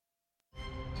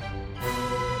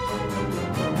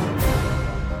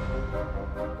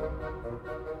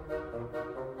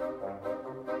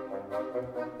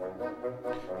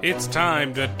It's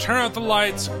time to turn out the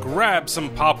lights, grab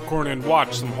some popcorn, and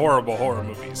watch some horrible horror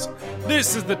movies.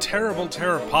 This is the Terrible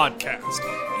Terror Podcast.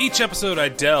 Each episode I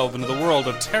delve into the world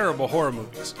of terrible horror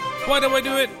movies. Why do I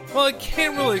do it? Well, I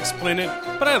can't really explain it,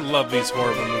 but I love these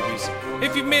horrible movies.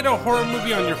 If you've made a horror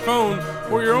movie on your phone,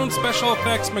 or your own special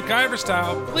effects MacGyver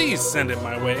style, please send it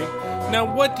my way.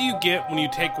 Now, what do you get when you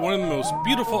take one of the most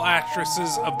beautiful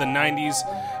actresses of the 90s,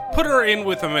 put her in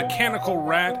with a mechanical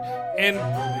rat, and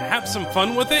have some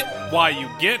fun with it? Why, you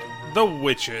get The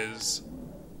Witches.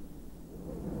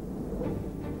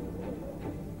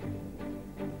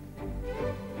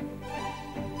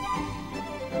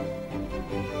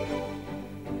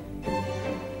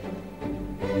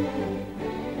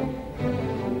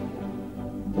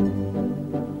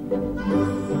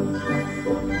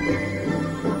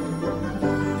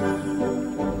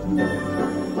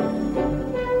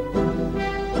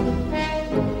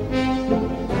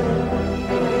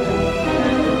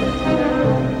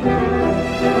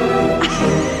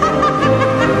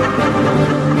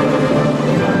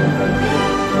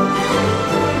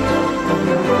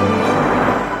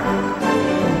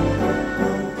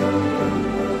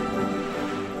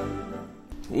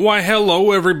 Why,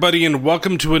 hello everybody, and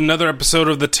welcome to another episode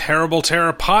of the Terrible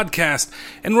Terror Podcast.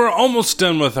 And we're almost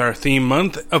done with our theme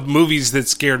month of movies that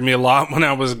scared me a lot when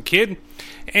I was a kid.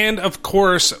 And of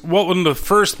course, one of the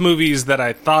first movies that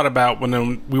I thought about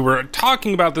when we were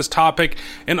talking about this topic,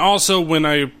 and also when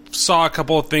I saw a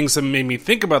couple of things that made me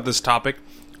think about this topic,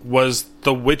 was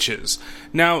The Witches.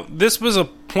 Now, this was a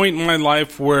point in my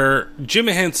life where Jim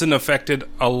Henson affected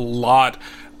a lot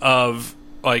of,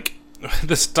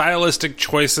 the stylistic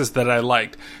choices that I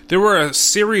liked. There were a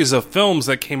series of films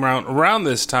that came out around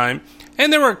this time,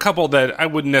 and there were a couple that I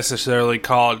wouldn't necessarily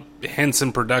call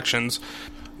Henson productions,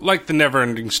 like The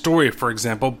Neverending Story, for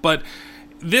example, but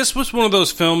this was one of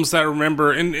those films that I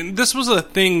remember, and this was a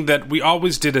thing that we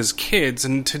always did as kids,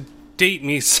 and to date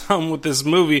me some with this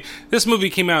movie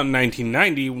came out in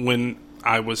 1990 when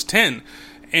I was 10,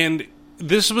 and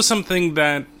this was something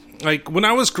that, when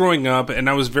I was growing up, and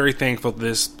I was very thankful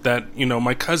that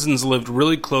my cousins lived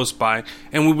really close by,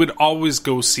 and we would always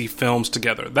go see films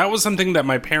together. That was something that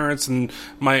my parents and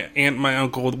my aunt and my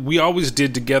uncle, we always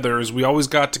did together, is we always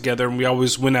got together, and we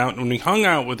always went out, and we hung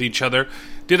out with each other,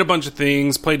 did a bunch of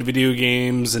things, played video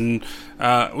games, and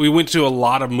we went to a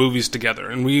lot of movies together,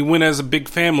 and we went as a big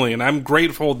family, and I'm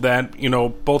grateful that,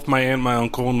 both my aunt, my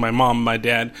uncle, and my mom and my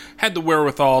dad had the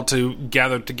wherewithal to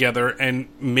gather together and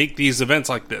make these events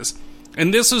like this.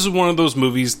 And this is one of those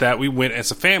movies that we went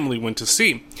as a family went to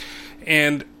see.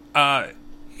 And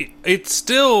it's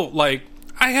still, I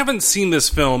haven't seen this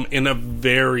film in a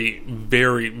very,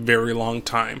 very, very long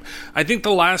time. I think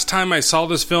the last time I saw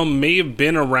this film may have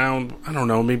been around,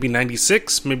 maybe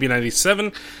 96, maybe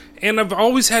 97. And I've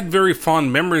always had very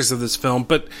fond memories of this film,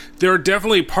 but there are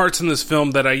definitely parts in this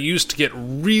film that I used to get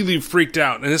really freaked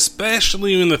out, and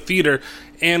especially in the theater.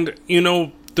 And,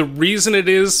 the reason it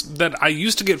is that I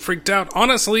used to get freaked out,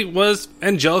 honestly, was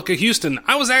Angelica Houston.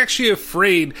 I was actually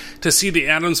afraid to see the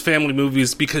Addams Family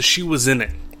movies because she was in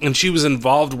it, and she was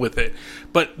involved with it.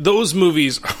 But those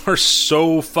movies are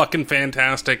so fucking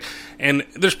fantastic, and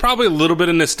there's probably a little bit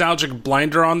of nostalgic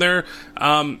blinder on there,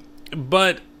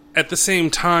 but at the same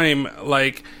time,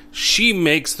 she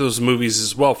makes those movies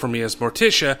as well for me as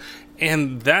Morticia,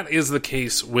 and that is the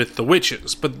case with The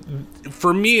Witches. But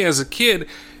for me as a kid,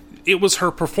 it was her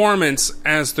performance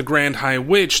as the Grand High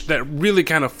Witch that really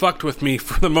kind of fucked with me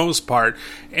for the most part.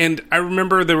 And I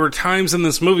remember there were times in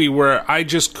this movie where I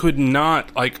just could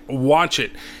not, watch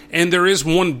it. And there is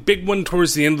one big one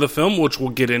towards the end of the film, which we'll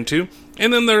get into.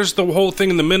 And then there's the whole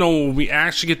thing in the middle where we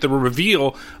actually get the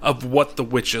reveal of what the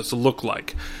witches look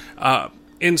like.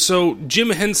 And so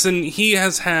Jim Henson, he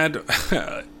has had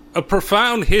a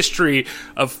profound history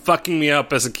of fucking me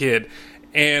up as a kid.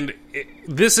 And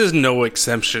this is no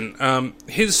exception.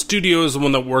 His studio is the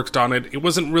one that worked on it. It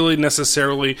wasn't really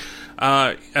necessarily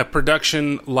a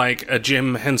production like a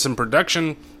Jim Henson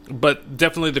production, but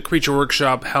definitely the Creature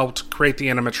Workshop helped create the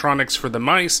animatronics for the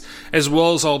mice, as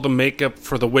well as all the makeup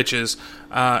for the witches,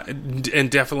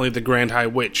 and definitely the Grand High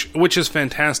Witch, which is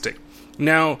fantastic.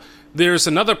 Now, there's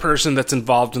another person that's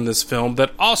involved in this film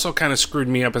that also kind of screwed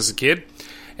me up as a kid,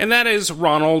 and that is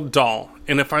Ronald Dahl.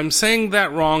 And if I'm saying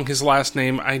that wrong, his last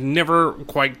name, I never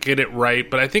quite get it right,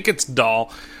 but I think it's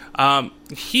Dahl.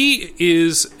 He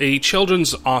is a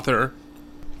children's author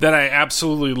that I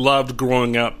absolutely loved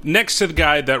growing up, next to the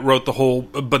guy that wrote the whole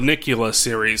Bunnicula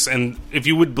series. And if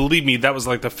you would believe me, that was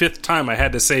like the fifth time I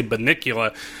had to say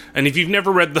Bunnicula. And if you've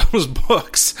never read those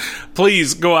books,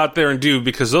 please go out there and do,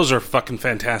 because those are fucking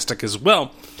fantastic as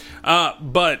well.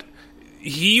 But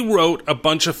he wrote a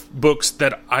bunch of books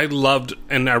that I loved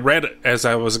and I read as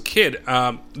I was a kid.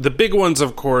 The big ones,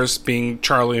 of course, being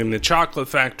Charlie and the Chocolate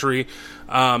Factory,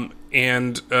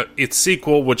 and its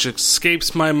sequel, which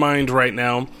escapes my mind right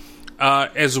now,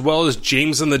 as well as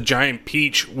James and the Giant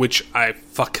Peach, which I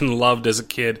fucking loved as a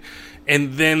kid.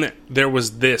 And then there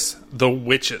was this, The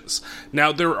Witches.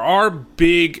 Now, there are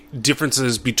big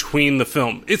differences between the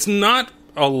film. It's not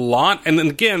a lot, and then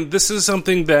again, this is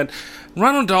something that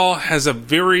Ronald Dahl has a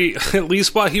very, at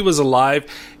least while he was alive,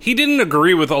 he didn't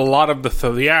agree with a lot of the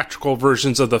theatrical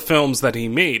versions of the films that he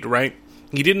made, right?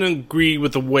 He didn't agree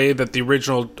with the way that the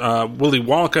original Willy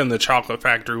Wonka and the Chocolate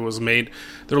Factory was made.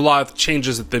 There are a lot of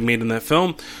changes that they made in that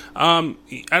film. I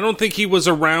don't think he was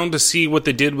around to see what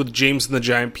they did with James and the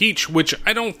Giant Peach, which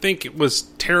I don't think it was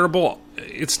terrible.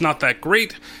 It's not that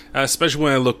great, especially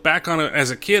when I look back on it as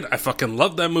a kid. I fucking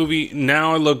loved that movie.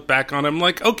 Now I look back on it, I'm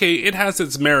like, okay, it has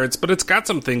its merits, but it's got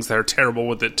some things that are terrible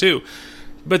with it too.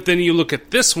 But then you look at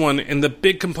this one, and the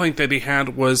big complaint that he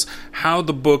had was how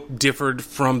the book differed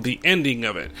from the ending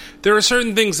of it. There are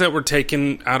certain things that were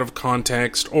taken out of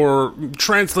context or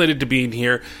translated to being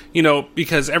here,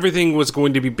 because everything was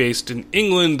going to be based in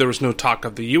England. There was no talk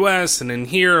of the U.S., and in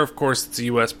here, of course, it's a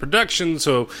U.S. production,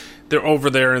 so they're over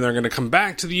there and they're going to come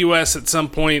back to the U.S. at some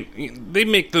point. They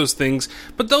make those things,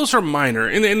 but those are minor.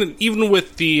 And even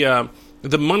with the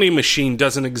money machine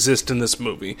doesn't exist in this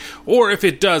movie. Or if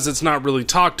it does, it's not really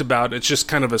talked about. It's just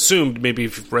kind of assumed, maybe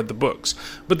if you've read the books.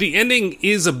 But the ending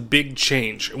is a big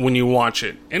change when you watch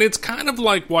it. And it's kind of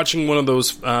like watching one of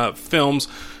those films,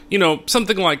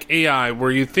 something like AI,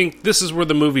 where you think this is where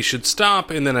the movie should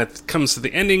stop, and then it comes to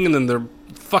the ending, and then they're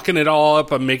fucking it all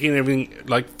up and making everything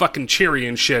like fucking cheery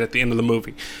and shit at the end of the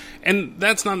movie. And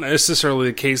that's not necessarily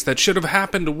the case that should have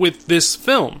happened with this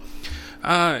film.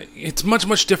 It's much,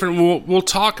 much different. We'll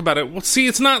talk about it. We'll see.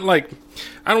 It's not like,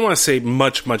 I don't want to say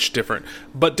much, much different,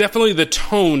 but definitely the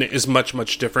tone is much,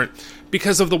 much different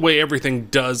because of the way everything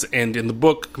does end in the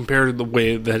book compared to the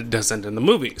way that it does end in the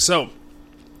movie. So,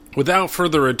 without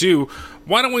further ado,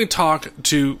 why don't we talk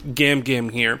to Gam Gam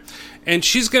here, and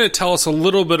she's going to tell us a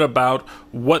little bit about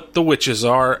what the witches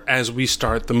are as we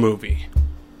start the movie.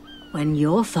 When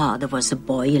your father was a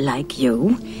boy like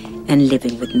you, and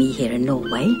living with me here in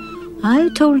Norway, I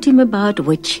told him about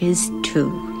witches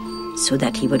too, so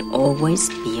that he would always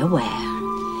be aware.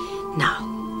 Now,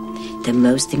 the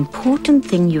most important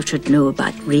thing you should know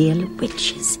about real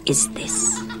witches is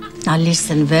this. Now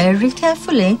listen very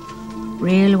carefully.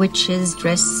 Real witches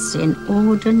dress in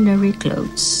ordinary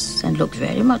clothes and look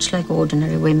very much like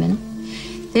ordinary women.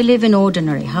 They live in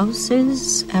ordinary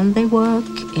houses and they work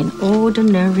in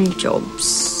ordinary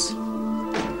jobs.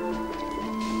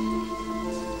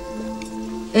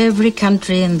 Every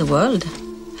country in the world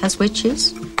has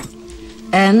witches.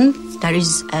 And there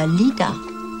is a leader,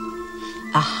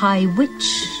 a high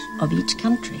witch of each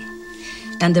country.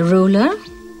 And the ruler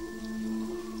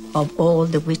of all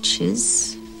the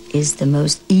witches is the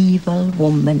most evil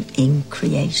woman in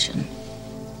creation,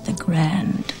 the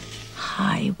grand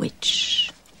high witch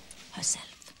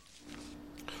herself.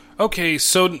 Okay,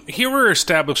 so here we're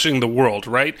establishing the world,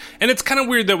 right? And it's kind of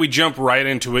weird that we jump right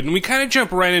into it, and we kind of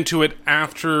jump right into it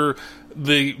after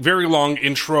the very long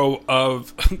intro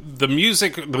of the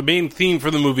music, the main theme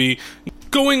for the movie,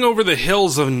 going over the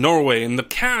hills of Norway, and the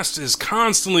cast is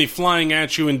constantly flying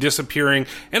at you and disappearing,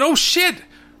 and oh shit,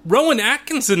 Rowan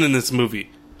Atkinson in this movie.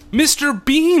 Mr.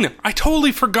 Bean! I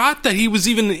totally forgot that he was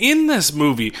even in this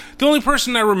movie. The only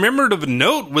person I remembered of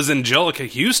note was Angelica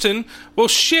Houston. Well,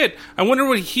 shit, I wonder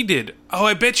what he did. Oh,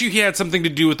 I bet you he had something to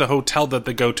do with the hotel that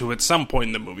they go to at some point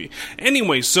in the movie.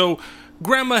 Anyway, so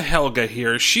Grandma Helga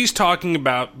here, she's talking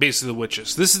about basically the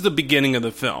witches. This is the beginning of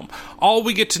the film. All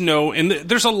we get to know, and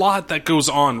there's a lot that goes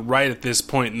on right at this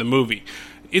point in the movie.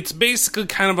 It's basically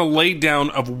kind of a lay down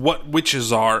of what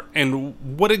witches are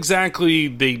and what exactly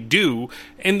they do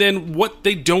and then what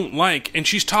they don't like. And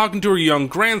she's talking to her young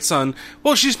grandson.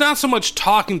 Well, she's not so much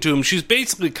talking to him. She's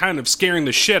basically kind of scaring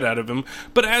the shit out of him.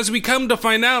 But as we come to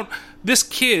find out, this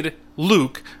kid,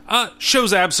 Luke,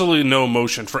 shows absolutely no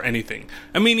emotion for anything.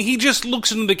 I mean, he just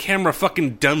looks into the camera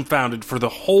fucking dumbfounded for the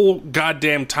whole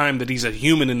goddamn time that he's a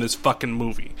human in this fucking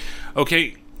movie.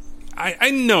 Okay?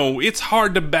 I know it's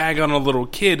hard to bag on a little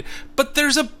kid, but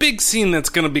there's a big scene that's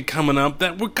going to be coming up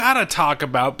that we gotta talk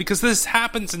about because this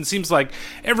happens and seems like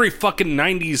every fucking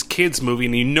 90s kids movie,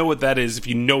 and you know what that is if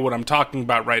you know what I'm talking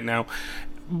about right now.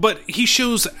 but he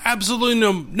shows absolutely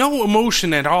no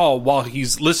emotion at all while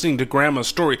he's listening to Grandma's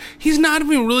story. He's not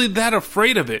even really that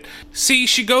afraid of it. See,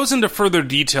 she goes into further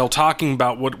detail talking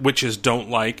about what witches don't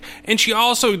like, and she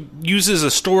also uses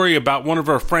a story about one of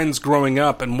her friends growing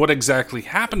up and what exactly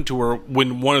happened to her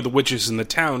when one of the witches in the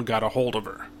town got a hold of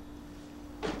her.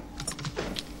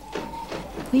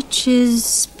 Witches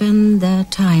spend their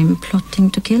time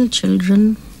plotting to kill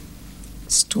children,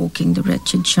 stalking the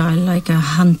wretched child like a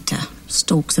hunter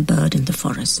stalks a bird in the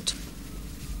forest.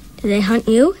 Do they hunt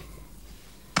you?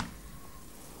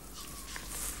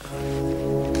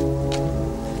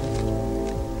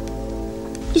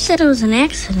 You said it was an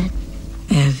accident.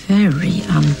 A very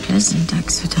unpleasant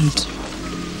accident.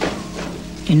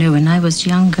 You know, when I was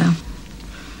younger,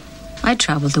 I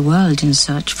traveled the world in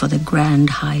search for the Grand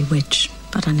High Witch,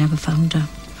 but I never found her.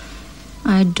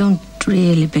 I don't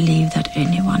really believe that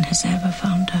anyone has ever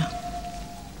found her.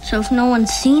 So if no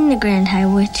one's seen the Grand High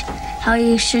Witch, how are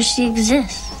you sure she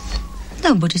exists?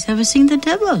 Nobody's ever seen the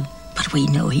devil, but we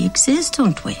know he exists,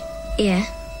 don't we? Yeah.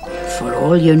 For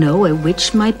all you know, a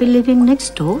witch might be living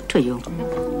next door to you.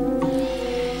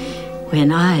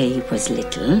 When I was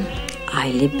little,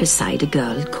 I lived beside a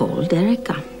girl called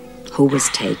Erica, who was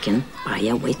taken by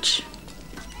a witch.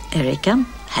 Erica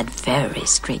had very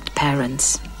strict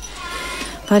parents.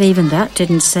 But even that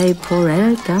didn't save poor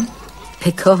Erica,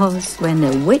 because when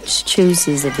a witch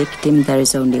chooses a victim, there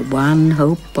is only one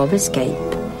hope of escape: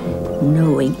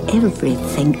 knowing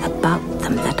everything about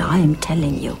them that I am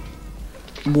telling you,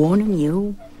 warning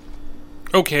you.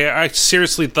 Okay, I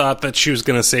seriously thought that she was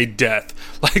going to say death.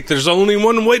 Like, there's only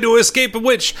one way to escape a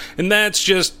witch, and that's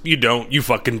just, you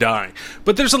fucking die.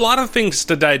 But there's a lot of things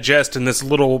to digest in this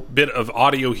little bit of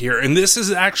audio here, and this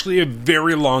is actually a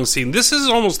very long scene. This is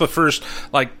almost the first,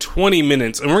 20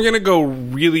 minutes, and we're going to go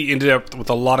really in-depth with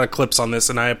a lot of clips on this,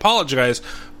 and I apologize,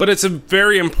 but it's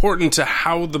very important to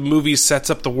how the movie sets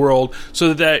up the world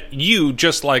so that you,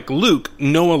 just like Luke,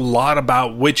 know a lot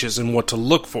about witches and what to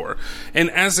look for.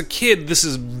 And as a kid, this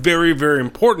is very, very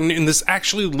important, and this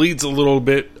actually leads a little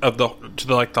bit of the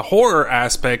horror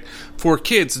aspect for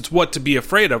kids. It's what to be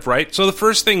afraid of, right? So the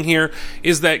first thing here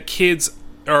is that kids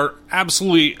are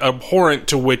absolutely abhorrent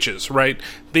to witches, right?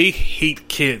 They hate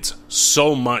kids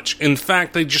so much. In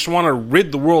fact, they just want to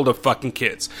rid the world of fucking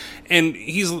kids. And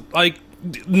he's like,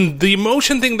 the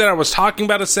emotion thing that I was talking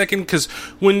about a second, because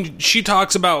when she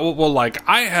talks about,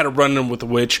 I had a run-in with a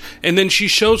witch, and then she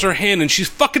shows her hand, and she's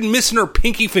fucking missing her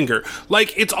pinky finger.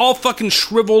 It's all fucking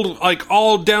shriveled,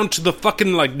 all down to the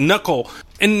fucking, knuckle.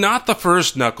 And not the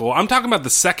first knuckle. I'm talking about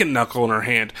the second knuckle in her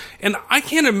hand. And I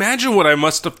can't imagine what I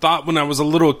must have thought when I was a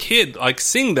little kid,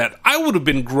 seeing that. I would have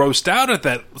been grossed out at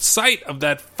that sight of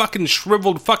that fucking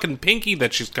shriveled fucking pinky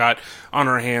that she's got on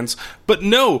her hands. But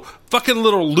no, fucking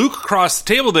little Luke across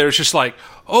the table there is just like,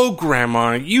 oh,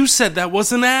 Grandma, you said that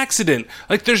was an accident.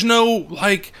 There's no,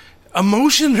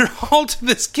 emotion at all to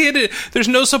this kid. There's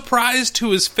no surprise to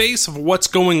his face of what's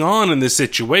going on in this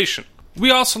situation. We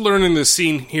also learn in this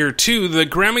scene here, too, that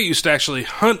Grandma used to actually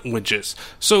hunt witches.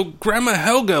 So, Grandma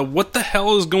Helga, what the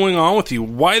hell is going on with you?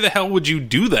 Why the hell would you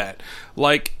do that?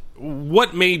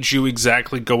 What made you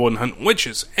exactly go and hunt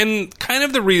witches? And kind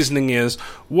of the reasoning is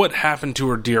what happened to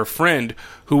her dear friend,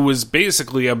 who was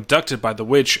basically abducted by the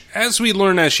witch, as we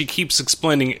learn as she keeps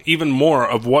explaining even more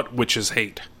of what witches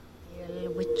hate.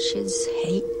 Witches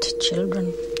hate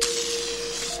children.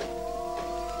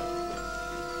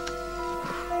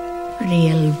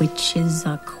 Real witches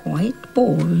are quite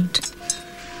bold,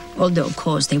 although of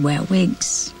course they wear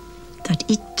wigs that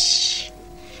itch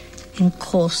and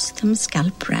cause them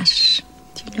scalp rash.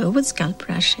 Do you know what scalp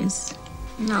rash is?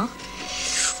 No.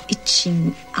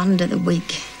 Itching under the wig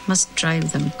must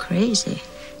drive them crazy.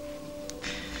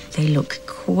 They look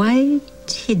quite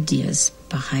hideous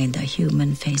behind their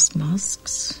human face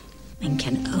masks and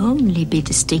can only be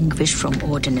distinguished from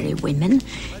ordinary women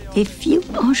if you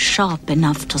are sharp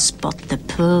enough to spot the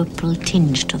purple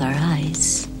tinge to their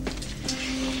eyes.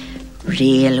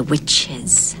 Real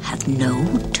witches have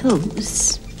no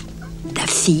toes. Their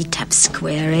feet have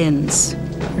square ends,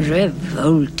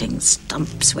 revolting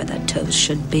stumps where their toes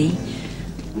should be.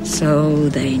 So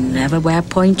they never wear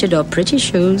pointed or pretty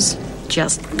shoes,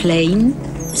 just plain,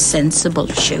 sensible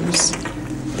shoes.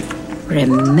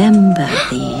 Remember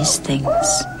these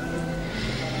things.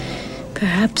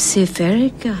 Perhaps if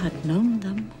Erica had known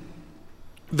them.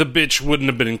 the bitch wouldn't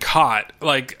have been caught.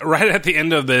 Like, right at the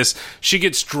end of this, she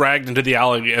gets dragged into the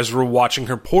alley as we're watching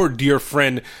her poor dear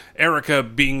friend Erica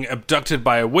being abducted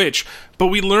by a witch. But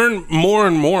we learn more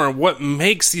and more what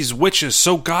makes these witches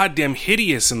so goddamn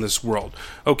hideous in this world.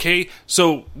 Okay?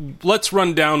 So, let's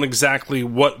run down exactly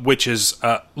what witches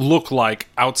look like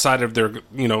outside of their,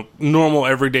 normal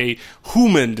everyday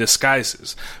human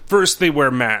disguises. First, they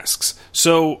wear masks.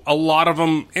 So, a lot of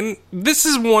them, and this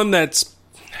is one that's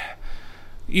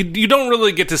You don't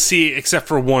really get to see except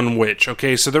for one witch,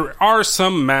 okay? So there are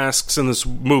some masks in this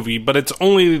movie, but it's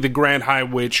only the Grand High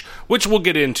Witch, which we'll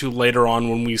get into later on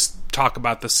when we talk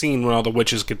about the scene when all the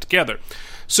witches get together.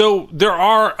 So there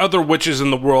are other witches in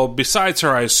the world, besides her,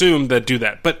 I assume, that do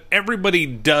that. But everybody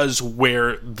does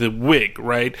wear the wig,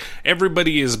 right?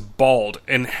 Everybody is bald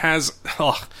and has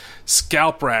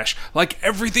scalp rash. Like,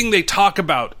 everything they talk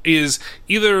about is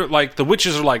either, like, the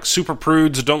witches are, like, super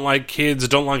prudes, don't like kids,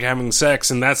 don't like having sex,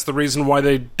 and that's the reason why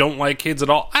they don't like kids at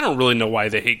all. I don't really know why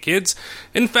they hate kids.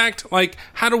 In fact, like,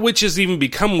 how do witches even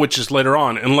become witches later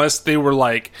on? Unless they were,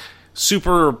 like,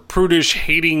 super prudish,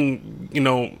 hating,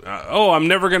 I'm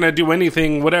never gonna do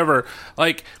anything, whatever.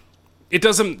 Like, it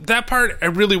doesn't, that part I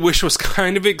really wish was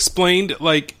kind of explained.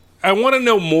 Like, I want to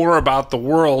know more about the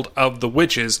world of the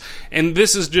witches, and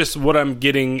this is just what I'm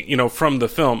getting, from the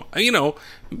film.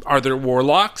 Are there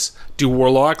warlocks? Do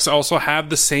warlocks also have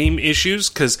the same issues?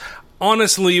 Because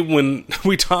honestly, when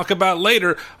we talk about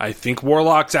later, I think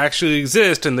warlocks actually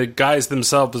exist, and the guys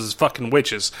themselves is fucking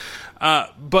witches.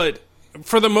 But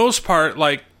for the most part,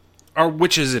 like, are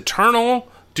witches eternal?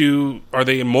 Are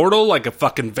they immortal like a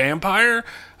fucking vampire?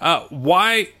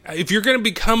 Why, if you're going to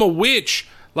become a witch,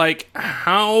 like,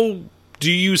 how do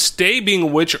you stay being a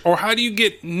witch, or how do you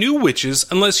get new witches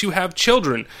unless you have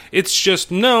children? It's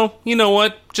just, no, you know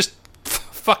what? Just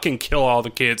fucking kill all the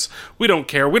kids. We don't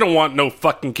care. We don't want no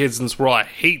fucking kids in this world. I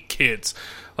hate kids.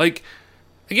 Like,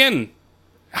 again,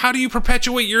 how do you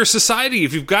perpetuate your society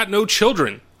if you've got no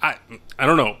children? I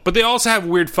don't know. But they also have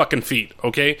weird fucking feet,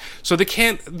 okay? So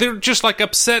they're just, like,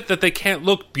 upset that they can't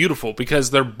look beautiful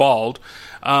because they're bald,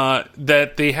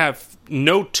 that they have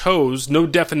no toes, no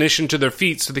definition to their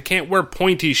feet, so they can't wear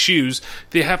pointy shoes.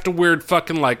 They have to wear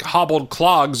fucking, like, hobbled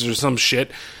clogs or some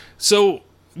shit. So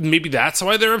maybe that's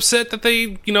why they're upset that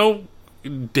they,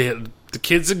 the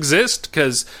kids exist,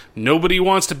 because nobody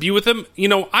wants to be with them.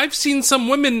 I've seen some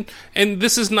women, and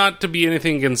this is not to be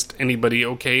anything against anybody,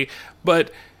 okay, but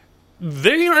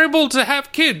they are able to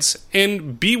have kids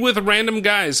and be with random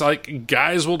guys. Like,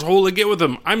 guys will totally get with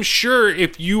them. I'm sure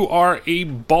if you are a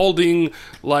balding,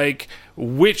 like,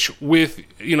 witch with,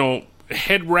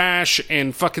 head rash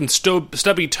and fucking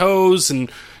stubby toes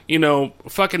and,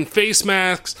 fucking face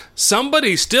masks,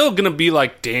 somebody's still gonna be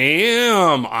like,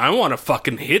 damn, I want to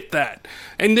fucking hit that.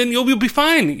 And then you'll be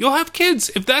fine. You'll have kids.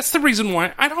 If that's the reason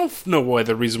why, I don't know why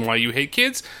the reason why you hate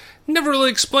kids. Never really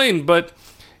explained, but,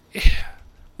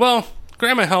 well,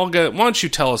 Grandma Helga, why don't you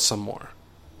tell us some more?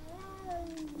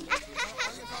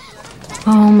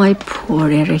 Oh, my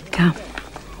poor Erica.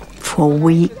 For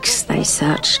weeks they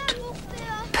searched.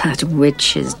 But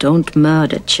witches don't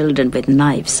murder children with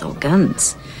knives or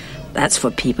guns. That's for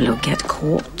people who get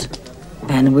caught.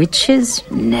 And witches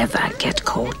never get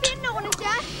caught.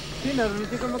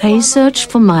 They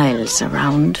searched for miles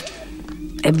around.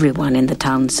 Everyone in the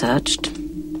town searched.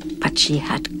 But she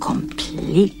had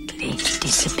completely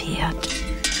disappeared.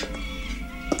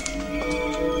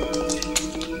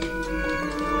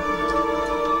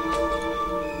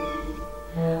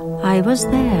 I was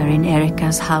there in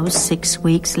Erica's house 6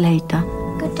 weeks later.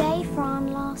 Good day,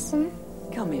 Fran Larson.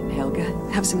 Come in, Helga.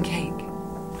 Have some cake.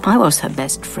 I was her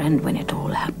best friend when it all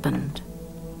happened.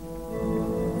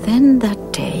 Then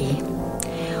that day,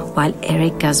 while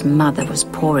Erica's mother was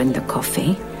pouring the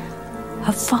coffee,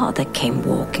 her father came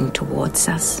walking towards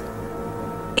us.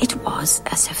 It was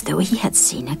as if though he had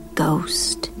seen a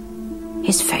ghost.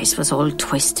 His face was all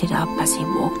twisted up as he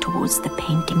walked towards the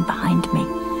painting behind me.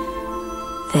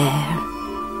 There,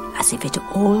 as if it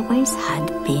always had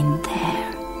been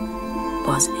there,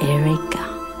 was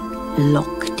Erica,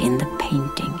 locked in the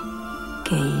painting,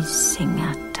 gazing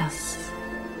at us.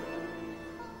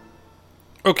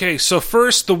 Okay, so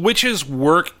first, the witches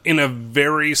work in a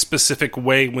very specific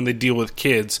way when they deal with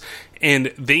kids, and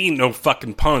they ain't no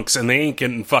fucking punks, and they ain't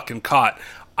getting fucking caught.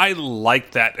 I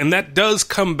like that, and that does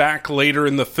come back later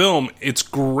in the film. It's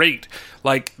great.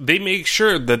 Like, they make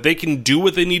sure that they can do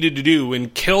what they needed to do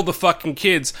and kill the fucking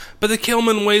kids, but they kill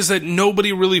them in ways that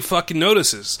nobody really fucking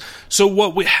notices. So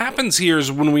what happens here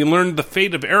is when we learn the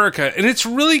fate of Erica, and it's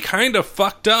really kind of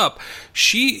fucked up,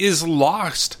 she is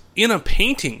lost in a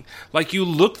painting. Like, you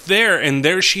look there, and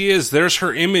there she is. There's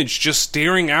her image just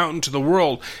staring out into the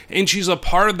world, and she's a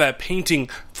part of that painting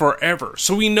forever.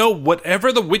 So we know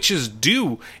whatever the witches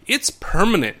do, it's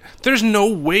permanent. There's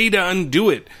no way to undo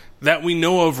it that we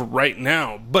know of right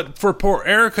now. But for poor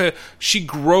Erica, she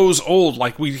grows old.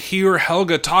 Like, we hear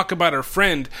Helga talk about her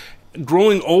friend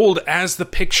growing old as the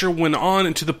picture went on,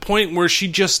 and to the point where she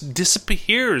just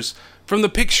disappears from the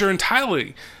picture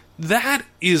entirely. That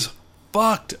is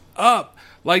fucked up.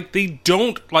 Like, they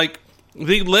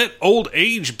let old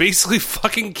age basically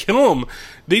fucking kill them.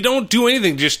 They don't do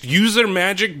anything, just use their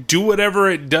magic, do whatever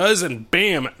it does, and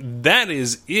bam, that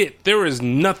is it. There is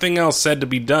nothing else said to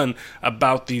be done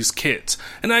about these kids.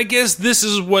 And I guess this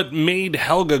is what made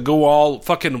Helga go all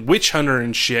fucking witch hunter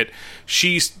and shit.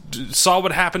 She saw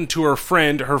what happened to her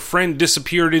friend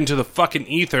disappeared into the fucking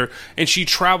ether, and she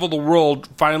traveled the world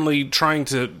finally trying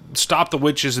to stop the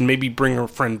witches and maybe bring her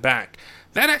friend back.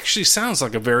 That actually sounds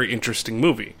like a very interesting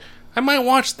movie. I might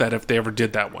watch that if they ever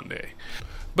did that one day.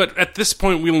 But at this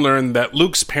point, we learn that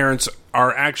Luke's parents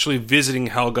are actually visiting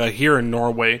Helga here in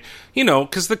Norway,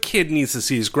 because the kid needs to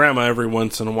see his grandma every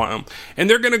once in a while. And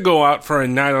they're going to go out for a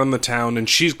night on the town, and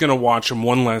she's going to watch him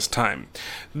one last time.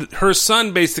 Her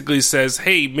son basically says,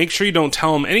 hey, make sure you don't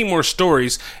tell him any more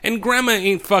stories, and grandma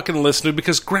ain't fucking listening,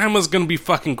 because grandma's going to be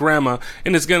fucking grandma,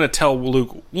 and is going to tell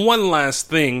Luke one last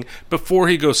thing before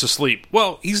he goes to sleep.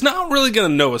 Well, he's not really going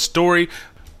to know a story,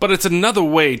 but it's another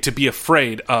way to be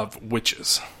afraid of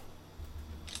witches.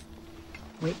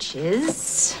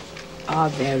 Witches are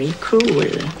very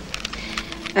cruel.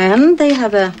 And they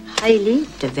have a highly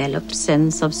developed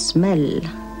sense of smell.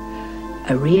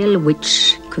 A real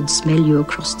witch could smell you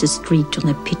across the street on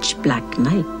a pitch black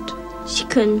night. She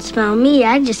couldn't smell me.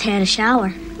 I just had a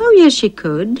shower. Oh, yes, she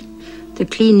could. The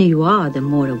cleaner you are, the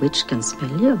more a witch can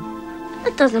smell you.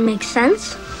 That doesn't make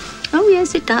sense. Oh,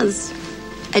 yes, it does.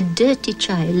 A dirty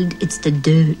child, it's the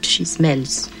dirt she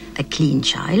smells. A clean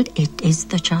child, it is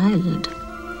the child.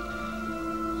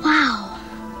 Wow.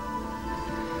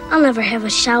 I'll never have a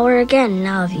shower again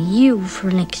now of you for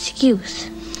an excuse.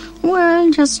 Well,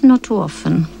 just not too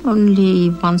often.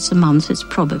 Only once a month is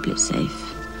probably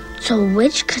safe. So a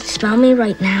witch could smell me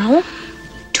right now?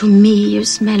 To me, you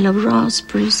smell of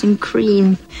raspberries and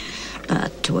cream.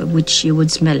 But to a witch, you would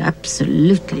smell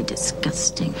absolutely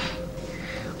disgusting.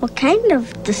 What kind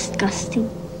of disgusting?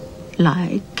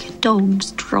 Like dog's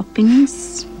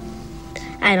droppings.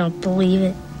 I don't believe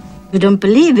it. You don't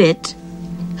believe it?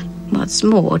 What's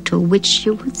more, to a witch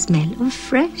you would smell of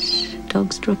fresh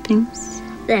dog's droppings.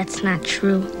 That's not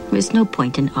true. There's no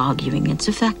point in arguing. It's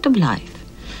a fact of life.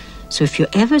 So if you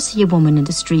ever see a woman in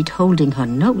the street holding her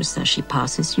nose as she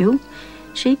passes you,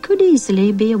 she could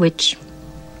easily be a witch.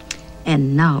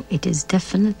 And now it is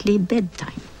definitely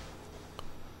bedtime.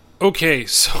 Okay,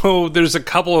 so there's a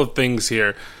couple of things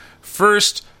here.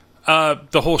 First,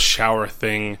 the whole shower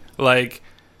thing.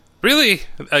 Really,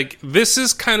 this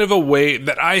is kind of a way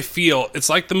that I feel, it's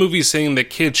like the movie saying that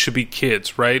kids should be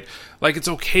kids, right? Like, it's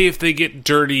okay if they get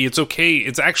dirty, it's okay,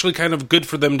 it's actually kind of good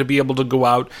for them to be able to go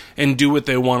out and do what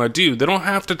they want to do. They don't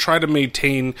have to try to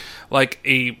maintain,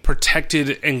 a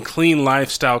protected and clean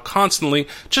lifestyle constantly.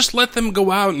 Just let them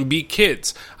go out and be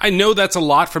kids. I know that's a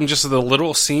lot from just the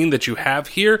little scene that you have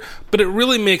here, but it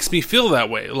really makes me feel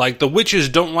that way. Like, the witches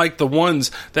don't like the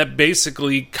ones that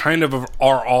basically kind of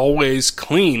are always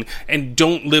clean and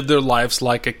don't live their lives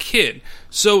like a kid.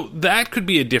 So that could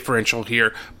be a differential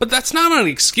here, but that's not an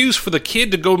excuse for the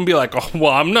kid to go and be like, oh,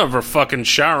 well, I'm never fucking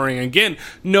showering again.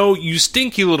 No, you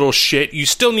stinky little shit. You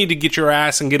still need to get your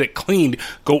ass and get it cleaned.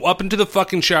 Go up into the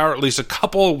fucking shower at least a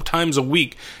couple of times a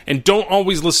week, and don't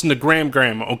always listen to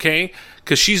Grandma, okay?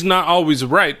 Because she's not always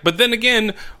right. But then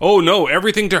again, oh no,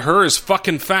 everything to her is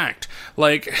fucking fact.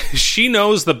 She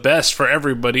knows the best for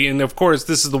everybody, and of course,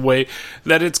 this is the way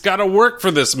that it's gotta work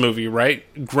for this movie,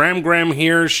 right? Graham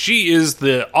here, she is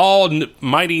the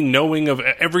almighty knowing of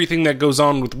everything that goes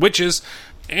on with witches,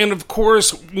 and of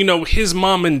course, his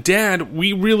mom and dad,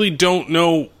 we really don't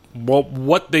know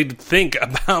what they'd think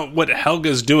about what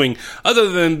Helga's doing, other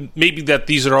than maybe that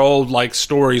these are all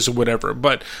stories or whatever.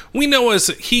 But we know as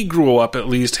he grew up, at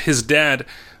least, his dad,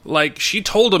 she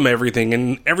told him everything,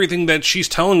 and everything that she's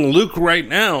telling Luke right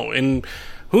now, and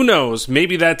who knows,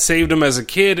 maybe that saved him as a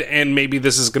kid, and maybe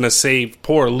this is going to save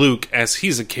poor Luke as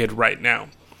he's a kid right now.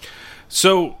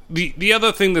 So, the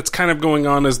other thing that's kind of going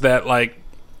on is that,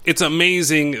 it's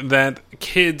amazing that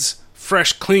kids,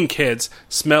 fresh, clean kids,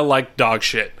 smell like dog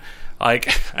shit.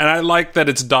 Like, and I like that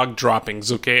it's dog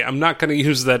droppings, okay? I'm not going to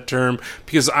use that term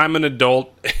because I'm an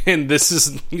adult and this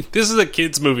is a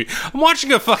kid's movie. I'm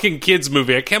watching a fucking kid's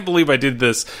movie. I can't believe I did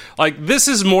this. Like, this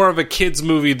is more of a kid's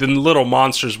movie than Little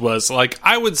Monsters was. Like,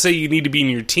 I would say you need to be in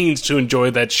your teens to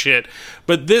enjoy that shit.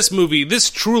 But this movie,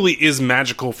 this truly is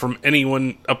magical from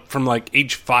anyone up from like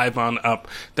age 5 on up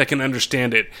that can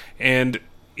understand it. And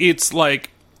it's like,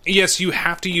 yes, you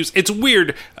have to use... It's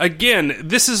weird. Again,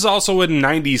 this is also a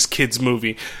 90s kids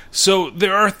movie. So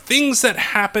there are things that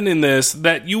happen in this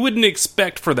that you wouldn't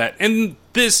expect for that. And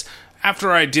this,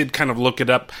 after I did kind of look it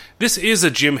up, this is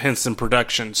a Jim Henson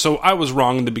production. So I was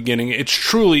wrong in the beginning. It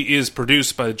truly is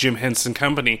produced by the Jim Henson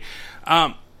Company.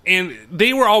 And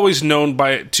they were always known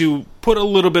to put a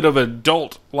little bit of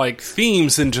adult-like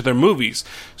themes into their movies.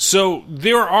 So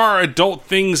there are adult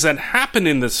things that happen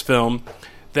in this film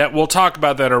that we'll talk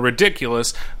about that are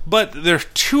ridiculous, but they're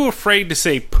too afraid to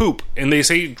say poop, and they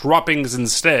say droppings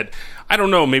instead. I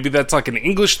don't know, maybe that's like an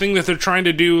English thing that they're trying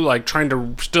to do, like trying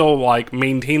to still like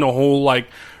maintain a whole like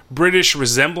British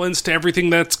resemblance to everything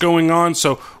that's going on,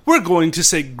 so we're going to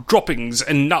say droppings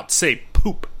and not say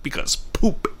poop, because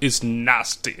poop is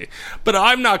nasty. But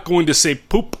I'm not going to say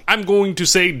poop, I'm going to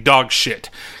say dog shit.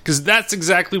 Because that's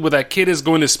exactly what that kid is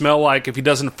going to smell like if he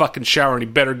doesn't fucking shower, and he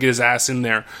better get his ass in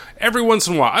there. Every once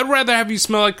in a while. I'd rather have you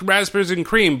smell like raspberries and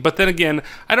cream, but then again,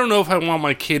 I don't know if I want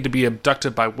my kid to be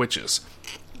abducted by witches.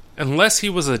 Unless he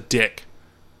was a dick.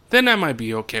 Then I might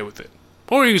be okay with it.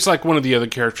 Or he's like one of the other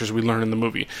characters we learn in the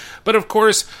movie. But of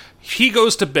course, he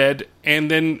goes to bed, and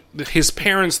then his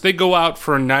parents, they go out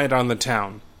for a night on the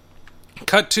town.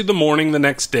 Cut to the morning the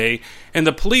next day, and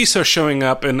the police are showing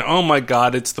up, and oh my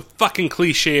god, it's the fucking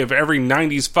cliche of every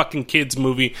 90s fucking kids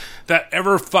movie that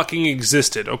ever fucking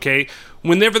existed, okay?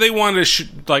 Whenever they want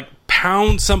to,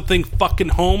 pound something fucking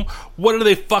home, what do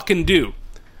they fucking do?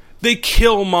 They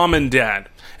kill mom and dad.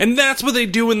 And that's what they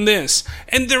do in this.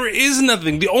 And there is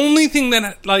nothing. The only thing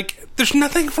that, there's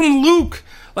nothing from Luke.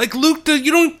 Like, Luke,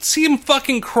 you don't see him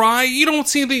fucking cry. You don't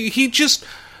see he just,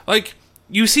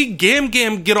 you see Gam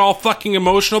Gam get all fucking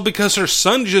emotional because her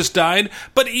son just died,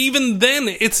 but even then,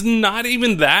 it's not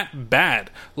even that bad.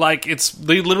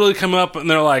 They literally come up and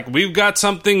they're like, we've got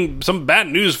some bad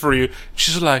news for you.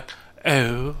 She's like,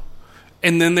 oh.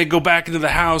 And then they go back into the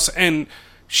house and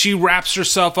she wraps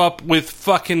herself up with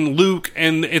fucking Luke,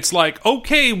 and it's like,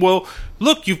 okay, well,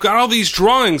 look, you've got all these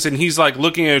drawings, and he's like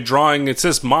looking at a drawing, it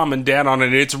says mom and dad on it,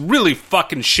 and it's really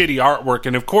fucking shitty artwork,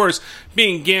 and of course,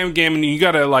 being Gam Gam, and you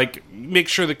gotta make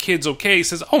sure the kid's okay, he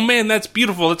says, oh man, that's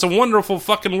beautiful, that's a wonderful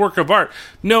fucking work of art.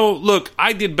 No, look,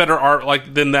 I did better art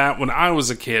than that when I was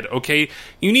a kid, okay?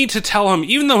 You need to tell him,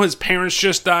 even though his parents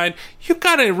just died, you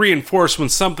gotta reinforce when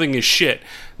something is shit.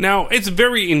 Now, it's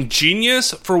very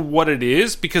ingenious for what it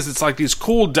is, because it's like these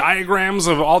cool diagrams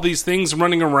of all these things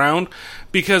running around,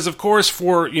 because of course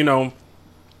for,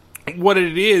 what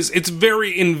it is, it's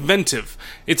very inventive.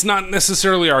 It's not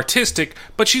necessarily artistic,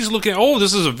 but she's looking, oh,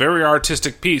 this is a very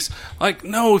artistic piece.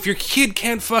 No, if your kid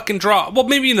can't fucking draw, well,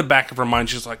 maybe in the back of her mind,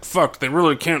 she's like, fuck, they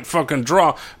really can't fucking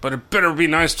draw, but it better be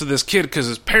nice to this kid, because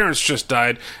his parents just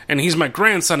died, and he's my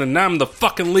grandson, and now I'm the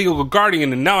fucking legal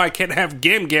guardian, and now I can't have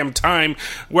Gam Gam time,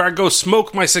 where I go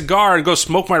smoke my cigar, and go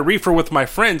smoke my reefer with my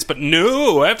friends, but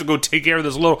no, I have to go take care of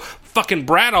this little fucking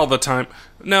brat all the time.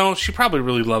 No, she probably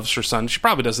really loves her son. She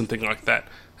probably doesn't think like that.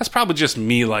 That's probably just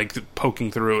me,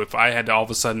 poking through if I had to all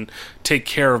of a sudden take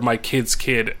care of my kid's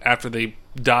kid after they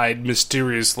died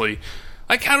mysteriously.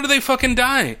 How do they fucking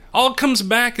die? All it comes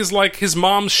back is, his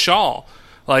mom's shawl.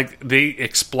 They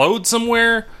explode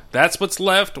somewhere? That's what's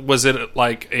left? Was it,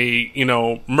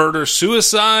 a,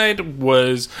 murder-suicide?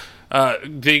 Was...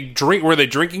 were they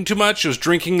drinking too much? It was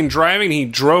drinking and driving. He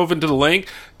drove into the lake.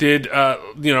 Did,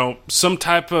 some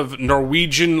type of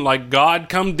Norwegian, god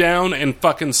come down and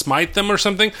fucking smite them or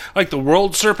something? The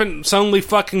world serpent suddenly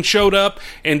fucking showed up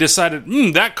and decided,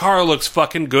 that car looks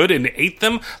fucking good, and ate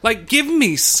them? Give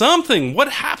me something.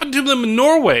 What happened to them in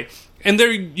Norway? And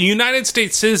they're United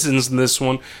States citizens in this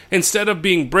one, instead of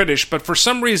being British, but for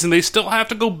some reason they still have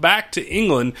to go back to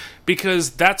England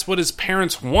because that's what his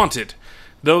parents wanted.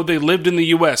 Though they lived in the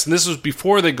U.S., and this was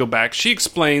before they go back, she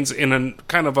explains in a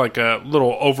kind of a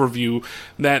little overview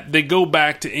that they go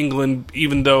back to England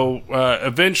even though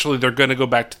eventually they're going to go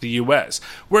back to the U.S.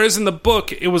 Whereas in the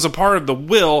book, it was a part of the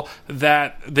will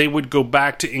that they would go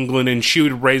back to England and she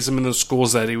would raise him in the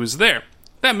schools that he was there.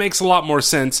 That makes a lot more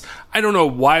sense. I don't know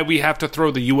why we have to throw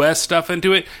the U.S. stuff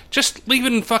into it. Just leave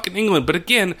it in fucking England. But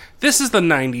again, this is the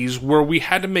 90s where we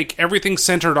had to make everything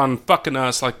centered on fucking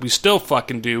us like we still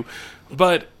fucking do.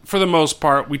 But for the most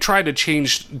part, we try to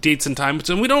change dates and times,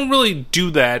 and we don't really do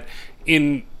that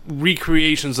in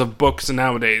recreations of books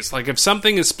nowadays. Like, if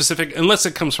something is specific, unless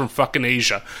it comes from fucking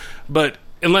Asia, but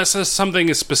unless something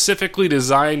is specifically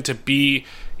designed to be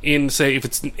in, say, if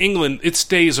it's in England, it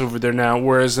stays over there now,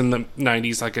 whereas in the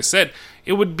 90s, like I said,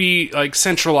 it would be, like,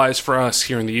 centralized for us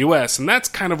here in the US, and that's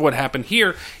kind of what happened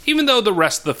here, even though the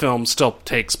rest of the film still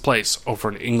takes place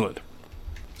over in England.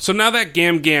 So now that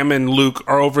Gam Gam and Luke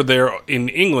are over there in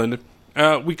England,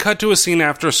 we cut to a scene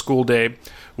after a school day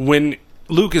when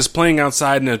Luke is playing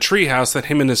outside in a treehouse that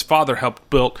him and his father helped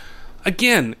build.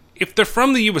 Again, if they're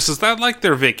from the US, is that like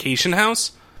their vacation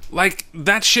house? Like,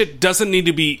 that shit doesn't need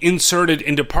to be inserted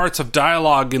into parts of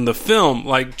dialogue in the film.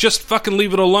 Like, just fucking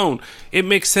leave it alone. It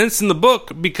makes sense in the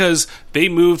book because they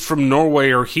moved from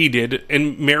Norway, or he did,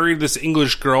 and married this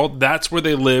English girl. That's where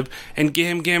they live, and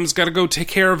Gam Gam's got to go take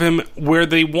care of him where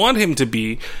they want him to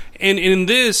be. And in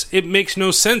this, it makes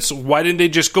no sense. Why didn't they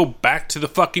just go back to the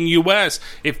fucking US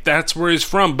if that's where he's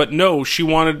from? But no,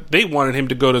 they wanted him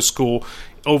to go to school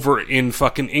over in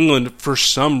fucking England for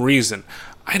some reason.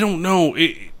 I don't know.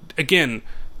 Again,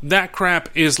 that crap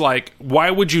is like, why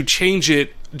would you change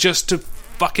it just to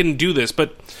fucking do this?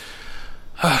 But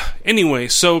anyway,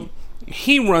 so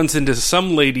he runs into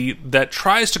some lady that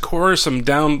tries to coerce him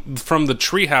down from the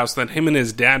treehouse that him and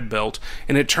his dad built,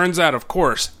 and it turns out, of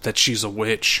course, that she's a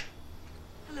witch.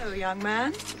 Hello, young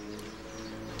man.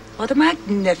 What a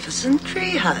magnificent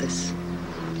treehouse.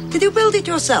 Did you build it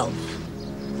yourself?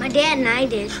 My dad and I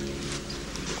did.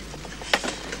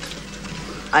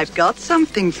 I've got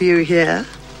something for you here.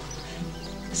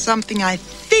 Something I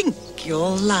think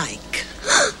you'll like.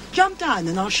 Jump down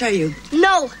and I'll show you.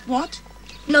 No. What?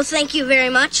 No, thank you very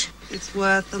much. It's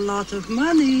worth a lot of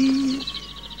money.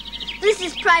 This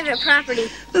is private property.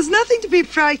 There's nothing to be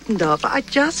frightened of. I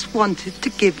just wanted to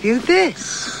give you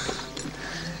this.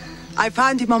 I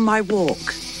found him on my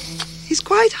walk. He's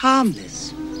quite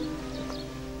harmless.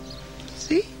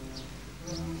 See?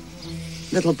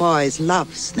 Little boys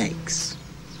love snakes.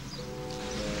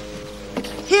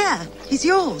 Here, he's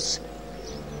yours.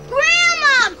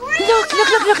 Grandma!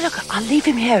 Look. I'll leave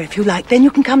him here if you like. Then you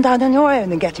can come down on your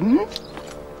own and get him.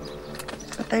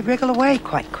 But they wriggle away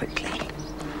quite quickly.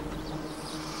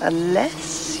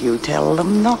 Unless you tell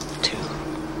them not to.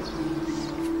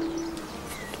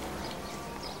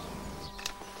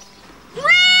 Grandma!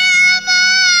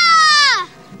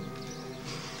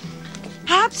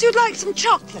 Perhaps you'd like some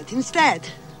chocolate instead.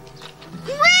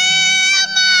 Grandma!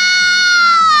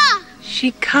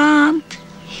 She can't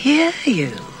hear you.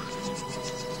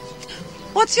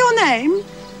 What's your name?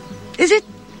 Is it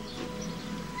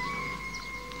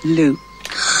Luke?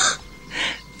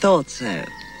 Thought so.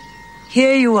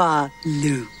 Here you are,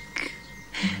 Luke.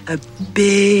 A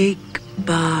big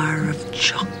bar of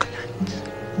chocolate.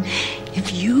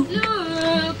 If you...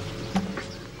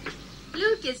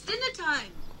 Luke, it's dinner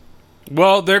time.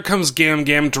 Well, there comes Gam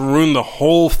Gam to ruin the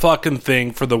whole fucking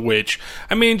thing for the witch.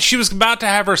 I mean, she was about to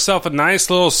have herself a nice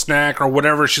little snack or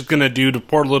whatever she's gonna do to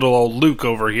poor little old Luke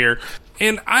over here.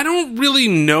 And I don't really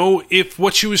know if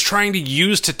what she was trying to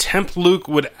use to tempt Luke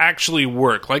would actually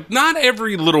work. Like, not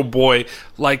every little boy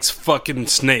likes fucking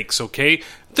snakes, okay?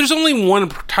 There's only one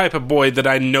type of boy that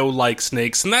I know likes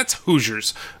snakes, and that's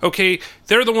Hoosiers, okay?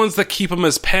 They're the ones that keep them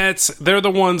as pets. They're the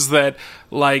ones that,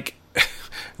 like...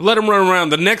 let him run around.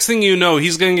 The next thing you know,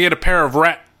 he's going to get a pair of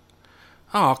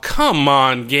Oh, come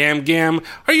on, Gam Gam.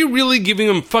 Are you really giving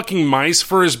him fucking mice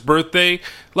for his birthday?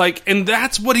 Like, and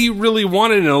that's what he really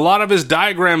wanted, and a lot of his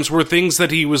diagrams were things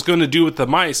that he was going to do with the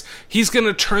mice. He's going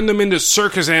to turn them into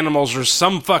circus animals or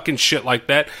some fucking shit like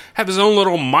that. Have his own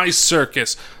little mice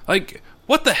circus. Like...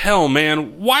 what the hell,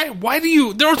 man? Why do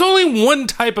you... there's only one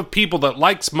type of people that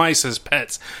likes mice as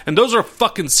pets, and those are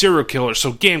fucking serial killers.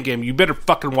 So, Gam Gam, you better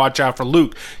fucking watch out for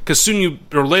Luke, because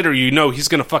later you know he's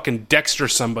gonna fucking Dexter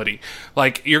somebody.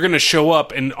 Like, you're gonna show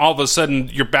up, and all of a sudden,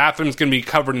 your bathroom's gonna be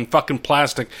covered in fucking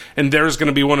plastic, and there's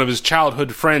gonna be one of his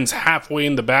childhood friends halfway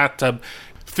in the bathtub,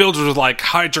 filled with, like,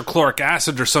 hydrochloric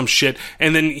acid or some shit,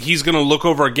 and then he's gonna look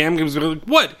over at Gam Gam and be like,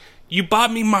 what? You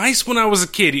bought me mice when I was a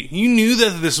kid. You knew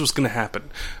that this was going to happen.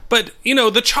 But, you know,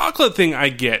 the chocolate thing I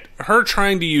get. Her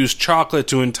trying to use chocolate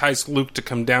to entice Luke to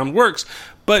come down works.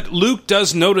 But Luke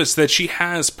does notice that she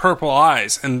has purple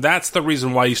eyes, and that's the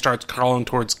reason why he starts crawling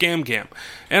towards Gam Gam.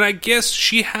 And I guess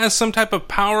she has some type of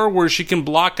power where she can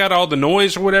block out all the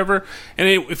noise or whatever. And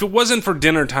if it wasn't for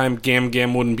dinner time, Gam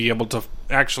Gam wouldn't be able to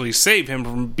actually save him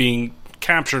from being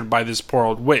captured by this poor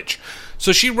old witch.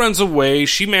 So she runs away.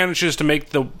 She manages to make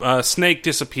the snake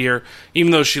disappear,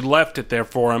 even though she left it there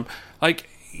for him. Like,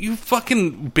 you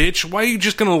fucking bitch, why are you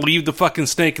just gonna leave the fucking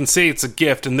snake and say it's a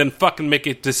gift and then fucking make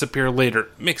it disappear later?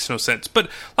 Makes no sense. But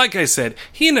like I said,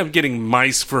 he ended up getting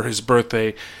mice for his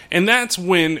birthday, and that's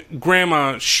when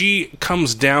Grandma, she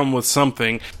comes down with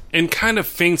something and kind of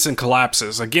faints and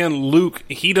collapses. Again, Luke,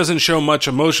 he doesn't show much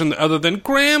emotion other than,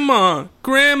 Grandma,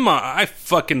 Grandma. I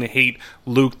fucking hate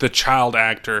Luke, the child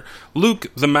actor. Luke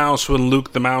the Mouse, when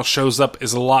Luke the Mouse shows up,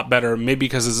 is a lot better, maybe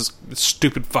because of his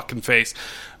stupid fucking face.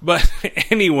 But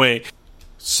anyway,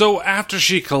 so after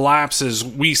she collapses,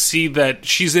 we see that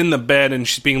she's in the bed and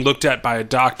she's being looked at by a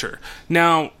doctor.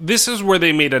 Now, this is where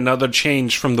they made another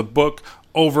change from the book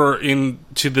over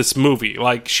into this movie.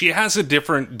 Like, she has a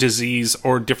different disease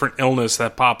or different illness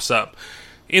that pops up.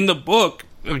 In the book,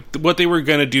 what they were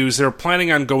going to do is they were planning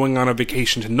on going on a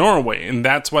vacation to Norway, and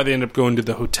that's why they ended up going to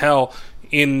the hotel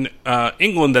in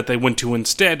England that they went to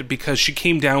instead, because she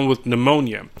came down with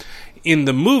pneumonia. In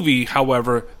the movie,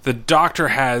 however, the doctor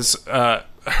has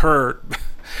her...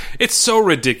 It's so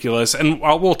ridiculous, and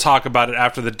we'll talk about it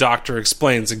after the doctor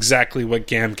explains exactly what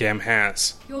Gam Gam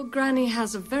has. Your granny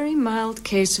has a very mild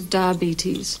case of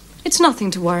diabetes. It's nothing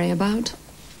to worry about.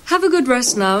 Have a good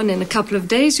rest now, and in a couple of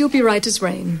days you'll be right as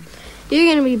rain.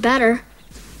 You're gonna be better.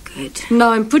 Good. Now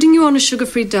I'm putting you on a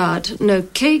sugar-free diet. No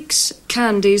cakes,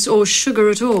 candies, or sugar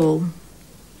at all.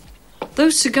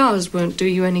 Those cigars won't do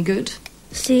you any good.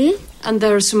 See? And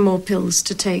there are some more pills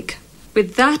to take.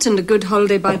 With that and a good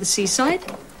holiday by the seaside,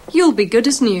 you'll be good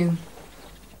as new.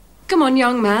 Come on,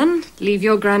 young man. Leave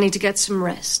your granny to get some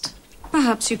rest.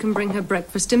 Perhaps you can bring her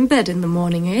breakfast in bed in the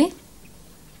morning, eh?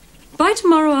 By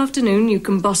tomorrow afternoon, you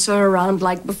can boss her around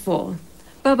like before.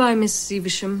 Bye-bye, Mrs.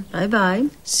 Evesham. Bye-bye.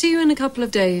 See you in a couple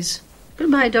of days.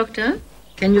 Goodbye, Doctor.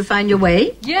 Can you find your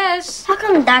way? Yes. How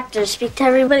come doctors speak to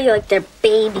everybody like they're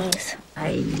babies?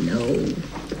 I know.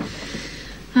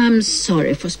 I'm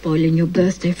sorry for spoiling your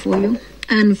birthday for you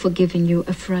and for giving you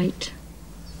a fright.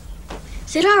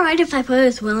 Is it all right if I play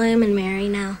with William and Mary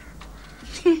now?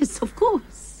 Yes, of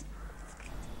course.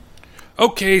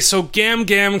 Okay, so Gam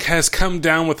Gam has come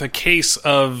down with a case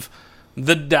of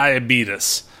the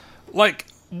diabetes. Like,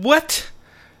 what?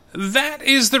 That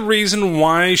is the reason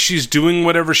why she's doing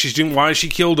whatever she's doing, why she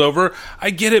keeled over. I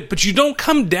get it, but you don't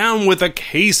come down with a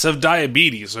case of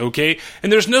diabetes, okay?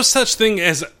 And there's no such thing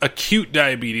as acute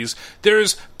diabetes.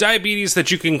 There's diabetes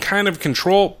that you can kind of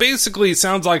control. Basically, it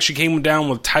sounds like she came down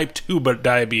with type 2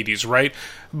 diabetes, right?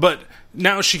 But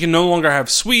now she can no longer have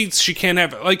sweets. She can't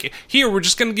have, like, here, we're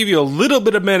just going to give you a little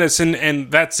bit of medicine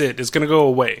and that's it. It's going to go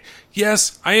away.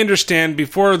 Yes, I understand.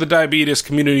 Before the diabetes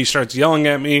community starts yelling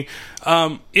at me,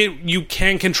 you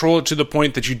can control it to the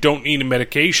point that you don't need a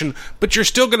medication, but you're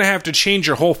still going to have to change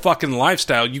your whole fucking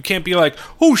lifestyle. You can't be like,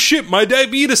 oh shit, my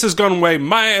diabetes has gone away.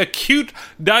 My acute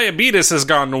diabetes has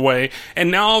gone away.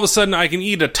 And now all of a sudden I can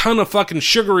eat a ton of fucking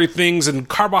sugary things and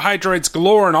carbohydrates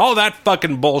galore and all that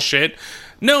fucking bullshit.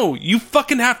 No, you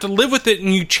fucking have to live with it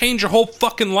and you change your whole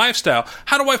fucking lifestyle.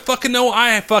 How do I fucking know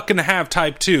I fucking have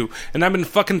type 2? And I've been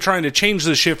fucking trying to change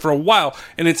this shit for a while,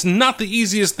 and it's not the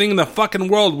easiest thing in the fucking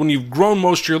world when you've grown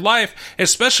most of your life,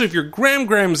 especially if you're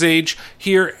Gram's age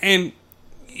here, and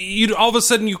you all of a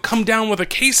sudden you come down with a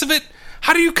case of it?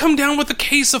 How do you come down with a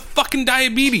case of fucking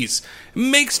diabetes? It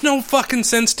makes no fucking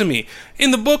sense to me.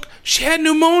 In the book, she had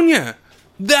pneumonia.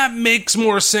 That makes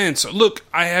more sense. Look,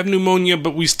 I have pneumonia,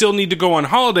 but we still need to go on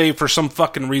holiday for some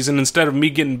fucking reason instead of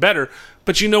me getting better.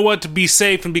 But you know what? To be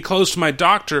safe and be close to my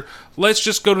doctor, let's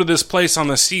just go to this place on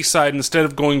the seaside instead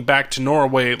of going back to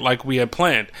Norway like we had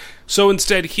planned. So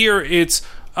instead here it's,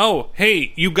 oh,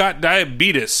 hey, you got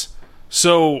diabetes,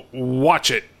 so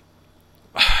watch it.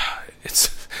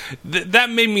 That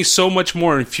made me so much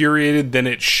more infuriated than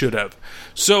it should have.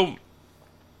 So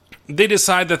they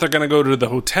decide that they're going to go to the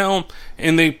hotel,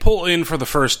 and they pull in for the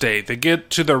first day. They get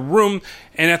to their room,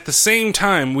 and at the same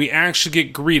time, we actually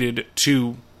get greeted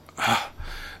to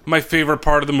my favorite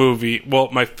part of the movie, well,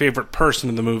 my favorite person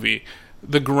in the movie,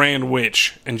 the Grand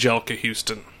Witch, Angelica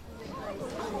Houston.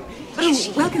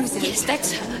 Oh, welcome, sir. Yes,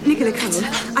 that's her. Nicola Cole.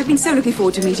 I've been so looking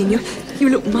forward to meeting you. You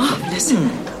look marvellous.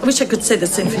 I wish I could say the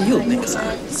same for you,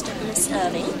 Nicola.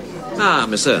 Ah,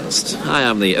 Miss Ernst. I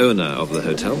am the owner of the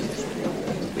hotel.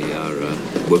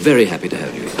 We're very happy to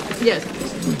have you here. Yes.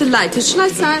 Delighted. Shall I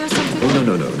sign or something? Oh,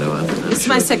 no. I'm It's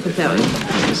sure my secretary.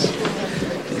 Yes.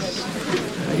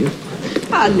 Are you?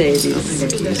 Ah, ladies.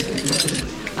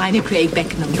 Eine Craig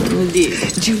Beckham.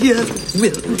 Julia,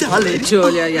 Will, darling.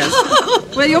 Julia,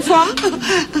 yes. Where you from?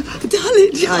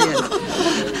 Darling. Ah,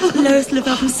 yes. Lois live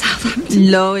up in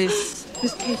Southampton. Lois.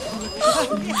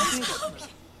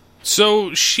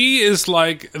 So she is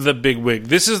like the big wig.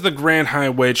 This is the Grand High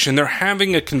Witch, and they're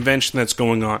having a convention that's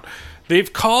going on.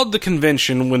 They've called the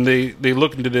convention, when they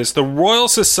look into this, the Royal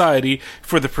Society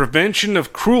for the Prevention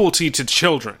of Cruelty to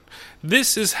Children.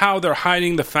 This is how they're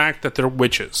hiding the fact that they're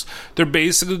witches. They're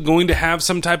basically going to have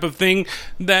some type of thing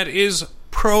that is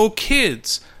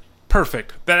pro-kids.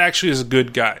 Perfect. That actually is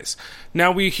good, guys.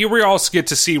 Now, we also get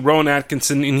to see Rowan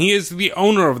Atkinson, and he is the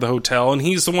owner of the hotel, and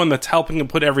he's the one that's helping to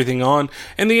put everything on.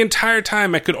 And the entire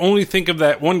time, I could only think of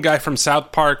that one guy from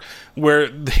South Park where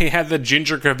they had the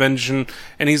ginger convention,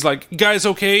 and he's like, "Guys,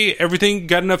 okay? Everything?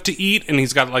 Got enough to eat?" And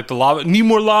he's got, like, the lava. "Need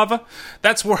more lava?"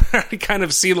 That's where I kind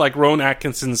of see, like, Rowan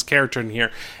Atkinson's character in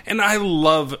here. And I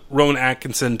love Rowan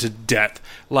Atkinson to death.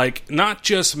 Like, not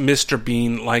just Mr.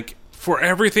 Bean, like, for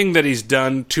everything that he's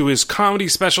done, to his comedy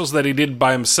specials that he did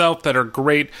by himself that are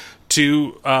great,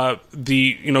 to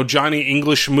the Johnny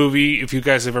English movie, if you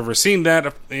guys have ever seen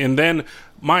that, and then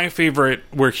my favorite,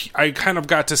 where I kind of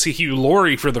got to see Hugh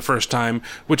Laurie for the first time,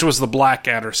 which was the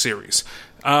Blackadder series.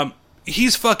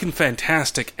 He's fucking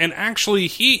fantastic, and actually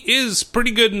he is pretty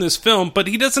good in this film, but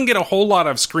he doesn't get a whole lot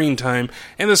of screen time,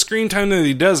 and the screen time that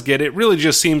he does get, it really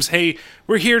just seems, hey,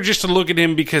 we're here just to look at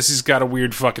him because he's got a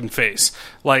weird fucking face.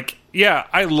 Like, yeah,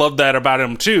 I love that about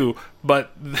him too,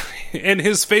 but, and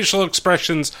his facial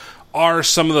expressions are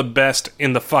some of the best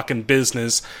in the fucking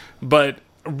business, but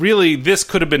really, this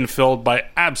could have been filled by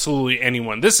absolutely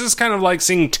anyone. This is kind of like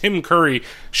seeing Tim Curry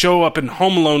show up in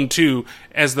Home Alone 2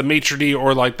 as the maitre d'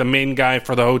 or like the main guy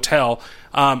for the hotel,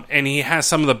 and he has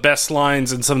some of the best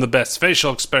lines and some of the best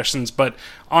facial expressions, but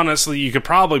honestly, you could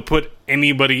probably put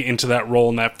anybody into that role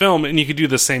in that film, and you could do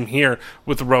the same here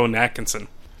with Rowan Atkinson.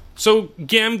 So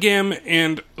Gam Gam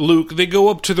and Luke, they go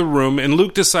up to the room, and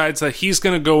Luke decides that he's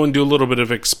going to go and do a little bit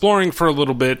of exploring for a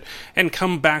little bit and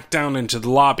come back down into the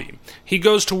lobby. He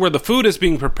goes to where the food is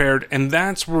being prepared, and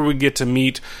that's where we get to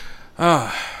meet...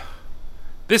 I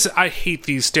hate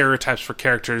these stereotypes for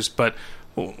characters, but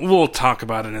we'll talk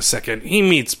about it in a second. He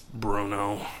meets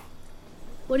Bruno.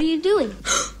 What are you doing?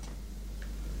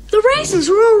 The raisins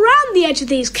are all around the edge of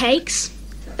these cakes.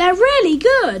 They're really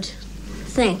good.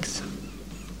 Thanks.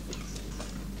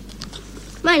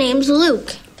 My name's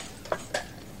Luke.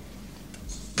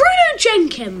 Bruno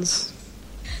Jenkins.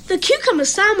 The cucumber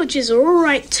sandwiches are all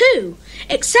right too,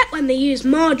 except when they use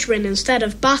margarine instead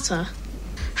of butter.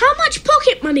 How much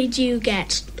pocket money do you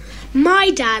get?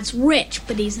 My dad's rich,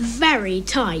 but he's very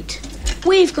tight.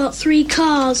 We've got 3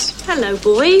 cars. Hello,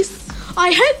 boys.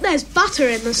 I hope there's butter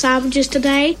in the sandwiches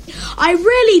today. I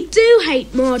really do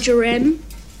hate margarine.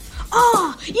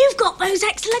 You've got those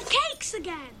excellent cakes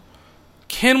again.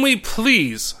 Can we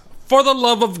please, for the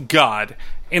love of God,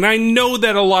 and I know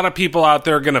that a lot of people out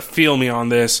there are going to feel me on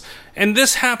this, and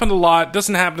this happened a lot,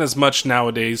 doesn't happen as much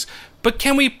nowadays, but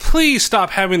can we please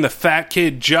stop having the fat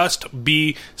kid just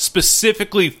be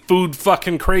specifically food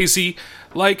fucking crazy?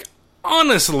 Like,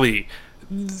 honestly,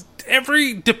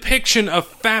 every depiction of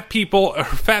fat people or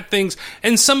fat things,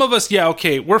 and some of us, yeah,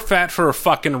 okay, we're fat for a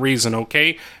fucking reason,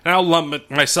 okay? And I'll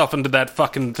lump myself into that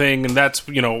fucking thing, and that's,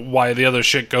 why the other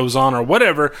shit goes on or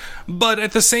whatever. But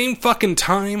at the same fucking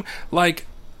time, like,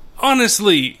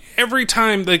 honestly, every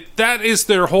time, like, that is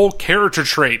their whole character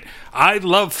trait. I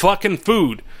love fucking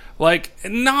food. Like,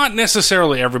 not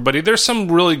necessarily everybody. There's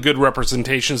some really good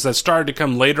representations that started to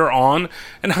come later on.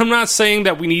 And I'm not saying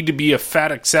that we need to be a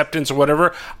fat acceptance or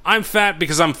whatever. I'm fat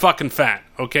because I'm fucking fat,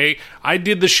 okay? I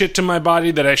did the shit to my body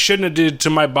that I shouldn't have did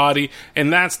to my body.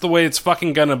 And that's the way it's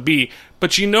fucking gonna be.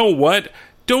 But you know what?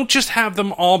 Don't just have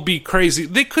them all be crazy.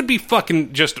 They could be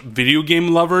fucking just video game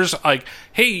lovers. Like,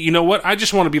 hey, you know what? I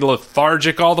just want to be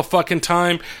lethargic all the fucking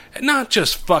time. Not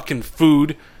just fucking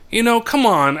food. Come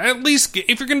on, at least,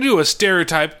 if you're going to do a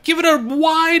stereotype, give it a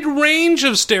wide range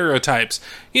of stereotypes.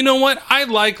 You know what? I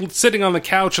like sitting on the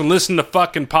couch and listening to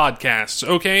fucking podcasts,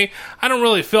 okay? I don't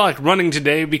really feel like running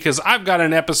today because I've got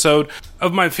an episode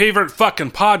of my favorite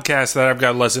fucking podcast that I've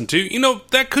got to listen to.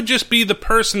 That could just be the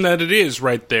person that it is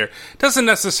right there. It doesn't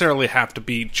necessarily have to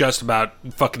be just about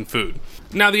fucking food.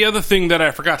 Now, the other thing that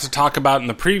I forgot to talk about in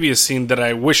the previous scene that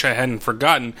I wish I hadn't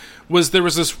forgotten was there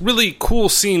was this really cool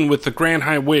scene with the Grand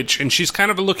High Witch, and she's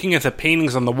kind of looking at the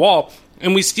paintings on the wall,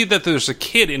 and we see that there's a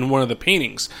kid in one of the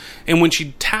paintings. And when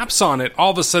she taps on it,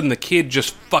 all of a sudden the kid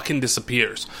just fucking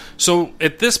disappears. So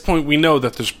at this point, we know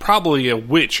that there's probably a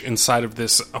witch inside of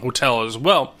this hotel as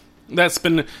well that's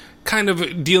been kind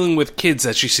of dealing with kids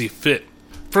as she sees fit.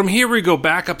 From here, we go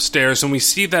back upstairs, and we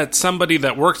see that somebody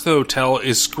that works the hotel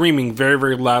is screaming very,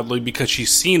 very loudly because she's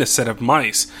seen a set of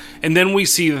mice. And then we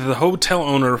see that the hotel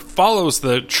owner follows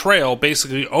the trail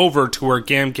basically over to where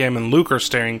Gam Gam and Luke are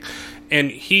staring, and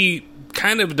he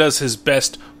kind of does his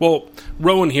best. Well,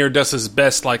 Rowan here does his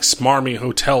best, like, smarmy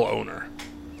hotel owner.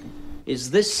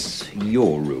 Is this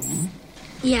your room?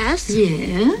 Yes?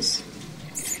 Yes?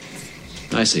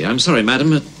 I see. I'm sorry,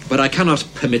 madam, but I cannot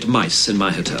permit mice in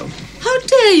my hotel. How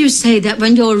dare you say that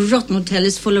when your rotten hotel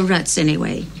is full of rats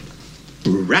anyway?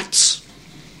 Rats?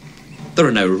 There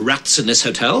are no rats in this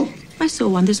hotel. I saw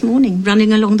one this morning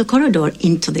running along the corridor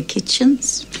into the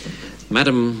kitchens.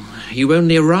 Madam, you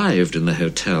only arrived in the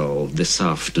hotel this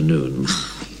afternoon.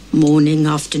 Morning,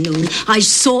 afternoon. I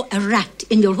saw a rat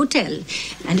in your hotel.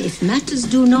 And if matters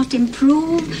do not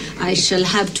improve, I shall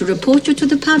have to report you to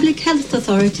the public health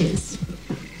authorities.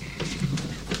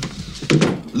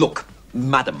 Look,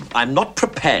 madam, I'm not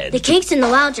prepared. The cakes in the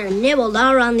lounge are nibbled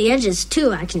all around the edges,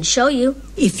 too. I can show you.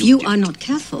 If you are not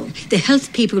careful, the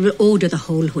health people will order the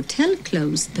whole hotel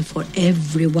closed before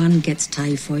everyone gets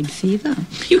typhoid fever.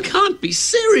 You can't be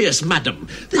serious, madam.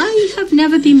 I have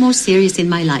never been more serious in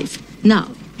my life. Now,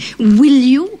 will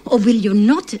you or will you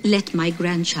not let my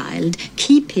grandchild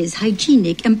keep his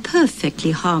hygienic and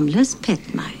perfectly harmless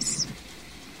pet mice?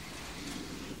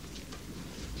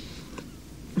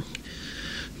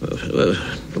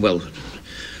 Well,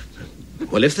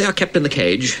 if they are kept in the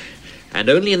cage, and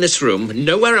only in this room,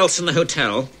 nowhere else in the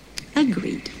hotel...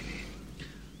 Agreed.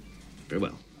 Very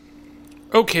well.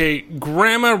 Okay,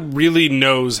 Grandma really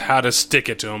knows how to stick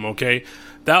it to him, okay?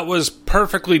 That was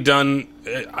perfectly done.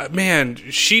 Man,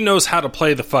 she knows how to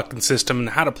play the fucking system and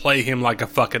how to play him like a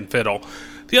fucking fiddle.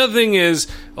 The other thing is,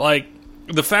 like,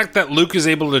 the fact that Luke is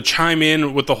able to chime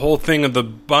in with the whole thing of the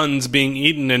buns being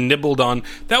eaten and nibbled on,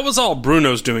 that was all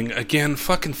Bruno's doing. Again,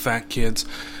 fucking fat kids.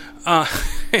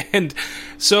 And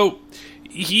so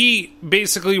he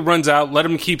basically runs out, let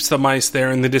him keep the mice there,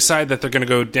 and they decide that they're going to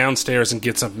go downstairs and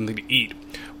get something to eat.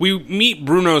 We meet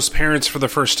Bruno's parents for the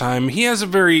first time. He has a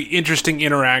very interesting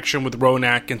interaction with Rowan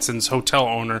Atkinson's hotel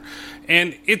owner,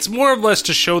 and it's more or less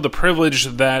to show the privilege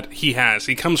that he has.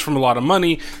 He comes from a lot of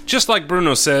money. Just like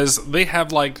Bruno says, they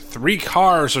have like 3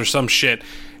 cars or some shit,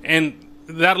 and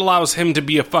that allows him to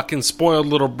be a fucking spoiled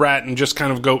little brat and just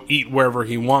kind of go eat wherever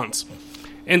he wants.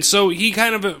 And so he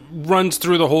kind of runs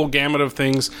through the whole gamut of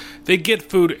things. They get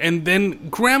food, and then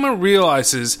Grandma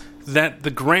realizes that the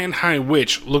Grand High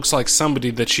Witch looks like somebody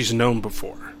that she's known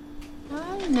before.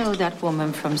 I know that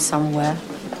woman from somewhere,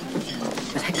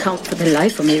 but I can't for the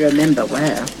life of me remember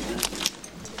where.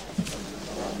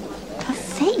 Her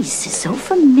face is so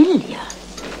familiar.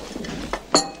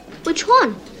 Which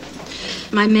one?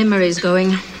 My memory is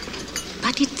going,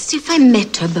 but it's if I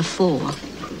met her before.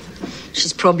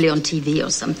 She's probably on TV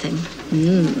or something.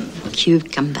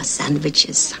 Cucumber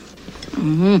sandwiches.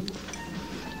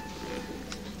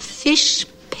 Fish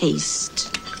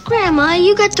paste. Grandma,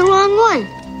 you got the wrong one.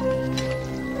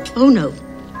 Oh, no.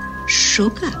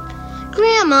 Sugar.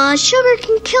 Grandma, sugar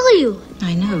can kill you.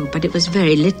 I know, but it was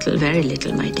very little,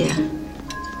 my dear.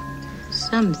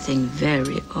 Something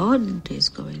very odd is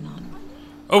going on.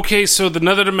 Okay, so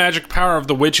another magic power of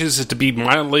the witches is to be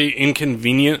mildly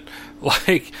inconvenient.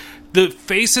 Like, the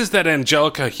faces that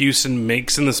Angelica Houston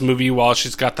makes in this movie while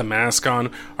she's got the mask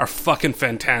on are fucking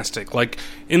fantastic. Like,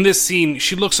 in this scene,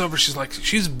 she looks over,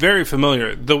 she's very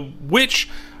familiar. The witch,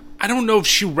 I don't know if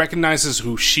she recognizes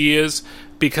who she is,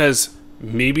 because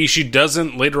maybe she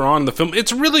doesn't later on in the film.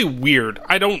 It's really weird.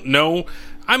 I don't know.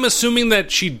 I'm assuming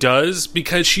that she does,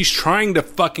 because she's trying to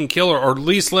fucking kill her, or at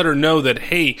least let her know that,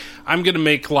 hey, I'm going to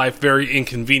make life very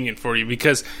inconvenient for you,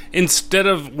 because instead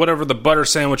of whatever the butter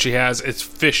sandwich she has, it's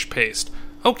fish paste.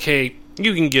 Okay,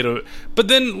 you can get it. But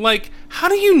then, like, how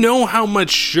do you know how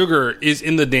much sugar is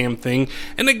in the damn thing?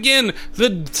 And again,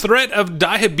 the threat of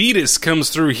diabetes comes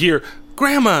through here.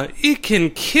 Grandma, it can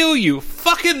kill you.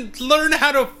 Fucking learn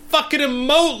how to fucking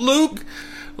emote, Luke.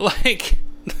 Like...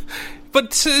 But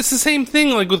it's the same thing,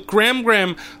 like, with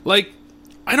Gram, like,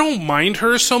 I don't mind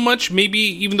her so much, maybe,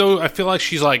 even though I feel like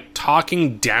she's, like,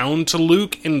 talking down to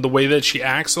Luke in the way that she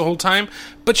acts the whole time,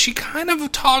 but she kind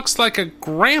of talks like a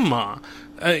grandma,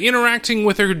 interacting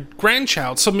with her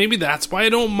grandchild, so maybe that's why I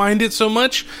don't mind it so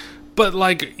much, but,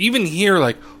 like, even here,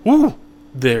 like, ooh,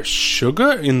 there's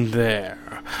sugar in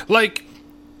there. Like,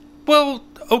 well...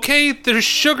 Okay, there's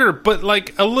sugar, but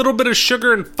like a little bit of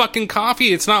sugar and fucking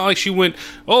coffee. It's not like she went,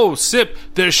 oh, sip,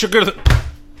 there's sugar.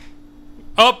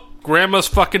 Oh, Grandma's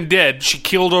fucking dead. She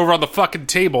killed over on the fucking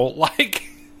table. Like,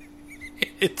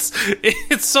 it's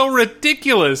so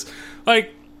ridiculous.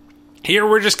 Like, here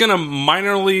we're just gonna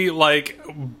minorly, like,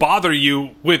 bother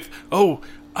you with, oh,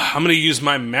 I'm going to use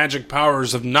my magic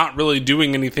powers of not really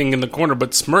doing anything in the corner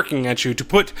but smirking at you to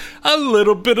put a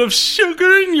little bit of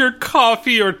sugar in your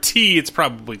coffee or tea. It's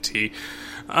probably tea.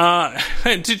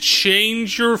 And to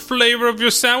change your flavor of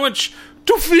your sandwich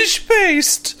to fish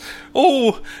paste.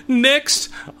 Oh, next,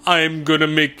 I'm gonna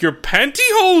make your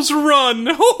pantyhose run.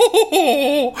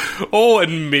 Oh,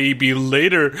 and maybe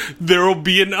later there'll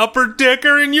be an upper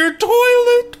decker in your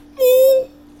toilet. Oh,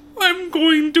 I'm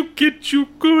going to get you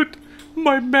good.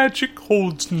 My magic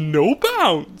holds no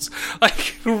bounds.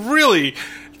 Like, really,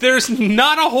 there's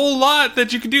not a whole lot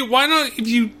that you can do. Why not, if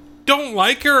you don't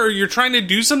like her or you're trying to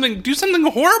do something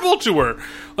horrible to her.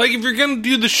 Like, if you're gonna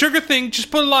do the sugar thing,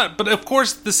 just put a lot. But of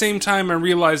course, at the same time, I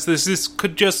realize this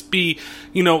could just be,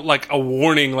 like a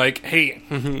warning, like, hey,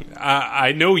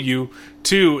 I know you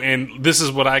too, and this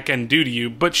is what I can do to you.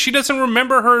 But she doesn't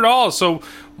remember her at all, so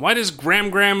why does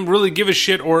Gram really give a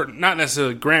shit? Or not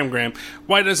necessarily Gram,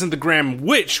 why doesn't the Gram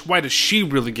witch, why does she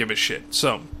really give a shit?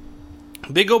 So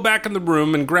they go back in the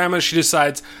room, and Grandma, she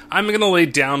decides, I'm going to lay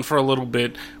down for a little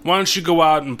bit. Why don't you go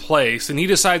out and play? And he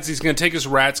decides he's going to take his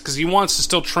rats because he wants to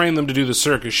still train them to do the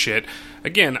circus shit.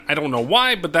 Again, I don't know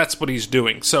why, but that's what he's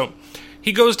doing. So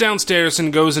he goes downstairs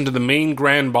and goes into the main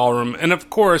grand ballroom. And of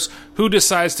course, who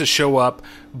decides to show up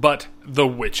but the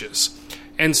witches?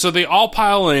 And so they all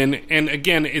pile in. And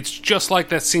again, it's just like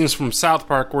that scene from South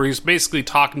Park where he's basically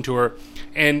talking to her.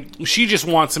 And she just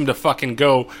wants him to fucking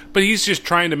go, but he's just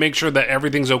trying to make sure that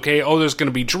everything's okay. Oh, there's going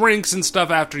to be drinks and stuff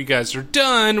after you guys are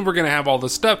done. We're going to have all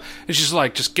this stuff. And she's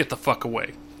like, just get the fuck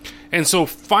away. And so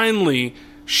finally,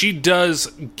 she does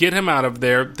get him out of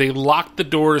there. They lock the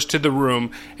doors to the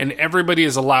room, and everybody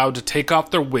is allowed to take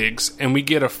off their wigs, and we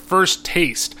get a first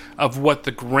taste of what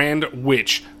the Grand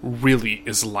Witch really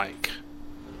is like.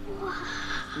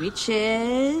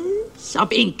 Witches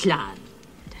of England.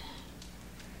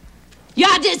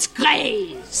 Your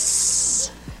disgrace,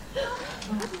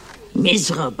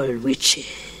 miserable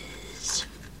witches.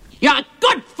 Your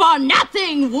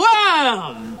good-for-nothing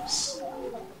worms.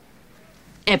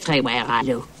 Everywhere I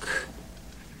look,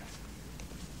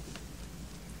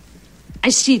 I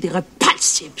see the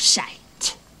repulsive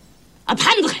sight of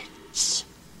hundreds,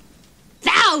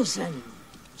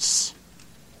 thousands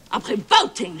of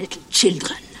revolting little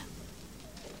children.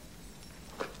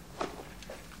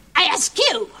 I ask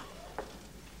you,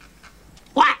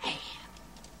 why?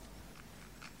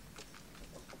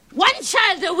 One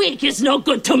child a week is no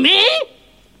good to me.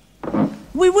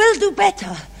 We will do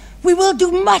better. We will do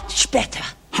much better.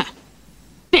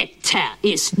 Better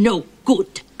is no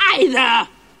good either.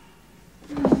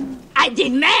 I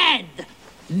demand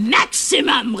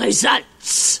maximum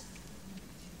results.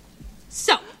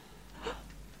 So,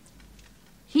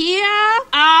 here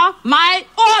are my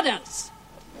orders.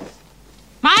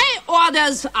 My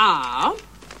orders are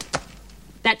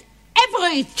that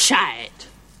every child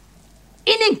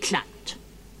in England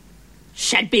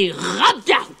shall be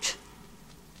rubbed out,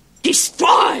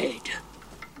 destroyed.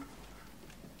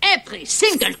 Every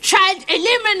single child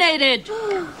eliminated.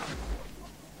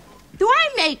 Do I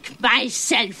make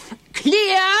myself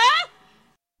clear?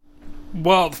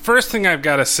 Well, the first thing I've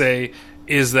got to say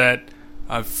is that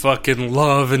I fucking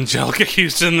love Angelica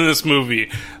Houston in this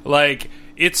movie. Like,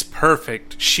 it's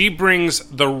perfect. She brings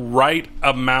the right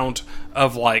amount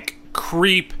of, like,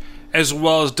 creep, as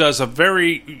well as does a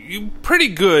pretty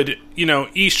good,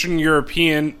 Eastern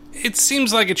European, it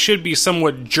seems like it should be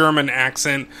somewhat German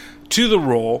accent to the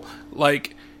role.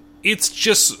 Like, it's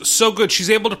just so good. She's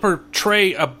able to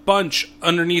portray a bunch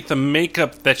underneath the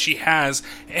makeup that she has,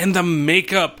 and the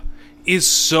makeup is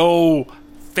so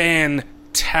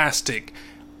fantastic.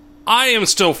 I am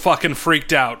still fucking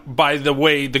freaked out by the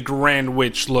way the Grand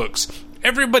Witch looks.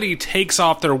 Everybody takes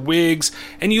off their wigs,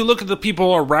 and you look at the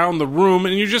people around the room,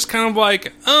 and you're just kind of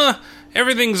like,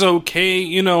 everything's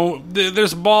okay.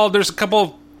 There's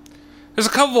a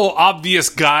couple obvious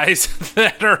guys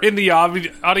that are in the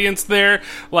audience there.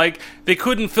 Like, they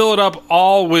couldn't fill it up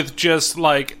all with just,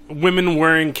 like, women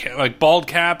wearing, like, bald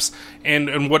caps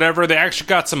and whatever. They actually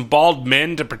got some bald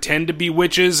men to pretend to be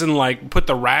witches and, like, put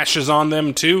the rashes on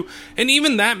them, too. And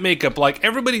even that makeup, like,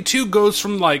 everybody, too, goes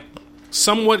from, like,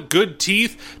 somewhat good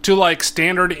teeth to, like,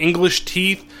 standard English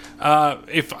teeth.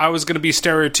 If I was going to be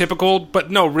stereotypical, but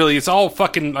no, really, it's all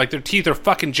fucking, like, their teeth are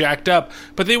fucking jacked up,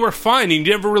 but they were fine, and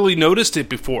you never really noticed it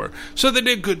before. So they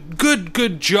did a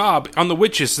good job on the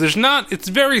witches. It's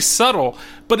very subtle,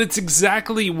 but it's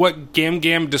exactly what Gam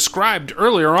Gam described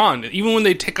earlier on. Even when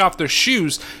they take off their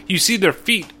shoes, you see their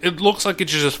feet, it looks like it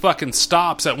just fucking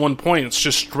stops at one point. It's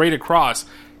just straight across.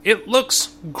 It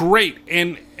looks great,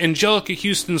 and Angelica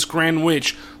Houston's Grand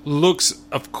Witch looks,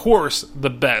 of course, the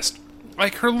best.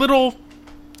 Like, her little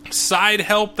side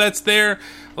help that's there,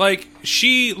 like,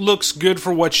 she looks good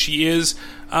for what she is.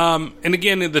 And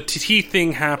again, the teeth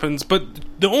thing happens, but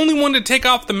the only one to take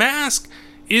off the mask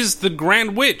is the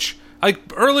Grand Witch. Like,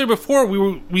 earlier before,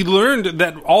 we learned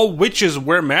that all witches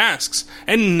wear masks,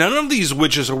 and none of these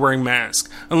witches are wearing masks,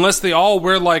 unless they all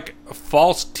wear, like,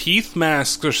 false teeth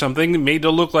masks or something, made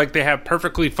to look like they have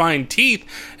perfectly fine teeth,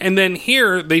 and then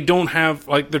here, they don't have,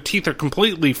 like, their teeth are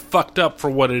completely fucked up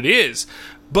for what it is.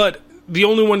 But the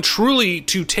only one truly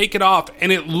to take it off,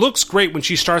 and it looks great when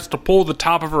she starts to pull the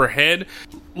top of her head,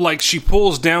 like she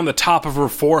pulls down the top of her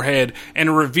forehead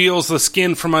and reveals the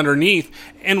skin from underneath,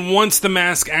 and once the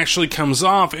mask actually comes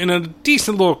off, in a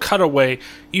decent little cutaway,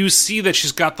 you see that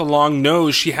she's got the long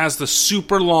nose, she has the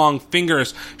super long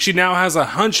fingers, she now has a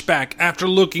hunchback after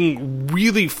looking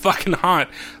really fucking hot,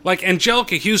 like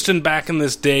Angelica Houston back in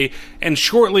this day, and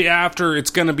shortly after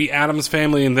it's gonna be Addams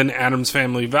Family and then Addams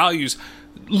Family Values.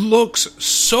 Looks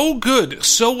so good,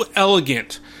 so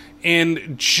elegant,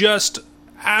 and just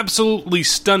absolutely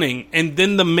stunning. And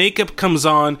then the makeup comes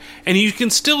on, and you can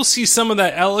still see some of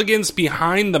that elegance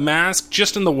behind the mask,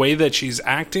 just in the way that she's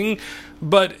acting.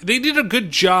 But they did a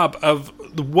good job of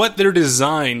what their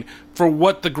design for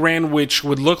what the Grand Witch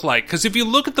would look like. Because if you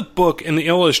look at the book and the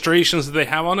illustrations that they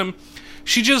have on him,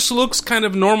 she just looks kind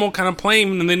of normal, kind of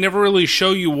plain, and they never really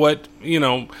show you what, you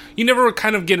never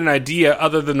kind of get an idea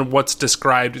other than what's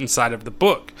described inside of the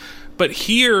book. But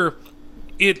here,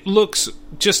 it looks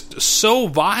just so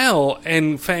vile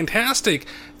and fantastic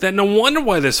that no wonder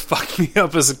why this fucked me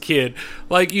up as a kid.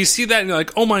 Like, you see that and you're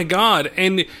like, oh my god.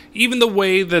 And even the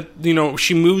way that,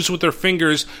 she moves with her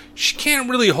fingers, she can't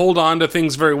really hold on to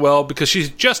things very well because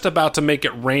she's just about to make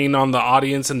it rain on the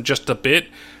audience in just a bit.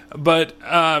 But,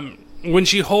 when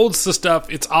she holds the stuff,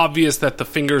 it's obvious that the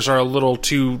fingers are a little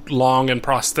too long and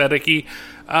prosthetic-y.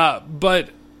 But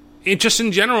it just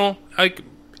in general, like,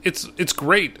 it's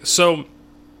great. So,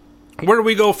 where do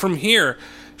we go from here?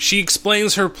 She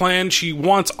explains her plan. She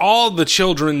wants all the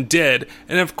children dead.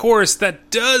 And of course, that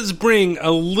does bring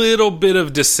a little bit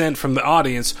of dissent from the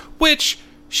audience, which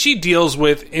she deals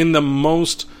with in the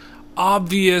most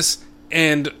obvious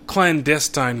and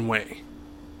clandestine way.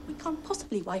 We can't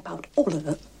possibly wipe out all of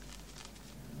them.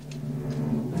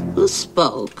 Who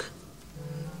spoke?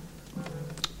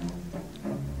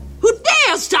 Who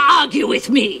dares to argue with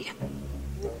me?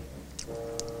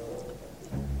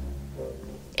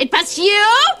 It was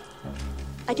you?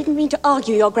 I didn't mean to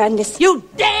argue, Your Grandness. You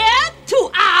dared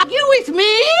to argue with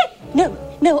me?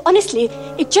 No, honestly,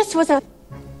 it just was a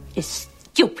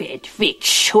stupid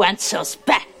witch who answers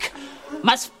back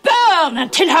must burn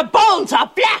until her bones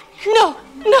are black. No.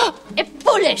 A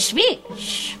foolish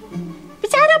witch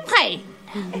without a brain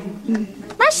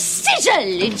must sizzle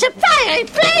in the fiery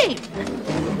flame.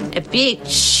 A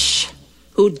bitch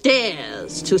who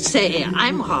dares to say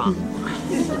I'm wrong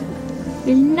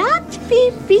will not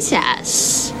be with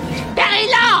us very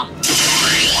long.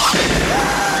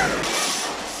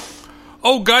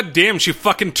 Oh, goddamn, she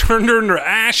fucking turned her into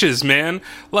ashes, man.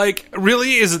 Like,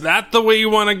 really? Is that the way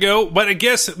you want to go? But I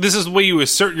guess this is the way you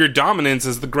assert your dominance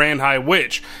as the Grand High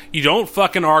Witch. You don't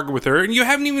fucking argue with her, and you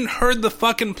haven't even heard the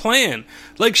fucking plan.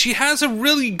 Like, she has a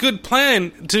really good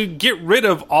plan to get rid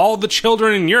of all the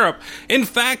children in Europe. In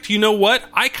fact, you know what?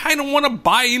 I kind of want to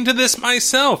buy into this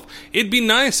myself. It'd be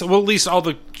nice, well, at least all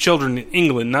the children in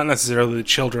England, not necessarily the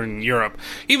children in Europe.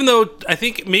 Even though I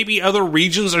think maybe other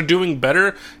regions are doing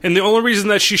better, and the only reason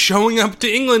that she's showing up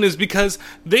to England is because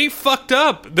they fucked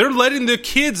up. They're letting their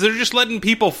kids, they're just letting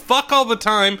people fuck all the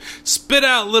time, spit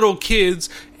out little kids,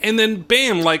 and then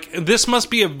bam, like, this must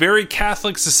be a very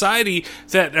Catholic society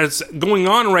that is going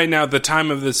on right now at the time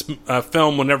of this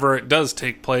film, whenever it does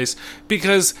take place,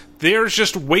 because there's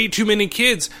just way too many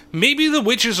kids. Maybe the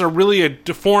witches are really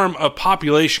a form of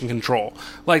population control.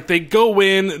 Like, they go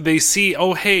in, they see,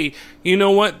 oh, hey, you know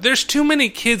what? There's too many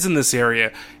kids in this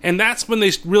area. And that's when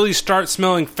they really start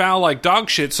smelling foul like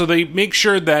dog shit. So they make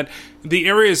sure that the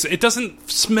areas, it doesn't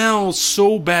smell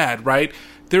so bad, right?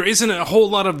 There isn't a whole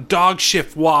lot of dog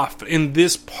shit waft in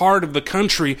this part of the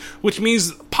country, which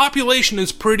means population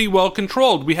is pretty well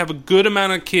controlled. We have a good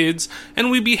amount of kids,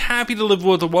 and we'd be happy to live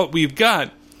with what we've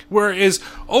got. Whereas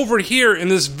over here in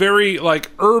this very, like,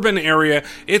 urban area,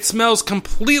 it smells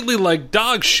completely like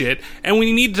dog shit, and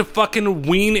we need to fucking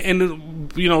wean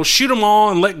and, shoot them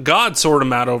all and let God sort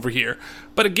them out over here.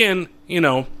 But again, we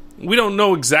don't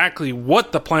know exactly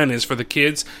what the plan is for the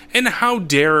kids, and how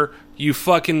dare you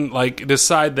fucking, like,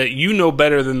 decide that you know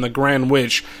better than the Grand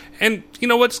Witch. And you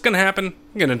know what's gonna happen?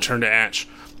 I'm gonna turn to ash.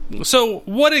 So,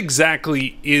 what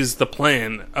exactly is the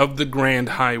plan of the Grand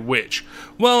High Witch?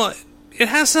 Well, it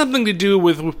has something to do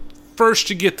with first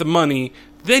you get the money,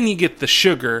 then you get the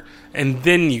sugar, and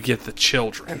then you get the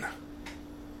children.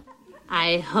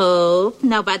 I hope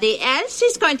nobody else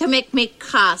is going to make me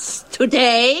cross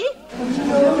today.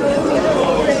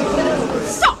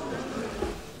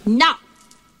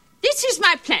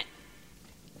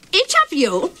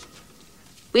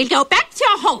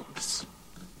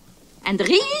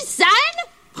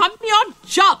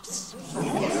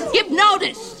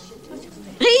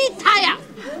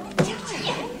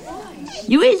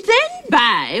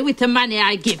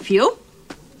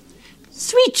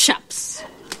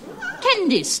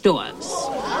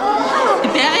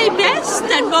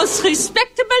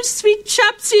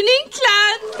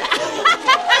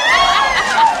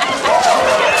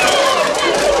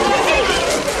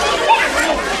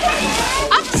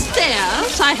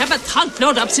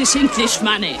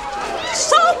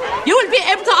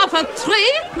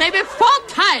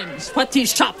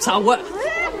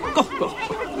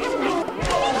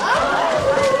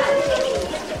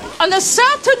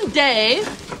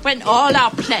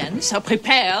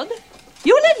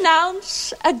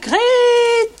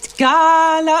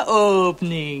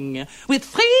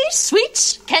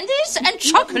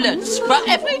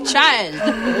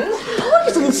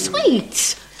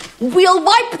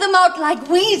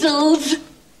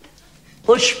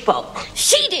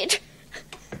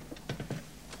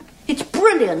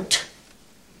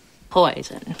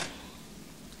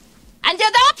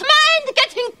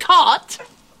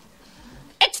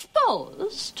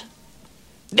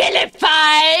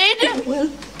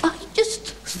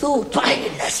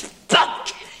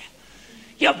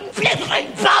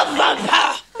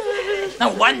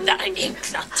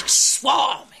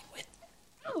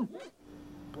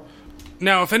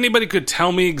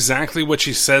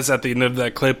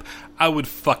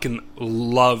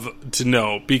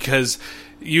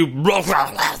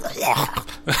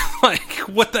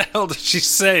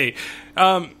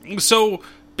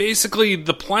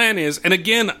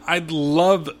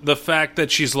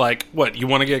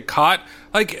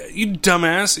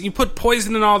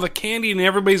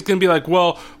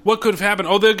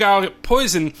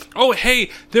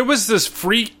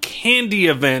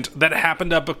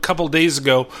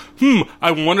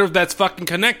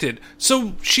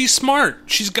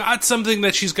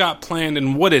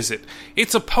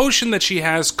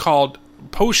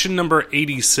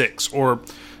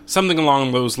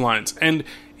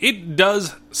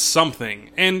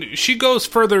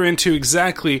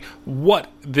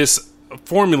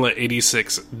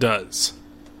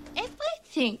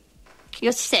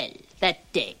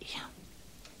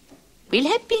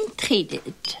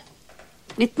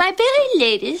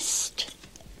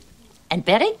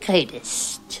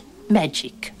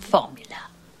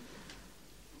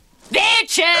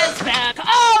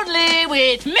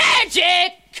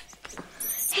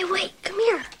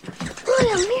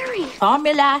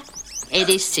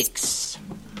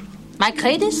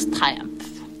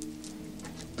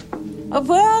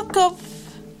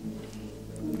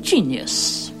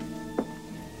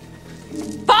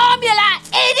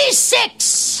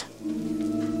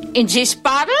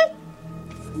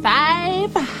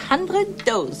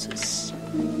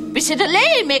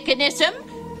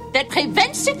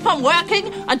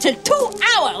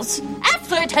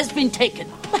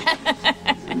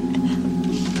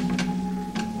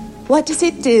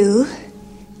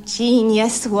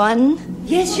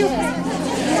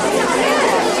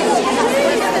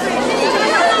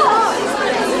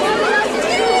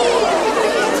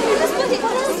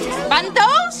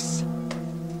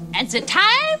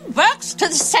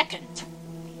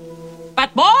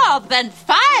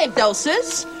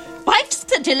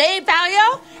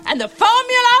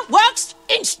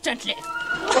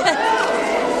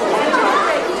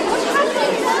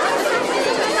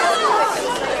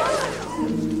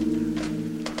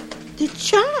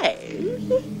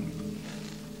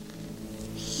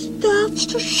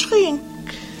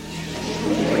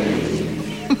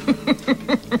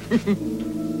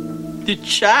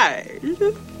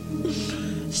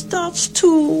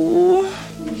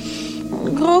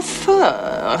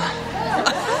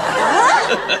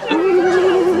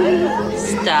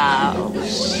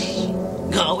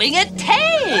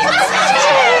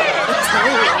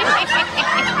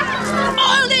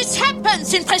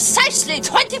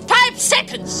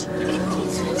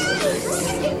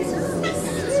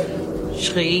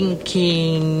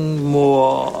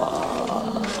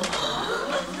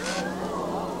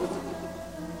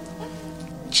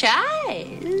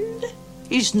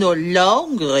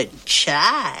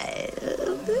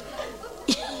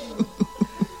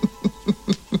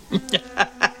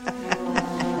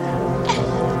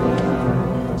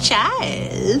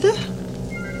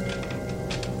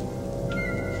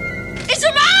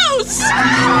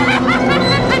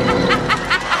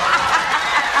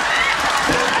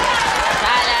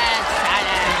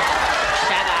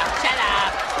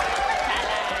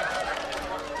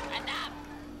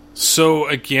 So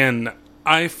again,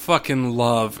 I fucking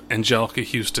love Angelica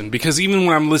Houston, because even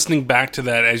when I'm listening back to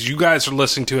that, as you guys are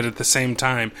listening to it at the same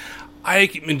time,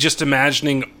 I'm just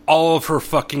imagining all of her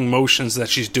fucking motions that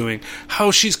she's doing,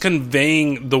 how she's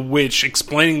conveying the witch,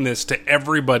 explaining this to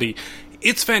everybody.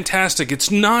 It's fantastic. It's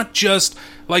not just,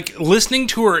 like, listening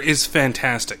to her is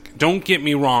fantastic. Don't get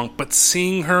me wrong, but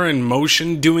seeing her in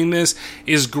motion doing this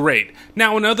is great.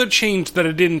 Now, another change that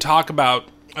I didn't talk about,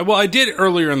 well, I did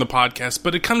earlier in the podcast,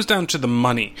 but it comes down to the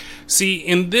money. See,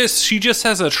 in this, she just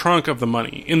has a trunk of the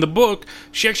money. In the book,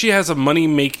 she actually has a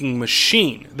money-making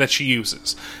machine that she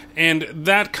uses. And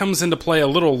that comes into play a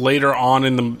little later on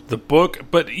in the book,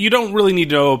 but you don't really need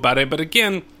to know about it. But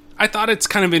again, I thought it's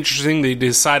kind of interesting they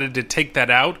decided to take that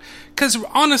out, because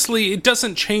honestly, it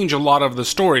doesn't change a lot of the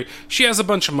story. She has a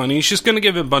bunch of money, she's going to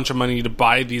give a bunch of money to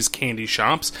buy these candy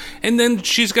shops, and then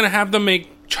she's going to have them make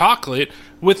chocolate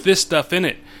with this stuff in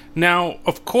it. Now,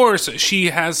 of course, she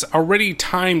has already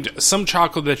timed some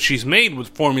chocolate that she's made with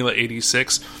Formula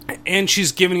 86, and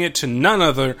she's giving it to none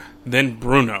other than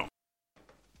Bruno.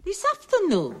 This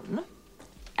afternoon,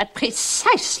 at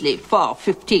precisely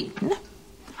 4:15,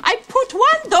 I put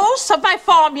one dose of my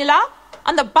formula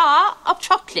on the bar of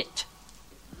chocolate.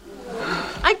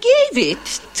 I gave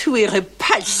it to a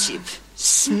repulsive,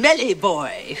 smelly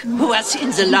boy who was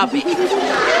in the lobby.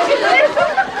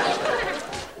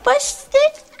 Was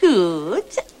that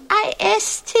good? I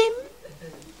asked him.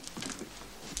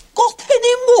 Got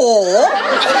any more?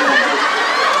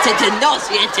 Said the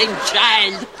nauseating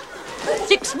child.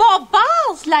 6 more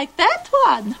bars like that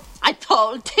one, I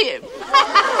told him.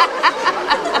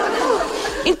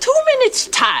 In 2 minutes'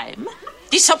 time,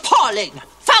 this appalling,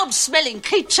 foul-smelling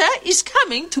creature is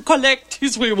coming to collect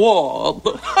his reward.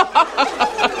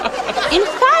 In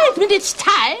 5 minutes'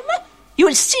 time, you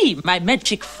will see my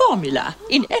magic formula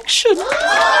in action.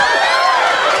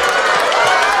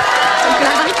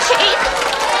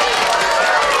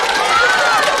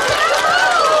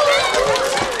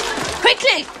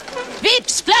 Quickly!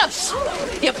 Beeps, gloves!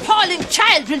 The appalling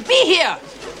child will be here!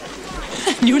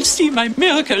 And you'll see my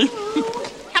miracle.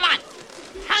 Come on!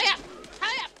 Hurry up!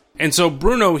 Hurry up! And so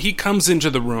Bruno, he comes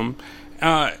into the room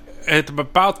at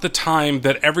about the time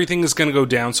that everything is going to go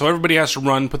down, so everybody has to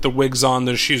run, put their wigs on,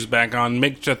 their shoes back on,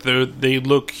 make sure that they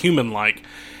look human-like.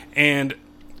 And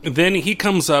then he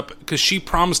comes up, because she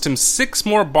promised him 6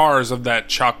 more bars of that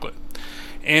chocolate.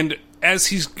 And as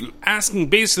he's asking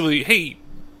basically, hey,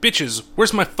 bitches,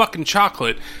 where's my fucking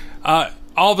chocolate?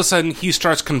 All of a sudden, he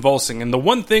starts convulsing. And the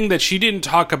one thing that she didn't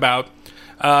talk about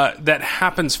that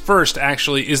happens first,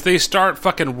 actually, is they start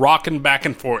fucking rocking back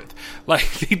and forth.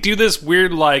 Like, they do this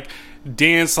weird, like,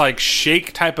 dance, like,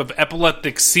 shake type of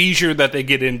epileptic seizure that they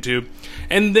get into.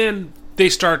 And then they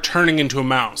start turning into a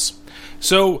mouse.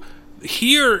 So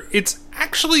here, it's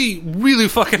actually really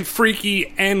fucking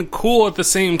freaky and cool at the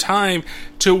same time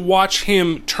to watch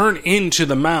him turn into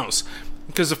the mouse.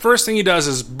 Because the first thing he does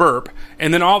is burp,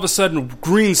 and then all of a sudden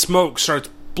green smoke starts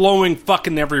blowing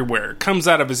fucking everywhere. It comes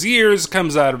out of his ears,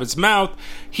 comes out of his mouth.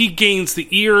 He gains the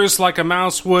ears like a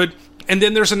mouse would, and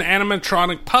then there's an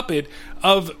animatronic puppet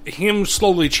of him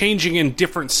slowly changing in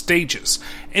different stages.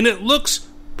 And it looks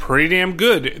pretty damn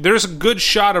good. There's a good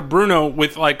shot of Bruno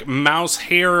with like mouse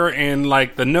hair and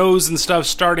like the nose and stuff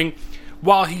starting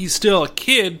while he's still a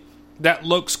kid. That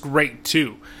looks great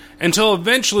too. Until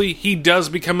eventually he does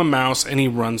become a mouse and he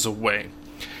runs away.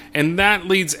 And that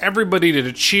leads everybody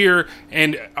to cheer,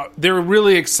 and they're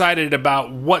really excited about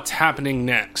what's happening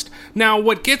next. Now,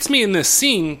 what gets me in this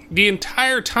scene, the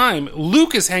entire time,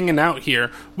 Luke is hanging out here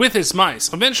with his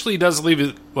mice. Eventually he does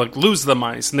lose the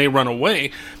mice and they run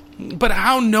away. But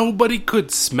how nobody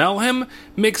could smell him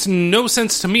makes no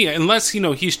sense to me, unless,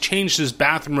 he's changed his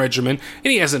bathroom regimen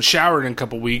and he hasn't showered in a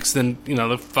couple weeks, then,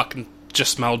 the fucking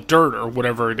just smell dirt or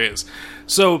whatever it is.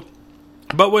 So,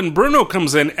 but when Bruno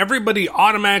comes in, everybody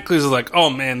automatically is like, oh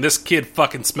man, this kid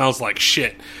fucking smells like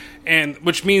shit. And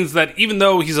which means that even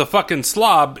though he's a fucking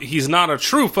slob, he's not a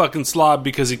true fucking slob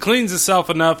because he cleans himself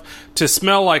enough to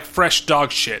smell like fresh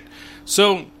dog shit.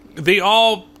 So they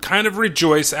all kind of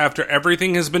rejoice after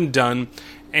everything has been done,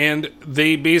 and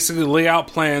they basically lay out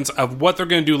plans of what they're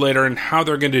going to do later and how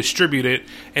they're going to distribute it,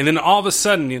 and then all of a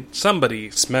sudden somebody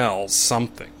smells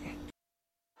something.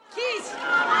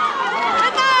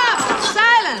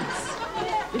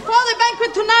 Before the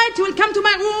banquet tonight, you will come to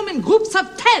my room in groups of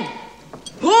 10.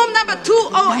 Room number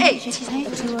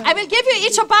 208. I will give you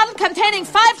each a bottle containing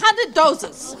 500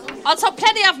 doses. Also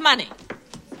plenty of money.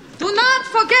 Do not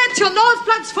forget your nose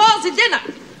plugs for the dinner.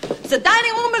 The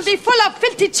dining room will be full of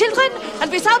filthy children,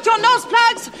 and without your nose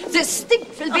plugs, the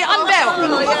stink will be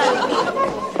unbearable.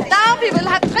 Now we will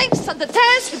have drinks on the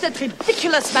terrace with that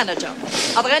ridiculous manager.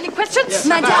 Are there any questions? Yes,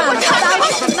 Madame. What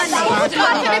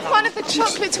if one of the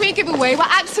chocolates we give away were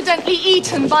accidentally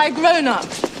eaten by a grown-up?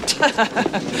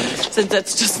 Then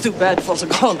that's just too bad for the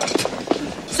grown-up.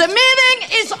 The meeting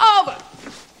is over.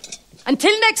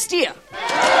 Until next year.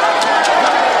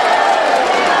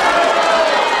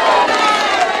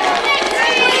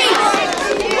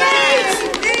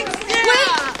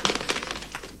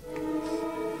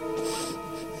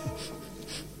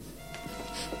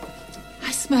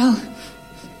 I smell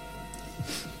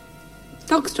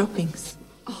dog's droppings.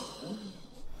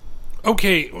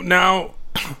 Okay, now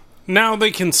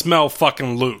they can smell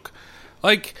fucking Luke.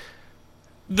 Like,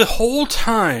 the whole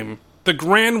time, the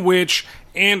Grand Witch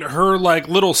and her, like,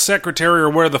 little secretary or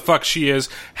where the fuck she is,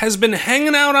 has been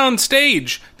hanging out on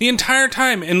stage the entire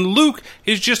time, and Luke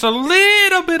is just a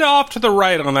little bit off to the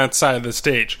right on that side of the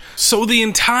stage. So the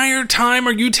entire time,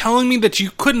 are you telling me that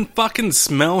you couldn't fucking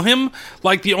smell him?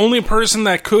 Like, the only person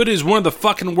that could is one of the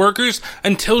fucking workers,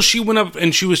 until she went up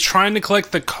and she was trying to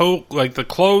collect the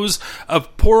clothes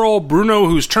of poor old Bruno,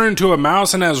 who's turned into a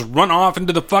mouse and has run off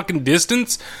into the fucking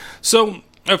distance. So,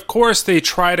 of course, they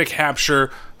try to capture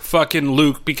fucking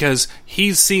Luke because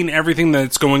he's seen everything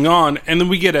that's going on, and then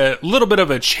we get a little bit of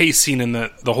a chase scene in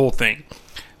the whole thing.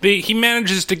 He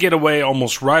manages to get away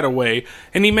almost right away,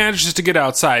 and he manages to get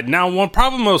outside. Now, one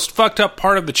probably most fucked up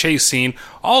part of the chase scene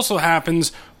also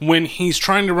happens when he's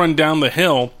trying to run down the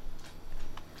hill,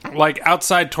 like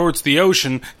outside towards the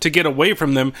ocean, to get away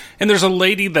from them, and there's a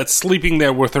lady that's sleeping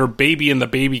there with her baby in the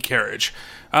baby carriage.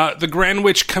 The Grand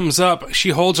Witch comes up,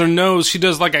 she holds her nose, she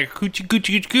does like a coochie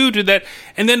coochie coo to that,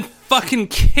 and then fucking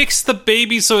kicks the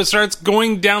baby so it starts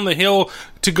going down the hill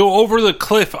to go over the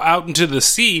cliff out into the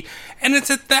sea. And it's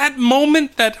at that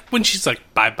moment that when she's like,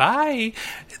 bye-bye,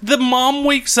 the mom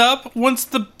wakes up once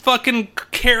the fucking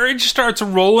carriage starts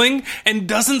rolling and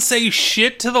doesn't say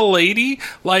shit to the lady.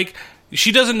 Like,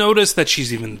 she doesn't notice that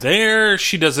she's even there.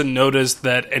 She doesn't notice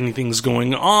that anything's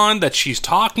going on, that she's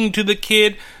talking to the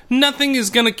kid. Nothing is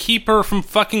gonna keep her from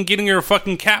fucking getting her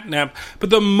fucking catnap. But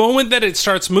the moment that it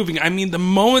starts moving, I mean the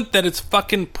moment that it's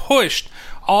fucking pushed,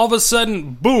 all of a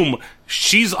sudden, boom,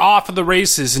 she's off of the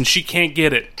races and she can't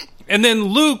get it. And then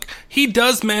Luke, he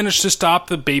does manage to stop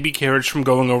the baby carriage from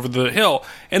going over the hill.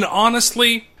 And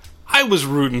honestly, I was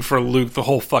rooting for Luke the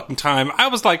whole fucking time. I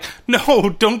was like,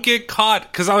 no, don't get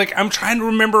caught. Because I'm trying to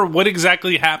remember what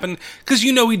exactly happened. Because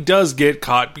he does get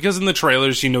caught. Because in the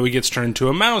trailers, he gets turned into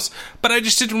a mouse. But I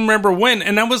just didn't remember when.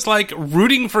 And I was like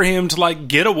rooting for him to like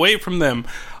get away from them.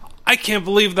 I can't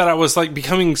believe that I was like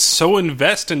becoming so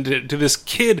invested into this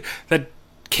kid that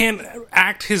can't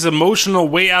act his emotional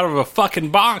way out of a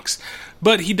fucking box.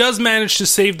 But he does manage to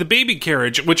save the baby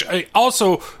carriage, which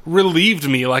also relieved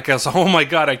me. Like, I was, oh my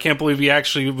god, I can't believe he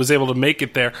actually was able to make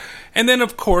it there. And then,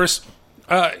 of course,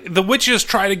 the witches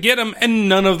try to get him, and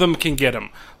none of them can get him.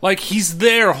 Like, he's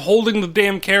there holding the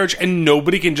damn carriage, and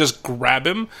nobody can just grab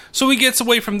him. So he gets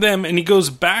away from them, and he goes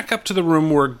back up to the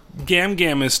room where Gam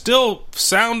Gam is still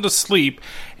sound asleep,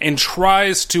 and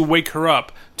tries to wake her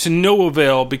up, to no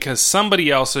avail, because somebody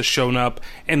else has shown up,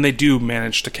 and they do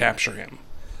manage to capture him.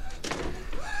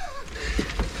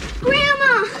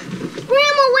 Grandma!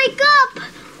 Grandma, wake up!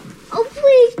 Oh,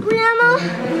 please, Grandma.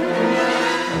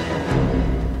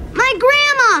 My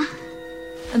grandma!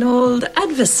 An old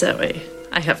adversary,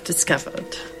 I have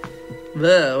discovered.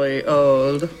 Very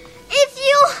old. If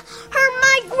you hurt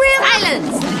my grandma...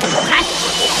 Silence!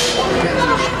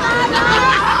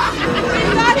 We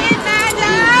got it,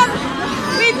 madam!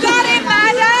 We got it,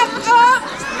 madam!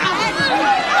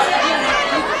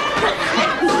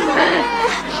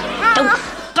 Don't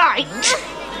bite!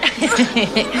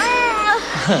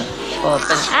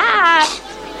 Open up!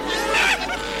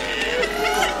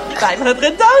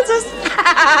 500 doses!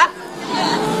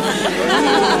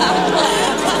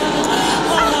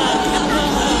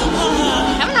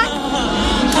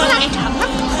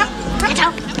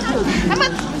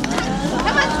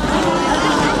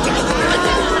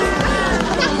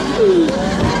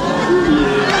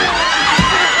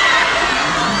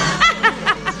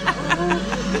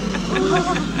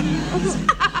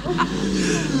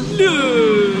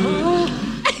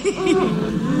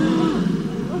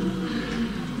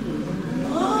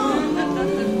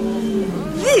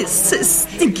 This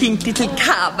stinking little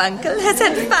carbuncle has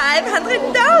had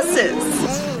 500 doses.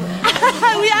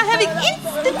 We are having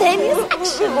instantaneous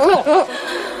action.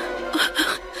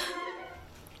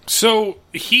 So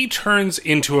he turns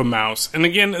into a mouse. And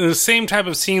again, the same type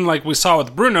of scene like we saw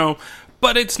with Bruno,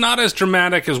 but it's not as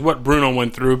dramatic as what Bruno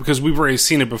went through because we've already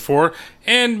seen it before.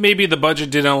 And maybe the budget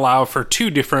didn't allow for two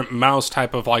different mouse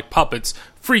type of like puppets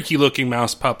freaky looking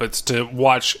mouse puppets to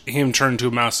watch him turn to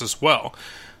a mouse as well.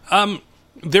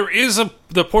 There is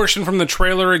the portion from the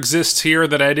trailer exists here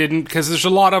that I didn't, because there's a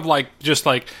lot of just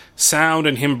sound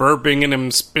and him burping and him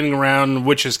spinning around and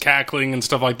witches cackling and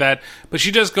stuff like that. But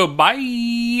she does go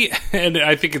bye, and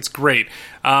I think it's great.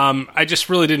 I just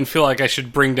really didn't feel like I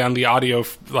should bring down the audio,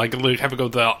 have it go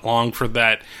that long for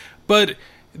that. But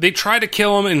they try to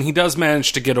kill him, and he does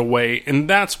manage to get away, and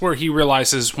that's where he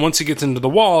realizes, once he gets into the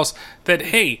walls, that,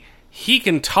 hey, he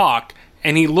can talk,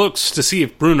 and he looks to see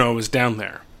if Bruno is down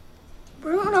there.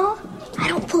 Bruno? I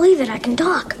don't believe it. I can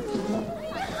talk.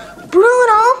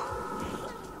 Bruno?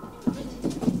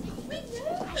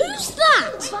 Who's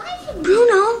that?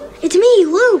 Bruno, it's me,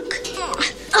 Luke.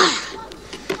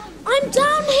 I'm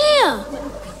down here.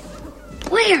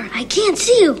 Where? I can't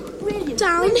see you.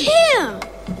 Down here.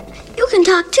 You can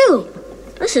talk too.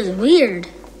 This is weird.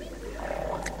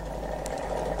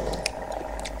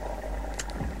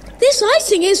 This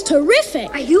icing is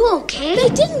terrific. Are you okay? They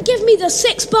didn't give me the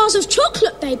 6 bars of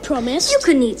chocolate they promised. You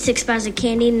couldn't eat 6 bars of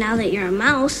candy now that you're a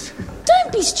mouse.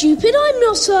 Don't be stupid. I'm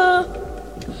not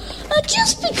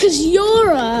just because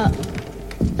you're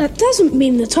that doesn't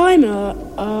mean that I'm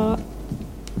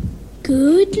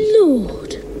good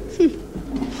Lord.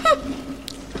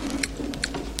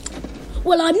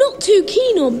 Well, I'm not too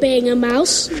keen on being a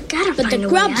mouse. We've gotta but find the a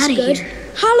way grub's out of good. here.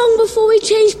 How long before we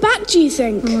change back, do you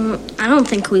think? I don't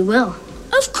think we will.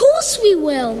 Of course we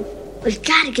will. We've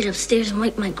got to get upstairs and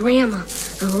wake my grandma.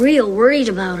 I'm real worried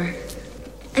about her.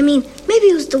 I mean, maybe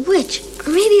it was the witch, or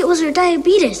maybe it was her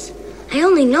diabetes. I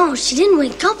only know she didn't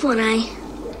wake up when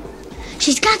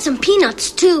She's got some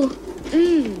peanuts, too.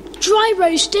 Dry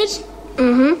roasted?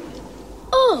 Mm-hmm.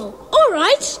 Oh, all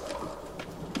right.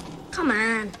 Come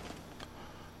on.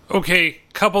 Okay,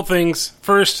 couple things.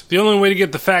 First, the only way to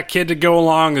get the fat kid to go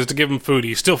along is to give him food.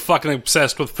 He's still fucking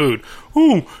obsessed with food.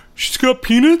 Oh, she's got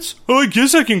peanuts? Oh, I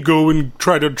guess I can go and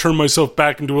try to turn myself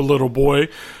back into a little boy.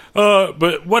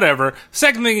 But whatever.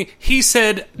 Second thing, he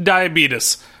said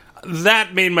diabetes.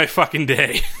 That made my fucking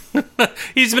day.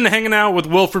 He's been hanging out with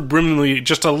Wilford Brimley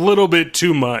just a little bit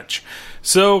too much.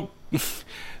 So,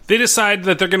 they decide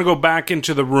that they're going to go back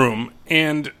into the room,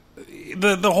 and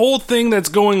the whole thing that's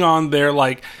going on there,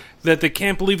 that they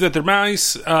can't believe that they're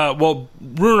mice.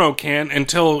 Bruno can,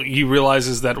 until he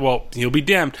realizes that, he'll be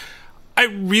damned. I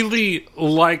really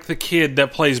like the kid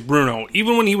that plays Bruno.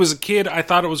 Even when he was a kid, I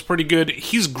thought it was pretty good.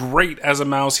 He's great as a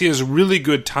mouse. He has really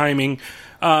good timing.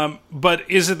 But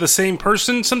is it the same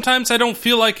person? Sometimes I don't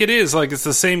feel like it is. Like it's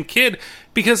the same kid.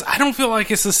 Because I don't feel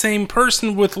like it's the same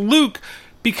person with Luke.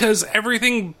 Because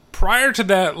everything prior to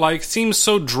that, seems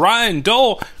so dry and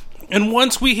dull. And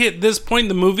once we hit this point in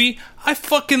the movie, I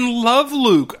fucking love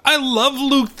Luke. I love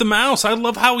Luke the Mouse. I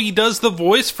love how he does the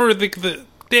voice for the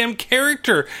damn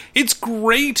character. It's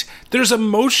great. There's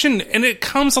emotion, and it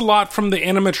comes a lot from the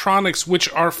animatronics, which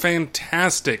are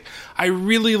fantastic. I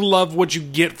really love what you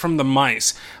get from the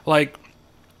mice.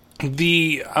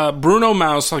 The Bruno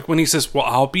mouse, when he says, well,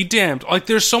 I'll be damned.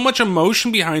 There's so much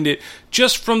emotion behind it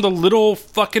just from the little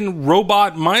fucking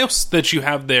robot mouse that you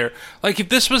have there. If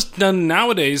this was done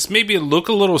nowadays, maybe it'd look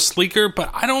a little sleeker, but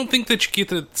I don't think that you get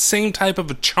the same type of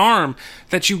a charm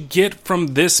that you get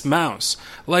from this mouse.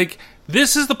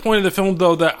 This is the point of the film,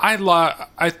 though, that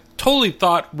I totally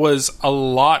thought was a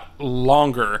lot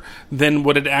longer than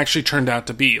what it actually turned out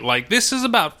to be. This is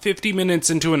about 50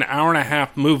 minutes into an hour and a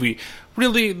half movie.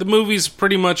 Really, the movie's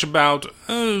pretty much about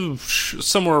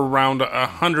somewhere around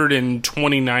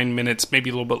 129 minutes, maybe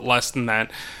a little bit less than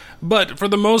that. But for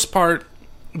the most part,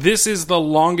 this is the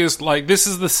longest, this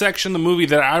is the section of the movie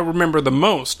that I remember the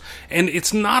most. And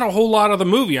it's not a whole lot of the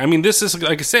movie. I mean, this is,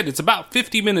 like I said, it's about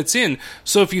 50 minutes in.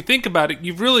 So if you think about it,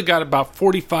 you've really got about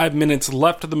 45 minutes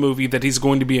left of the movie that he's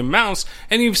going to be a mouse.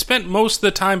 And you've spent most of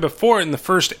the time before in the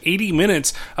first 80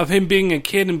 minutes of him being a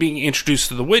kid and being introduced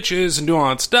to the witches and doing all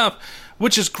that stuff.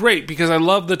 Which is great, because I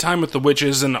love the time with the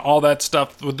witches and all that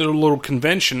stuff with their little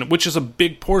convention, which is a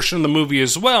big portion of the movie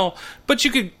as well, but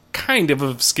you could kind of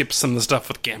have skipped some of the stuff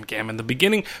with Gam Gam in the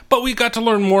beginning, but we got to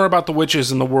learn more about the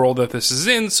witches and the world that this is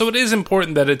in, so it is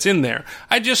important that it's in there.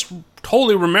 I just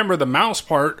totally remember the mouse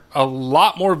part a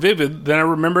lot more vivid than I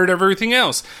remembered everything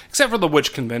else, except for the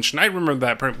witch convention. I remember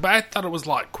that part, but I thought it was a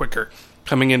lot quicker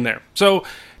coming in there. So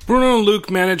Bruno and Luke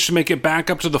manage to make it back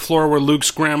up to the floor where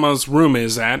Luke's grandma's room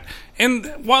is at, and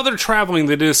while they're traveling,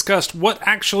 they discussed what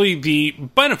actually the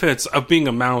benefits of being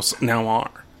a mouse now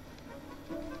are.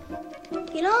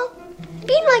 You know,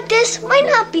 being like this might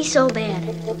not be so bad.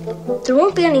 There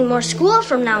won't be any more school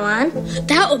from now on.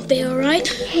 That'll be all right.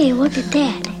 Hey, look at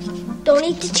that. Don't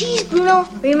eat the cheese, Bruno.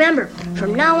 Remember,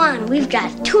 from now on, we've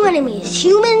got 2 enemies,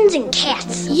 humans and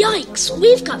cats. Yikes,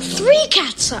 we've got 3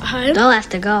 cats at home. They'll have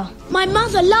to go. My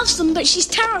mother loves them, but she's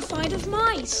terrified of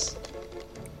mice.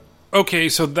 Okay,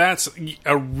 so that's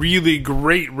a really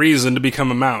great reason to become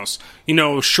a mouse. You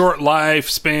know, short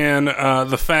lifespan,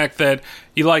 the fact that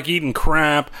you like eating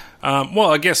crap.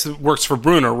 Well, I guess it works for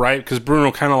Bruno, right? Because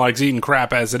Bruno kind of likes eating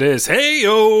crap as it is.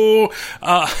 Hey-o!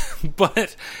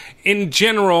 But in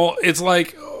general, it's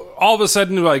like, all of a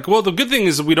sudden, like, well, the good thing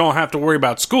is that we don't have to worry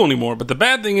about school anymore. But the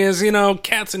bad thing is, you know,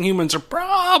 cats and humans are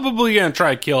probably going to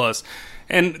try to kill us.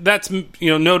 And that's, you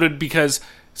know, noted because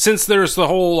since there's the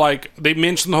whole, like, they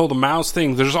mentioned the mouse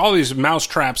thing, there's all these mouse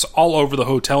traps all over the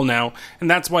hotel now, and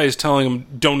that's why he's telling him,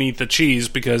 don't eat the cheese,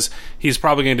 because he's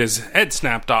probably going to get his head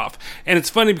snapped off. And it's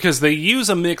funny because they use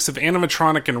a mix of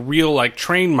animatronic and real, like,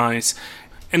 trained mice,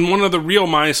 and one of the real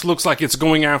mice looks like it's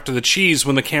going after the cheese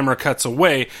when the camera cuts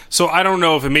away, so I don't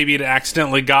know if maybe it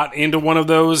accidentally got into one of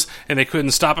those, and they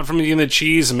couldn't stop it from eating the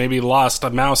cheese, and maybe lost a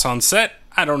mouse on set.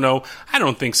 I don't know. I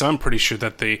don't think so. I'm pretty sure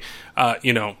that they,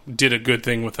 did a good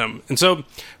thing with them. And so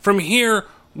from here,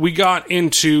 we got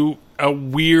into a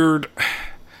weird...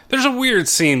 There's a weird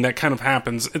scene that kind of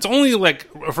happens. It's only like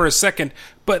for a second,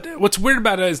 but what's weird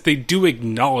about it is they do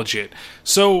acknowledge it.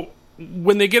 So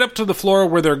when they get up to the floor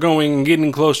where they're going and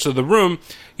getting close to the room,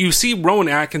 you see Rowan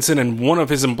Atkinson and one of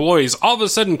his employees all of a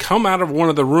sudden come out of one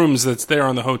of the rooms that's there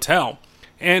on the hotel.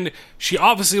 And she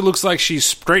obviously looks like she's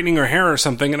straightening her hair or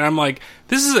something. And I'm like,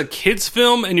 this is a kid's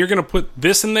film and you're going to put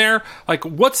this in there? Like,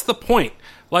 what's the point?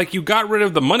 Like, you got rid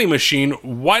of the money machine.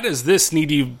 Why does this need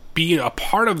to be a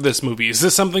part of this movie? Is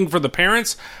this something for the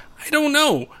parents? I don't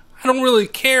know. I don't really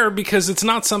care because it's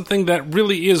not something that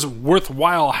really is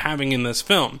worthwhile having in this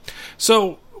film.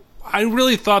 So I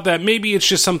really thought that maybe it's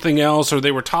just something else, or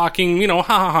they were talking, ha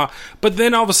ha ha. But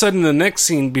then all of a sudden, the next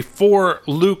scene, before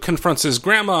Luke confronts his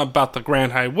grandma about the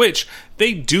Grand High Witch,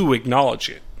 they do acknowledge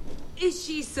it. Is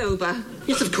she sober?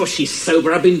 Yes, of course she's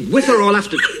sober. I've been with her all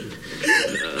afternoon.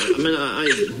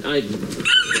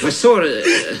 I saw her.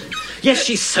 Yes,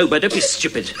 she's sober. Don't be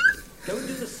stupid. Go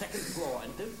to the second floor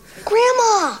and don't...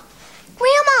 Grandma!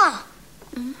 Grandma!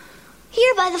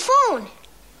 Here by the phone.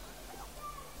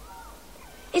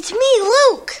 It's me,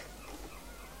 Luke.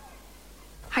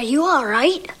 Are you all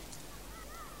right?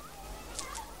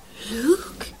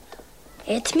 Luke?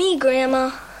 It's me,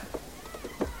 Grandma.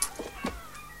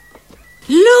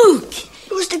 Luke!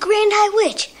 It was the Grand High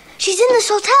Witch. She's in this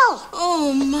hotel.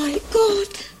 Oh, my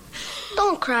God.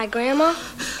 Don't cry, Grandma.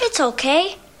 It's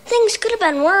okay. Things could have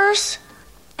been worse.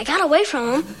 I got away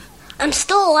from them. I'm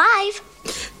still alive.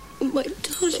 Oh, my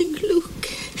darling Luke.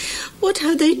 What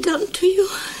have they done to you?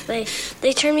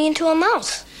 They turned me into a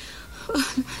mouse.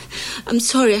 I'm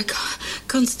sorry, I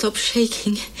can't stop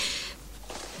shaking.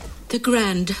 The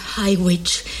Grand High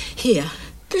Witch, here.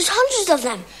 There's hundreds of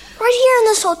them, right here in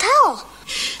this hotel.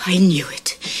 I knew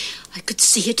it. I could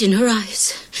see it in her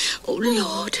eyes. Oh,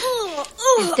 Lord.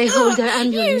 As they hold their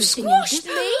annual You meeting. squashed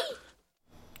me.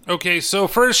 Okay, so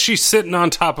first she's sitting on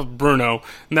top of Bruno,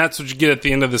 and that's what you get at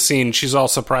the end of the scene. She's all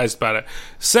surprised about it.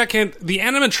 Second, the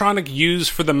animatronic used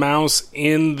for the mouse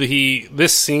in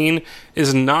this scene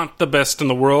is not the best in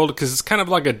the world, because it's kind of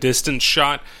like a distant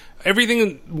shot.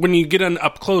 Everything, when you get an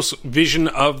up-close vision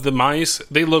of the mice,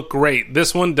 they look great.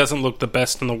 This one doesn't look the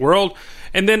best in the world.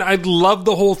 And then I love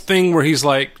the whole thing where he's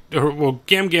like,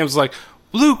 Gam Gam's like,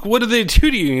 Luke, what did they do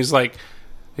to you? And he's like,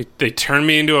 they turned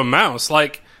me into a mouse.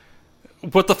 Like,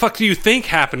 what the fuck do you think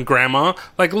happened, Grandma?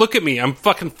 Like, look at me. I'm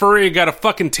fucking furry, I got a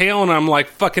fucking tail, and I'm like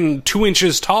fucking 2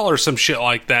 inches tall or some shit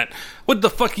like that. What the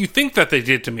fuck you think that they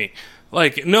did to me?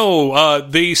 Like, no,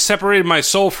 they separated my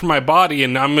soul from my body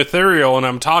and I'm ethereal and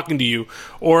I'm talking to you.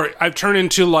 Or I've turned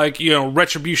into, like,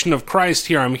 retribution of Christ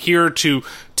here. I'm here to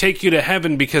take you to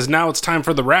heaven because now it's time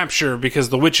for the rapture because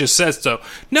the witches says so.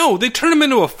 No, they turn him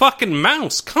into a fucking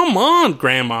mouse. Come on,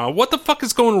 Grandma. What the fuck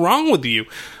is going wrong with you?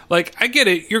 Like, I get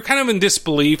it. You're kind of in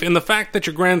disbelief. And the fact that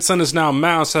your grandson is now a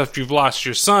mouse after you've lost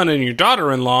your son and your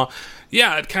daughter-in-law,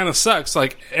 yeah, it kind of sucks.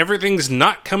 Like, everything's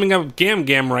not coming up Gam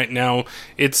Gam right now.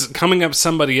 It's coming up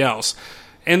somebody else.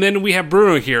 And then we have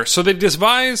Bruno here. So they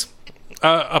devise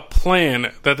a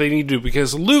plan that they need to do,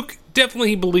 because Luke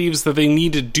definitely believes that they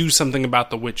need to do something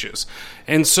about the witches.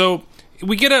 And so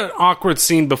we get an awkward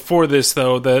scene before this,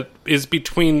 though, that is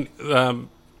between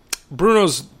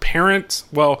Bruno's parents.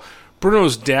 Well,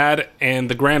 Bruno's dad and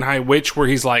the Grand High Witch, where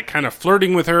he's like kind of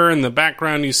flirting with her. In the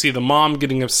background, you see the mom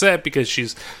getting upset because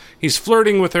he's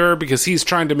flirting with her because he's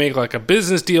trying to make like a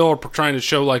business deal or trying to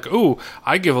show like, ooh,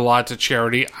 I give a lot to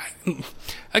charity.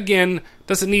 Again,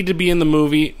 does it need to be in the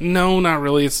movie? No, not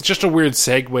really. It's just a weird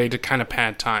segue to kind of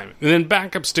pad time. And then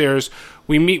back upstairs,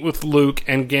 we meet with Luke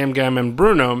and Gam Gam and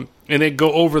Bruno, and they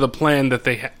go over the plan that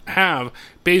they have,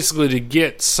 basically to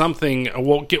get something,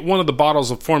 get one of the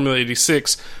bottles of Formula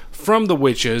 86 from the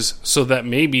witches so that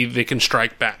maybe they can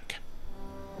strike back.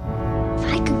 If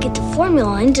I could get the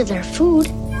formula into their food,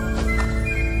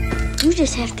 you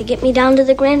just have to get me down to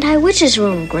the Grand High Witch's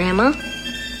room, Grandma.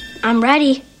 I'm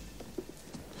ready.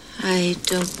 I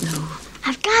don't know.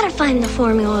 I've got to find the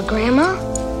formula, Grandma.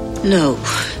 No.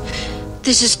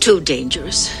 This is too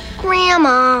dangerous.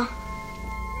 Grandma.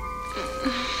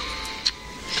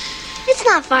 It's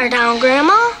not far down,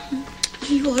 Grandma.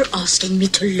 You are asking me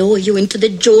to lower you into the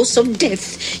jaws of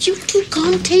death. You two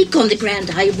can't take on the Grand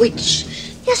High Witch.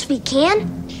 Yes, we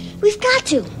can. We've got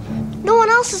to. No one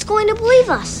else is going to believe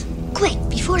us. Quick,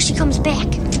 before she comes back.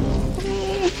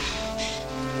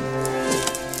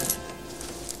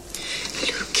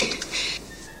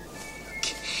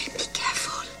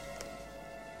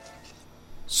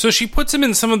 So she puts him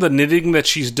in some of the knitting that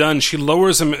she's done. She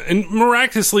lowers him, and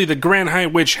miraculously, the Grand High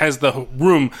Witch has the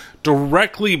room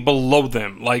directly below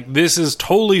them. Like, this is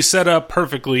totally set up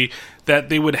perfectly that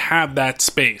they would have that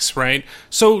space, right?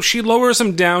 So she lowers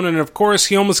him down, and of course,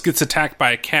 he almost gets attacked by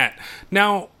a cat.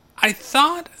 Now, I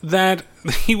thought that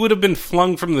he would have been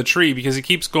flung from the tree because he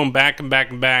keeps going back and back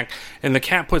and back, and the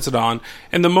cat puts it on.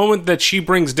 And the moment that she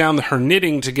brings down her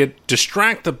knitting to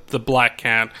distract the black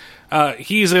cat,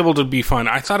 he's able to be fine.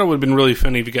 I thought it would have been really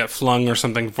funny if he got flung or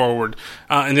something forward,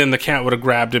 and then the cat would have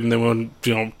grabbed him and then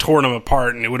would, torn him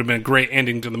apart, and it would have been a great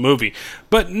ending to the movie.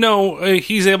 But no,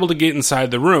 he's able to get inside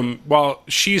the room while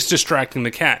she's distracting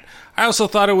the cat. I also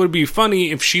thought it would be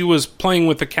funny if she was playing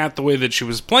with the cat the way that she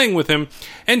was playing with him,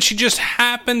 and she just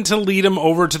happened to lead him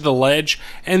over to the ledge,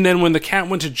 and then when the cat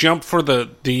went to jump for the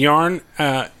yarn,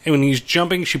 and when he's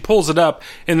jumping, she pulls it up,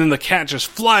 and then the cat just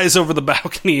flies over the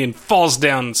balcony and falls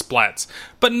down and splats.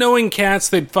 But knowing cats,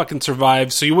 they'd fucking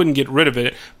survive, so you wouldn't get rid of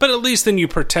it, but at least then you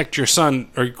protect your son,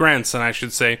 or your grandson, I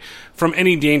should say, from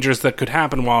any dangers that could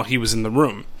happen while he was in the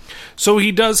room. So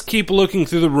he does keep looking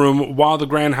through the room while the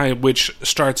Grand High Witch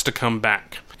starts to come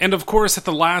back. And of course, at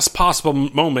the last possible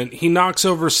moment, he knocks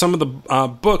over some of the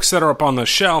books that are up on the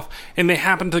shelf, and they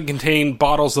happen to contain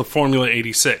bottles of Formula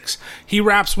 86. He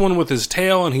wraps one with his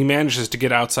tail, and he manages to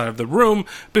get outside of the room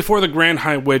before the Grand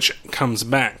High Witch comes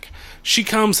back. She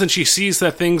comes and she sees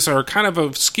that things are kind of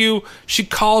askew. She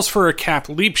calls for a Cap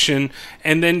Liebchen,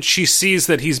 and then she sees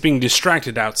that he's being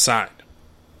distracted outside.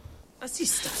 Was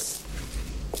ist das?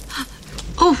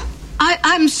 Oh,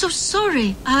 I'm so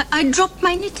sorry. I dropped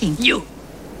my knitting. You.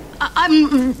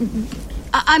 I'm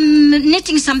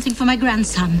knitting something for my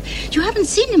grandson. You haven't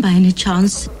seen him by any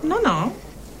chance? No.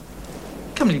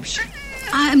 Come, Liebchen.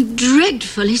 I'm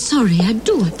dreadfully sorry. I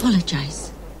do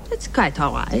apologize. It's quite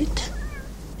all right.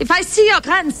 If I see your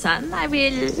grandson, I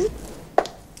will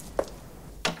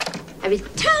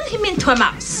turn him into a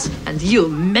mouse. And you,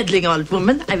 meddling old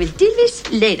woman, I will deal with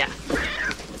later.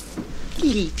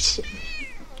 Liebchen.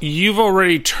 You've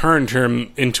already turned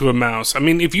him into a mouse. I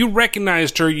mean, if you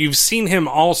recognized her, you've seen him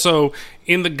also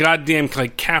in the goddamn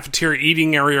cafeteria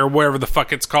eating area or wherever the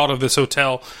fuck it's called of this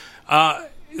hotel.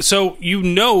 So you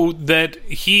know that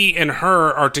he and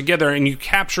her are together, and you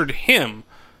captured him.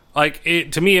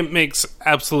 To me, it makes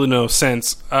absolutely no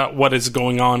sense what is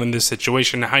going on in this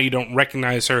situation, how you don't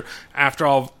recognize her after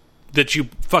all that you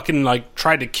fucking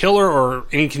tried to kill her or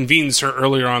inconvenience her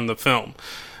earlier on in the film.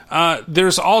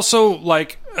 There's also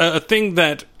a thing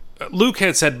that Luke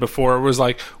had said before was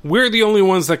we're the only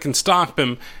ones that can stop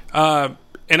him.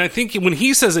 And I think when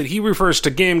he says it, he refers to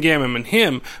Gam Gam and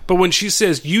him. But when she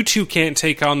says you two can't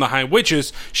take on the High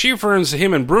Witches, she refers to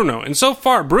him and Bruno. And so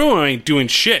far, Bruno ain't doing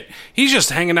shit. He's just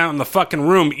hanging out in the fucking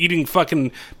room eating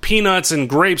fucking peanuts and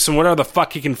grapes and whatever the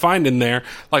fuck he can find in there.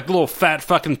 Like the little fat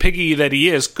fucking piggy that he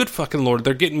is. Good fucking lord,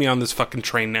 they're getting me on this fucking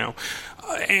train now.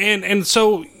 And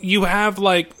so you have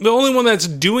the only one that's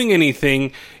doing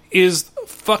anything is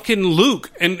fucking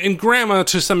Luke and Grandma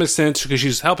to some extent because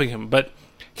she's helping him, but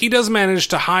he does manage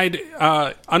to hide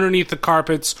underneath the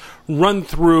carpets, run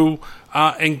through,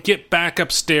 and get back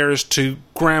upstairs to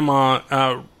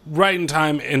Grandma right in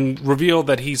time and reveal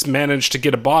that he's managed to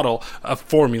get a bottle of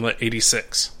Formula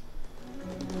 86.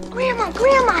 Grandma,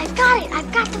 I've got it.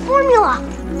 I've got the formula.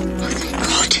 Oh, thank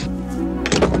God.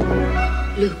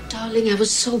 Luke, darling, I was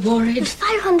so worried. There's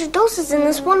 500 doses in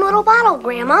this one little bottle,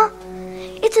 Grandma.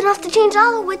 It's It's enough to change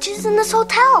all the witches in this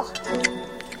hotel.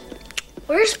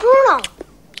 Where's Bruno?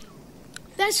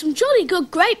 There's some jolly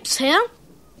good grapes here.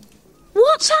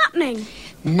 What's happening?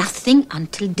 Nothing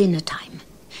until dinner time.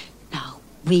 Now,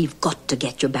 we've got to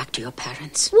get you back to your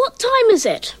parents. What time is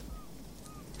it?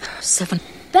 7.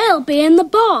 They'll be in the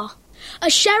bar. A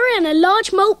sherry and a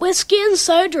large malt whiskey and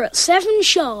soda at 7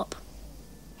 sharp.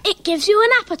 It gives you an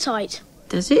appetite.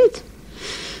 Does it?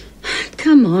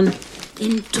 Come on,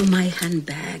 into my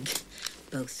handbag,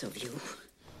 both of you.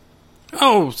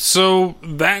 Oh, so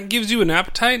that gives you an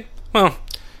appetite? Well,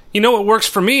 you know what works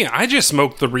for me? I just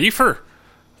smoked the reefer.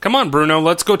 Come on, Bruno,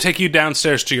 let's go take you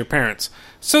downstairs to your parents.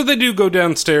 So they do go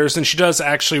downstairs, and she does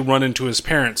actually run into his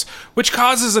parents, which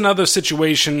causes another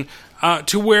situation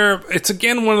to where it's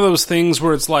again one of those things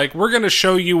where it's like, we're going to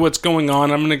show you what's going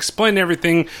on, I'm going to explain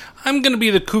everything, I'm going to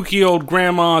be the kooky old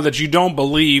grandma that you don't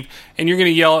believe, and you're going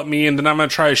to yell at me, and then I'm going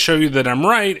to try to show you that I'm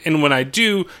right, and when I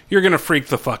do, you're going to freak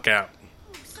the fuck out.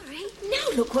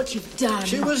 Now look what you've done.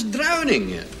 She was drowning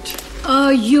it.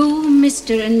 Are you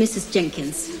Mr. and Mrs.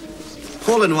 Jenkins?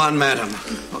 Hole in one, madam.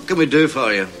 What can we do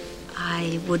for you?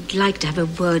 I would like to have a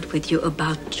word with you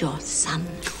about your son.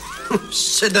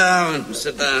 Sit down, please,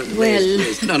 Well...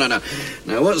 please. No.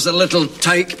 Now, what's the little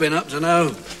tyke been up to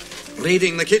now?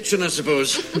 Leading the kitchen, I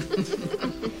suppose.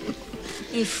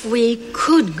 If we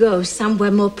could go somewhere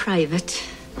more private.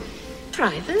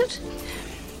 Private?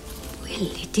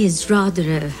 Well, it is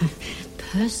rather a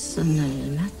personal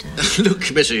matter. Look,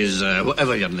 Mrs.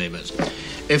 Whatever your name is.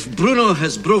 If Bruno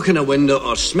has broken a window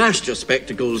or smashed your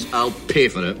spectacles, I'll pay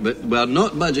for it, but we're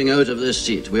not budging out of this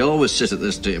seat. We always sit at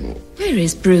this table. Where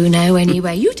is Bruno,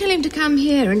 anyway? You tell him to come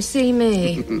here and see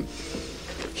me.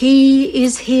 He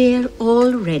is here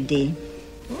already.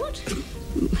 What?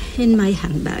 In my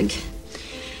handbag.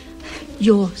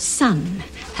 Your son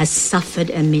has suffered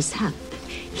a mishap.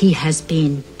 He has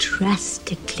been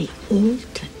drastically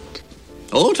altered.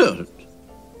 Altered?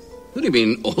 What do you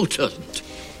mean, altered?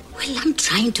 Well, I'm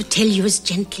trying to tell you as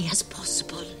gently as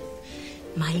possible.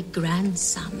 My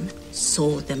grandson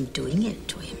saw them doing it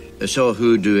to him. Saw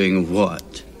who doing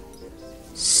what?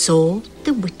 Saw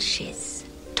the witches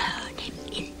turn him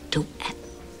into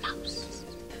a mouse.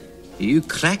 You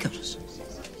crackers.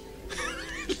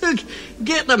 Look,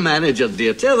 get the manager,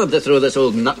 dear. Tell them to throw this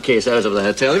old nutcase out of the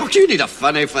hotel. What, you need a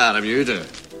funny farm, you do.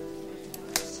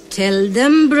 Tell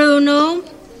them, Bruno.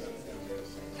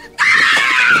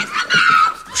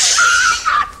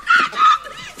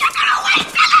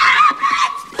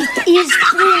 It is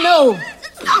Bruno.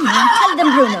 Come on, tell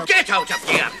them, Bruno. Get out of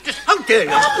here. Just how dare you?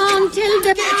 Come on, tell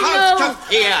them, Get Bruno. out of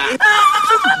here.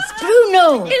 It's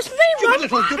Bruno. It's me,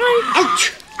 Mum. Out!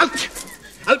 Out!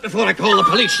 Out before I call the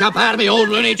police shop army, old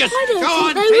Rooney. Just I don't go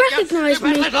think and they take recognise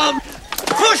your stupid me. little...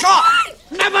 Push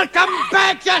off! Never come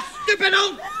back, you stupid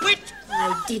old witch!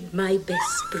 I did my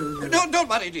best, Bruno. Don't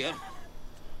worry, dear.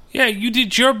 Yeah, you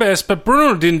did your best, but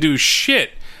Bruno didn't do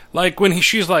shit. Like, when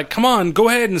she's like, come on, go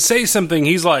ahead and say something,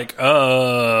 he's like,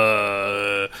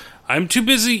 I'm too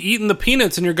busy eating the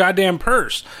peanuts in your goddamn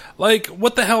purse. Like,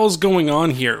 what the hell is going on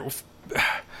here?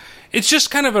 It's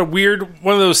just kind of a weird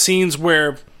one of those scenes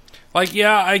where, like,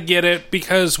 yeah, I get it,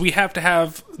 because we have to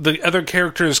have the other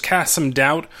characters cast some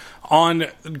doubt on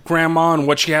Grandma and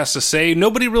what she has to say.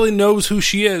 Nobody really knows who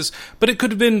she is, but it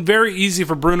could have been very easy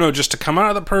for Bruno just to come out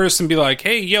of the purse and be like,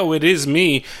 hey, yo, it is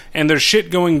me, and there's shit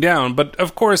going down. But,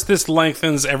 of course, this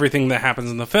lengthens everything that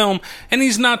happens in the film, and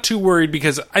he's not too worried,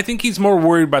 because I think he's more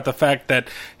worried about the fact that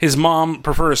his mom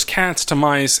prefers cats to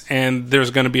mice, and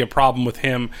there's going to be a problem with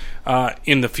him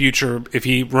in the future if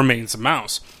he remains a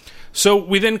mouse. So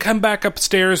we then come back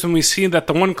upstairs and we see that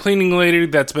the one cleaning lady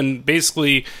that's been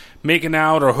basically making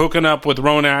out or hooking up with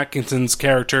Rowan Atkinson's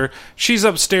character, she's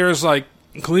upstairs like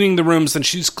cleaning the rooms, and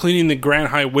she's cleaning the Grand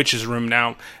High Witch's room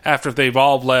now after they've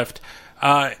all left.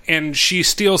 And she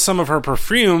steals some of her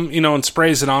perfume, and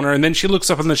sprays it on her, and then she looks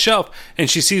up on the shelf and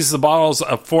she sees the bottles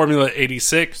of Formula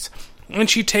 86. And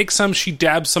she takes some, she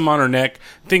dabs some on her neck,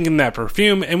 thinking that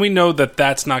perfume, and we know that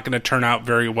that's not going to turn out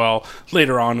very well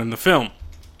later on in the film.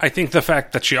 I think the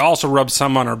fact that she also rubs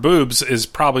some on her boobs is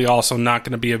probably also not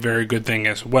going to be a very good thing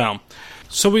as well.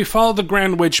 So we follow the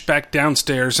Grand Witch back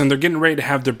downstairs, and they're getting ready to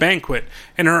have their banquet.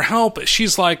 And her help,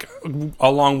 she's like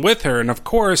along with her, and of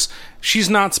course, she's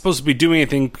not supposed to be doing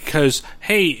anything because,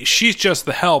 hey, she's just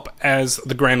the help, as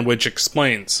the Grand Witch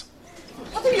explains.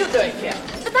 What are you doing here?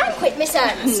 The banquet, Miss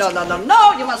Ernst. No.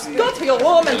 You must go to your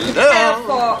room and prepare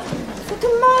for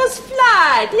tomorrow's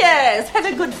flight. Yes, have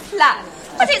a good flight.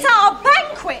 But it's our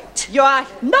banquet. You are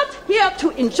not here to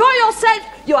enjoy yourself.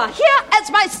 You are here as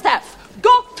my staff.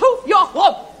 Go to your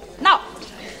room. Now,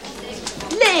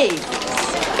 leave.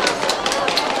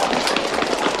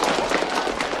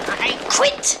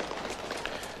 quit!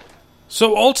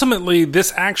 So ultimately,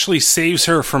 this actually saves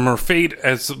her from her fate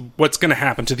as what's going to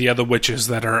happen to the other witches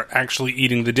that are actually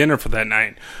eating the dinner for that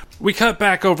night. We cut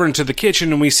back over into the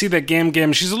kitchen and we see that Gam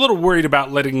Gam, she's a little worried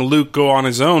about letting Luke go on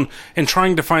his own and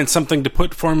trying to find something to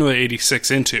put Formula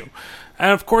 86 into.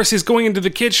 And of course, he's going into the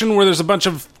kitchen where there's a bunch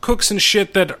of cooks and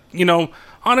shit that,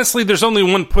 honestly, there's only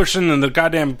one person in the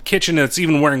goddamn kitchen that's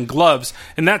even wearing gloves,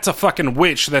 and that's a fucking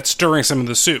witch that's stirring some of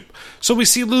the soup. So we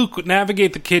see Luke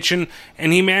navigate the kitchen,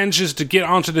 and he manages to get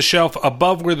onto the shelf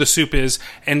above where the soup is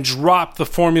and drop the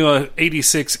Formula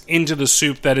 86 into the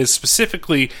soup that is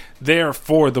specifically there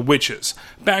for the witches.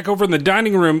 Back over in the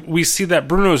dining room, we see that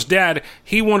Bruno's dad,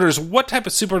 he wonders what type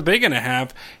of soup are they going to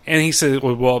have, and he says,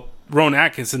 well, Rowan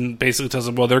Atkinson basically tells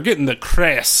him, well, they're getting the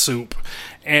cress soup,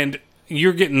 and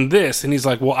you're getting this. And he's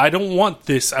like, well, I don't want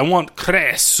this. I want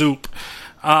cress soup.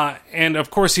 And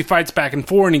of course he fights back and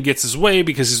forth and he gets his way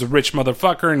because he's a rich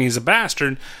motherfucker and he's a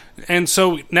bastard. And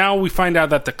so now we find out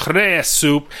that the cress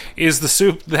soup is the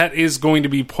soup that is going to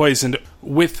be poisoned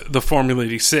with the Formula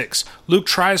 86. Luke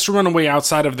tries to run away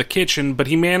outside of the kitchen, but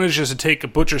he manages to take a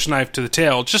butcher's knife to the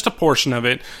tail, just a portion of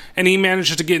it, and he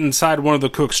manages to get inside one of the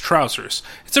cook's trousers.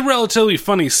 It's a relatively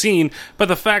funny scene, but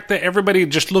the fact that everybody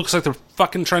just looks like they're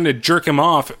fucking trying to jerk him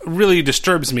off really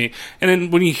disturbs me. And then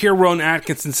when you hear Rowan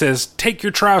Atkinson says, take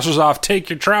your trousers off, take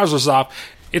your trousers off,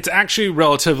 it's actually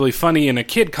relatively funny in a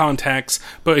kid context,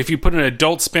 but if you put an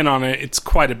adult spin on it, it's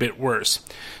quite a bit worse.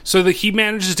 So that he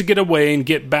manages to get away and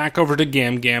get back over to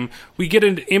Gam Gam. We get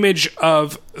an image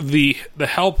of the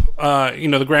help,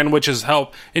 the Grand Witch's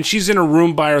help, and she's in a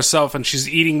room by herself and she's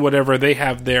eating whatever they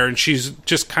have there, and she's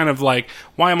just kind of like,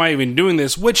 why am I even doing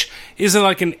this? Which isn't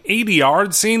like an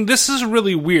ADR scene. This is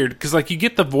really weird because you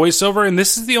get the voiceover, and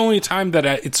this is the only time that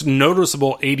it's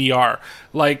noticeable ADR.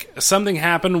 Like something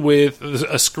happened with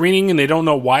a screening and they don't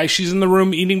know why she's in the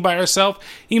room eating by herself,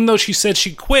 even though she said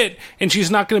she quit and she's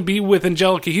not going to be with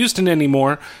Angelica Houston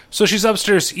anymore. So she's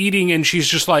upstairs eating and she's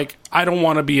just like, I don't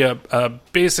want to be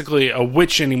basically a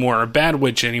witch anymore, a bad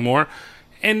witch anymore.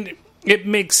 And it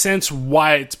makes sense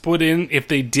why it's put in if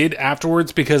they did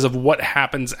afterwards because of what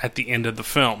happens at the end of the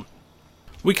film.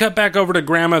 We cut back over to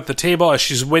Grandma at the table as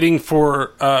she's waiting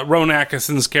for Rowan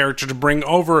Atkinson's character to bring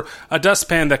over a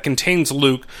dustpan that contains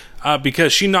Luke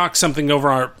because she knocked something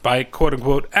over by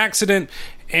quote-unquote accident,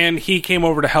 and he came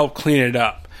over to help clean it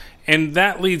up. And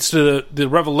that leads to the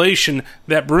revelation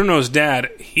that Bruno's dad,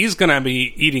 he's going to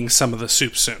be eating some of the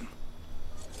soup soon.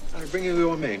 I'll bring you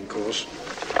your main course.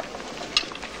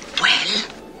 Well,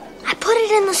 I put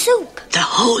it in the soup. The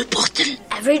whole bottle?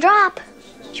 Every drop.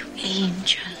 You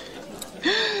angel.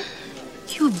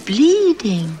 You're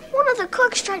bleeding. One of the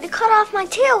cooks tried to cut off my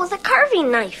tail with a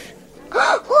carving knife.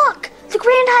 Look, the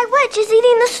Grand High Witch is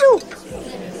eating the soup.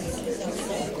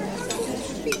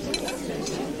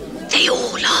 They all are.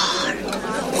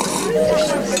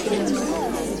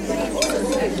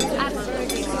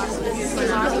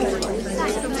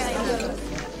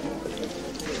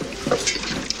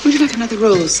 Would you like another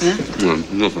roll, sir? No,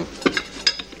 nothing.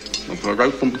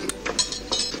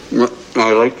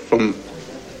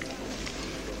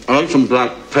 I like some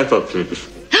black pepper, please.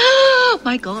 Oh,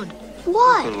 my God.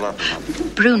 What?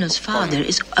 Bruno's father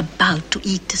is about to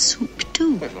eat the soup,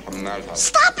 too.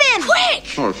 Stop him!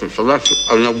 Quick! Oh, so that's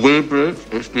a weird bread.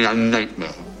 It's been a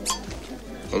nightmare.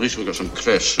 At least we got some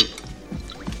cress soup.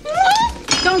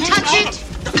 Don't touch it!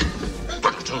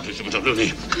 I told you she was a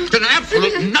loony. It's an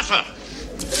absolute nutter.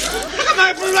 Look at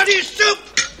my bloody soup!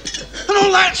 And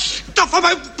all that stuff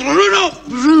about Bruno!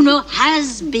 Bruno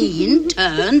has been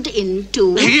turned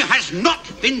into... He has not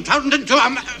been turned into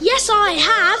a... Yes, I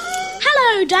have.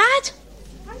 Hello, Dad.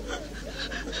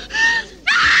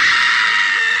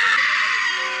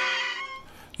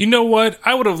 You know what?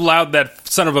 I would have allowed that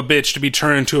son of a bitch to be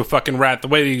turned into a fucking rat the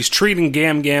way that he's treating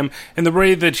Gam Gam and the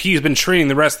way that he's been treating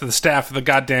the rest of the staff of the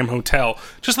goddamn hotel.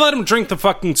 Just let him drink the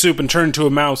fucking soup and turn into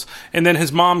a mouse, and then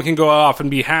his mom can go off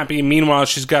and be happy, and meanwhile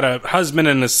she's got a husband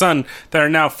and a son that are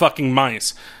now fucking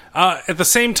mice. At the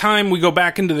same time, we go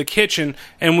back into the kitchen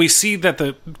and we see that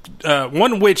the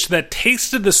one witch that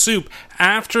tasted the soup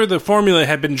after the formula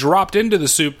had been dropped into the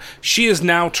soup, she is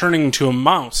now turning into a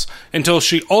mouse until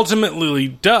she ultimately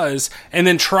does, and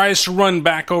then tries to run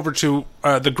back over to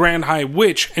the Grand High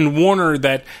Witch and warn her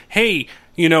that, hey,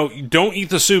 don't eat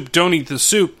the soup, don't eat the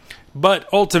soup. But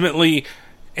ultimately,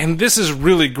 and this is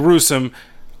really gruesome,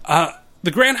 the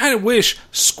Grand High Witch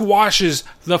squashes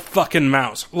the fucking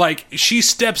mouse. Like, she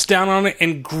steps down on it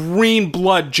and green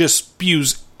blood just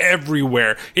spews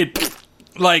everywhere. It's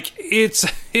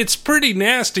pretty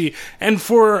nasty. And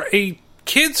for a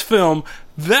kid's film,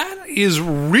 that is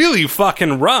really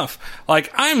fucking rough.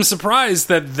 Like, I'm surprised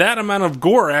that amount of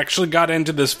gore actually got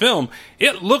into this film.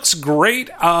 It looks great,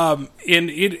 and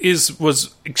it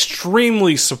was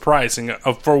extremely surprising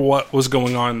for what was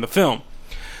going on in the film.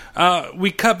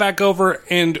 We cut back over,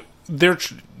 and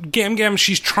Gam Gam,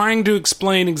 she's trying to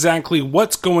explain exactly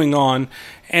what's going on,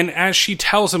 and as she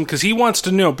tells him, because he wants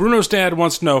to know, Bruno's dad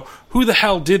wants to know who the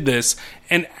hell did this,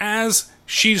 and as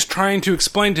she's trying to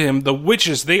explain to him, the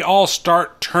witches, they all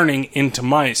start turning into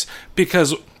mice,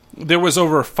 because there was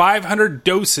over 500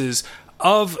 doses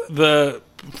of the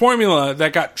formula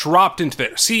that got dropped into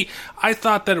there. See, I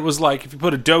thought that it was like, if you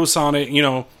put a dose on it, you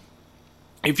know,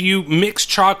 if you mix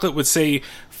chocolate with, say,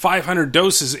 500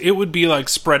 doses, it would be like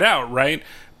spread out, right?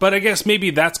 But I guess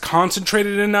maybe that's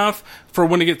concentrated enough for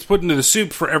when it gets put into the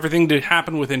soup for everything to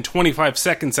happen within 25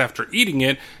 seconds after eating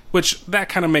it, which that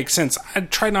kind of makes sense. I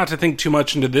try not to think too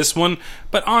much into this one,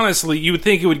 but honestly, you would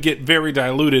think it would get very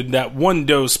diluted, that one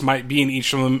dose might be in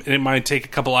each of them, and it might take a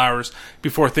couple hours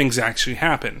before things actually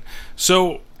happen.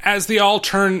 So, as they all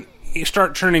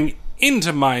start turning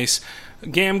into mice,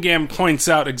 Gam Gam points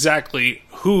out exactly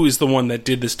who is the one that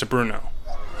did this to Bruno.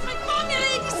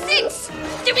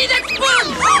 Give me that spoon!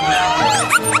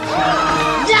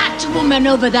 That woman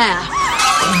over there.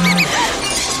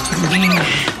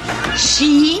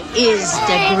 She is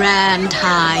the Grand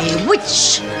High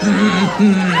Witch.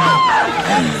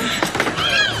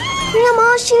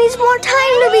 Grandma, she needs more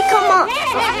time to become up.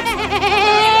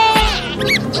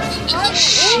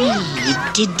 She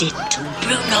did it to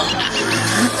Bruno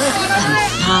and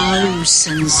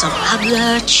thousands of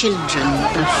other children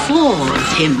before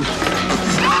him.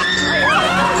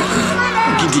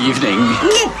 Good evening.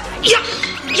 You're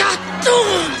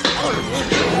doomed!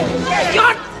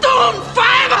 You're doomed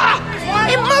forever!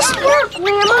 It must work,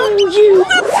 Grandma. You.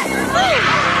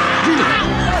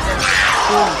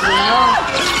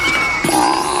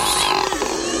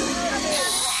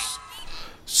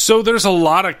 So there's a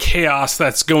lot of chaos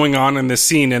that's going on in this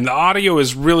scene, and the audio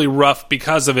is really rough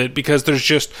because of it, because there's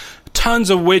just tons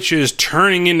of witches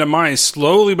turning into mice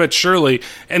slowly but surely,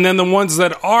 and then the ones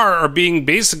that are being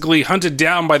basically hunted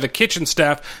down by the kitchen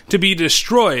staff to be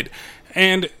destroyed.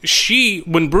 And she,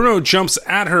 when Bruno jumps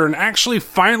at her and actually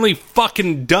finally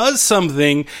fucking does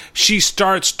something, she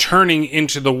starts turning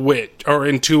into the witch, or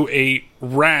into a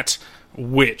rat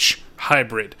witch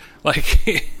hybrid.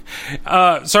 Like,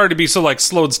 sorry to be so like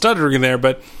slow and stuttering there,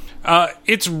 but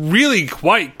it's really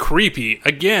quite creepy.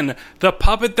 Again, the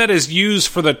puppet that is used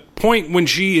for the point when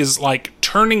she is like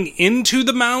turning into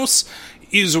the mouse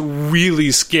is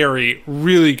really scary,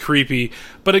 really creepy.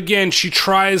 But again, she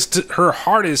tries her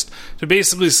hardest to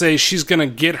basically say she's gonna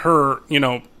get her,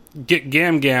 get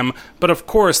Gam Gam, but of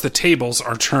course the tables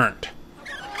are turned.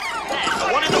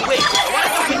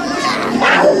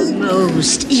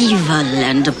 Most evil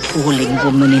and appalling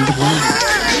woman in the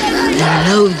world.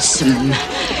 Loathsome.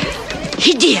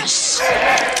 Hideous.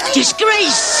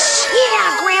 Disgrace.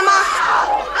 Yeah, Grandma.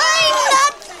 I'm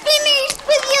not finished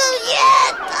with you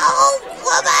yet. Oh,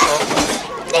 woman.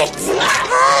 Next time.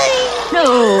 No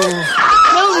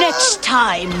next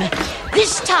time.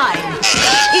 This time,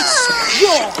 it's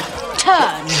your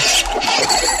turn.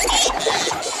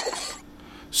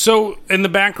 So, in the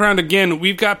background, again,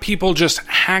 we've got people just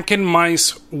hacking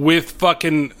mice with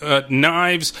fucking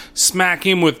knives,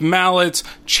 smacking them with mallets,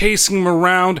 chasing them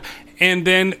around, and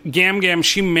then Gam Gam,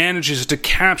 she manages to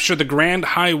capture the Grand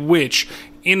High Witch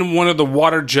in one of the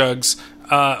water jugs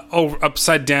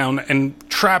upside down and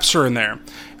traps her in there.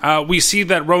 We see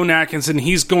that Rowan Atkinson,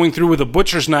 he's going through with a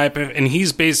butcher's knife, and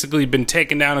he's basically been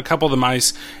taking down a couple of the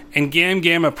mice, and Gam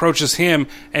Gam approaches him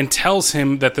and tells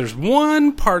him that there's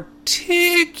one particularly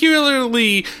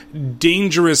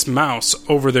dangerous mouse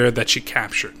over there that she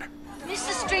captured.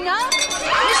 Mr. Stringer?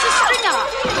 Mr. Stringer!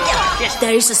 Yes.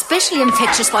 There is a specially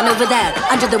infectious one over there,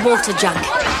 under the water jug.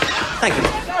 Thank you.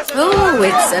 Oh,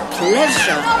 it's a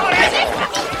pleasure.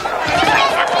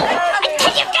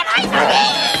 Can you get away from me?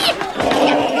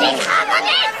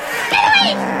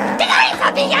 Get away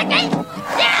from me, youngin!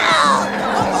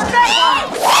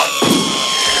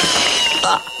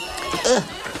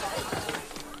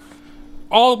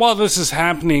 All while this is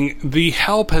happening, the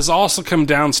help has also come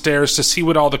downstairs to see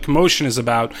what all the commotion is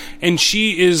about, and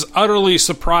she is utterly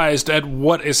surprised at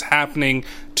what is happening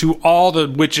to all the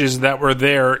witches that were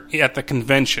there at the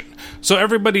convention. So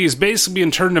everybody is basically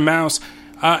being turned to mouse,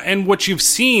 and what you've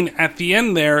seen at the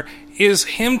end there is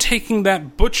him taking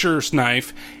that butcher's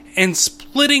knife and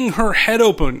splitting her head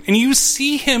open, and you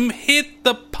see him hit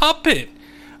the puppet.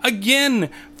 Again,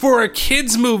 For a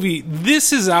kids movie,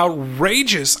 this is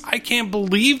outrageous. I can't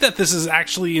believe that this is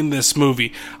actually in this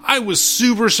movie. I was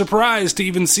super surprised to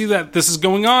even see that this is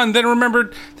going on. Then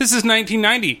remembered, this is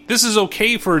 1990. This is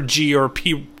okay for a G or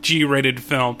PG rated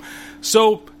film.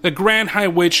 So the Grand High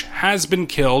Witch has been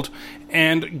killed,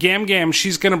 and Gam Gam,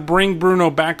 she's going to bring Bruno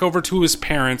back over to his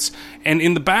parents, and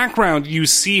in the background you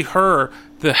see her,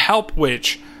 the Help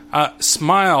Witch,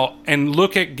 smile and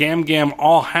look at Gam Gam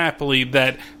all happily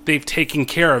that they've taken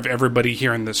care of everybody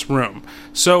here in this room.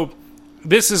 So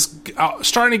this is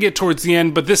starting to get towards the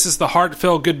end, but this is the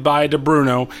heartfelt goodbye to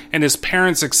Bruno and his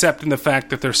parents accepting the fact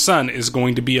that their son is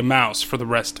going to be a mouse for the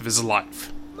rest of his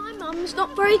life. My mum's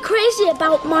not very crazy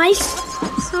about mice.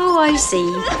 So I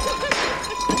see.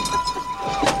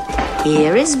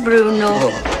 Here is Bruno.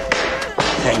 Oh,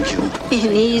 thank you. He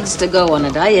needs to go on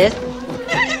a diet.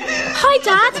 Hi,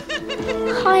 Dad.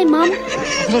 Hi, Mum.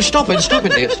 No, stop it, dear, stop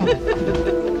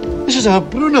it. This is our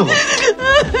Bruno.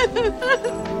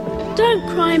 Don't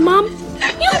cry, Mum.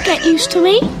 You'll get used to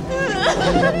me.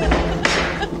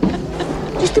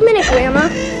 Just a minute, Grandma.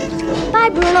 Bye,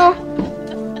 Bruno.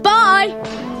 Bye.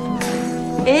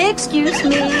 Excuse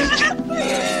me.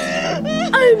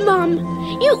 Oh,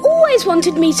 Mum, you always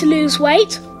wanted me to lose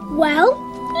weight. Well,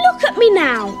 look at me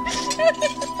now.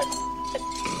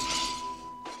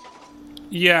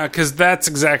 Yeah, because that's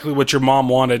exactly what your mom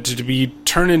wanted, to be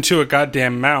turned into a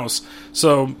goddamn mouse.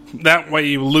 So that way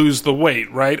you lose the weight,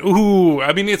 right? Ooh,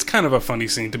 I mean, it's kind of a funny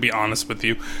scene, to be honest with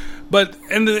you. But,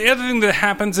 and the other thing that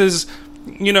happens is,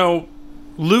 you know,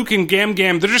 Luke and Gam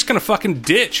Gam, they're just gonna fucking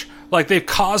ditch. Like, they've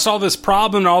caused all this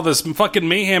problem and all this fucking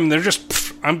mayhem, and they're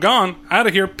just, I'm gone, out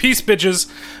of here, peace,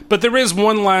 bitches. But there is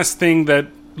one last thing that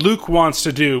Luke wants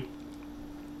to do.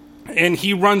 And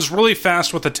he runs really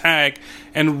fast with a tag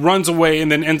and runs away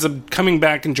and then ends up coming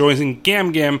back and joining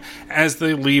Gam Gam as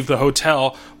they leave the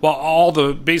hotel while all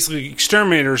the basically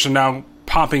exterminators are now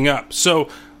popping up. So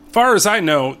far as I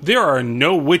know, there are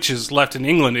no witches left in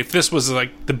England if this was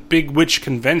like the big witch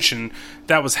convention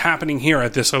that was happening here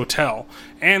at this hotel.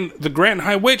 And the Grand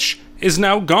High Witch is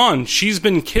now gone. She's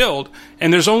been killed,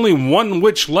 and there's only one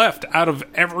witch left out of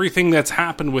everything that's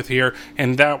happened with here,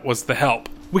 and that was the Help.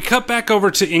 We cut back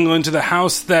over to England to the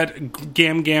house that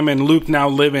Gam Gam and Luke now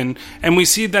live in, and we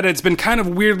see that it's been kind of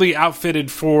weirdly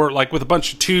outfitted for, like, with a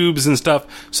bunch of tubes and stuff,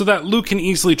 so that Luke can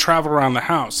easily travel around the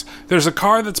house. There's a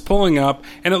car that's pulling up,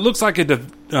 and it looks like a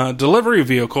delivery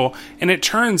vehicle, and it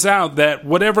turns out that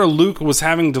whatever Luke was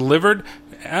having delivered,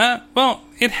 well,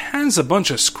 it has a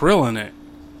bunch of skrill in it.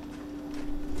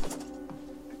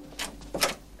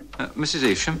 Mrs.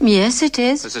 Evesham? Yes, it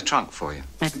is. There's a trunk for you.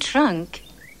 A trunk?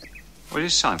 Will you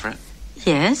sign for it?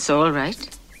 Yes, all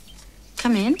right.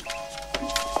 Come in.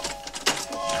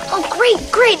 Oh,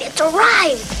 great, it's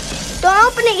arrived. Don't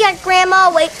open it yet,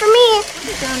 Grandma. Wait for me. Put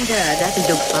it down there. That'll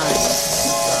do fine.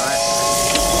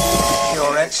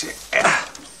 You're exit.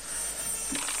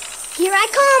 Here I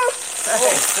come.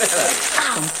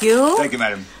 Thank you. Thank you,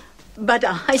 madam. But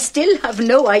I still have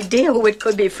no idea who it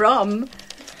could be from.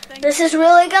 This is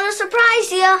really gonna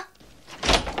surprise you.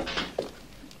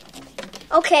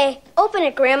 Okay, open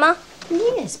it, Grandma.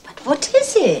 Yes, but what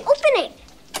is it? Open it.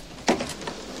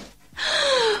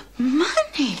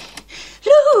 Money.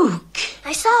 Luke.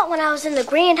 I saw it when I was in the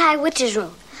Grand High Witch's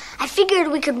room. I figured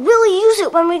we could really use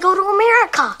it when we go to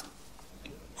America.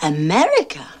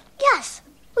 America? Yes,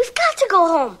 we've got to go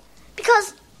home.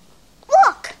 Because,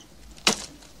 look.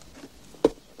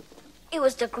 It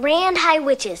was the Grand High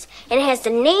Witches, and it has the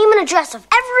name and address of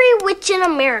every witch in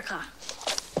America.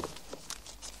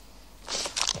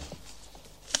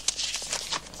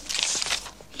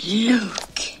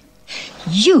 Luke,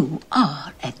 you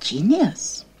are a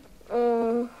genius.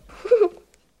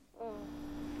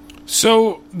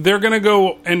 So they're going to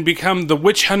go and become the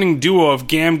witch hunting duo of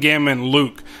Gam Gam and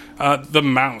Luke, the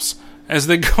mouse, as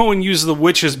they go and use the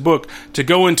witch's book to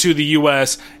go into the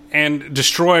U.S. and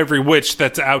destroy every witch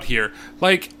that's out here.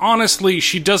 Like, honestly,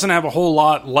 she doesn't have a whole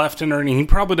lot left in her, and he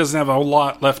probably doesn't have a whole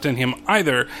lot left in him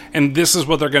either, and this is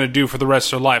what they're going to do for the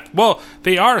rest of their life. Well,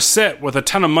 they are set with a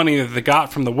ton of money that they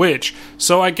got from the witch,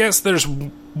 so I guess there's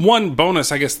one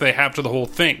bonus, I guess, they have to the whole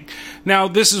thing. Now,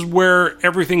 this is where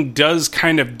everything does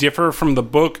kind of differ from the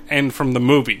book and from the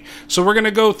movie. So we're going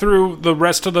to go through the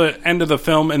rest of the end of the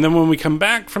film, and then when we come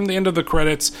back from the end of the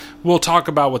credits, we'll talk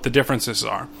about what the differences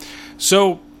are.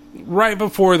 So right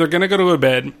before they're going to go to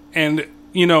bed, and,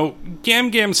 you know, Gam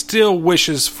Gam still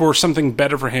wishes for something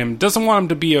better for him, doesn't want him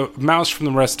to be a mouse from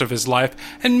the rest of his life,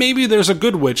 and maybe there's a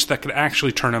good witch that could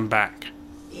actually turn him back.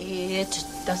 It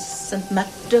doesn't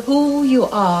matter who you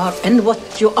are and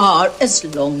what you are, as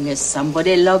long as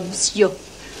somebody loves you.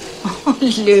 Oh,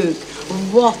 Luke,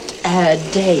 What a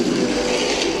day.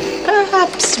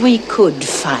 Perhaps we could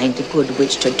find a good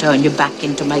witch to turn you back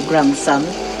into my grandson.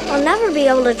 I'll never be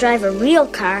able to drive a real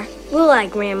car, will I,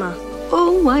 Grandma?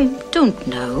 Oh, I don't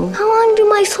know. How long do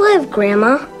mice live,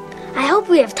 Grandma? I hope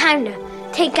we have time to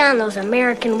take on those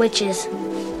American witches.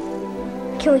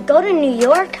 Can we go to New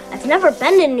York? I've never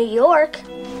been to New York.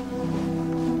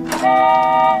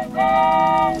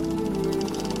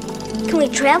 Can we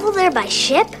travel there by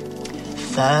ship?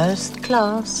 First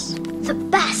class. The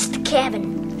best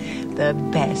cabin. The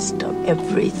best of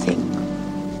everything.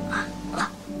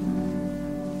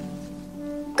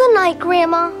 Good night,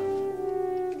 Grandma.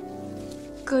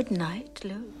 Good night,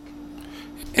 Luke.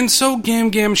 And so Gam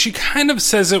Gam, she kind of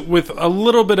says it with a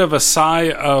little bit of a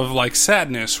sigh of, like,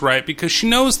 sadness, right? Because she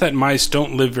knows that mice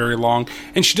don't live very long,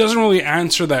 and she doesn't really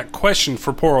answer that question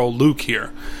for poor old Luke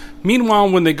here.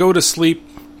 Meanwhile, when they go to sleep,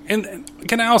 and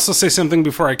can I also say something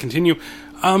before I continue?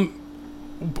 Why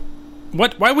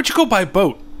would you go by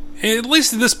boat? At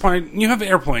least at this point, you have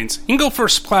airplanes. You can go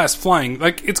first class flying.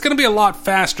 Like, it's going to be a lot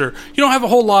faster. You don't have a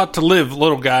whole lot to live,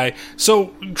 little guy.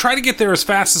 So try to get there as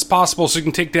fast as possible so you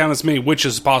can take down as many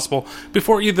witches as possible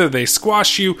before either they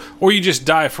squash you or you just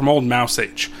die from old mouse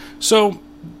age. So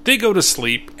they go to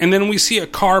sleep, and then we see a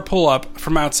car pull up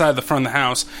from outside the front of the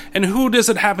house. And who does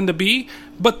it happen to be?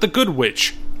 But the good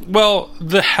witch. Well,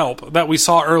 the help that we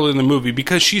saw earlier in the movie,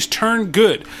 because she's turned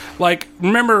good. Like,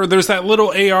 remember, there's that little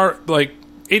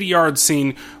 80-yard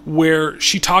scene where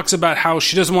she talks about how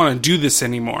she doesn't want to do this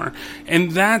anymore.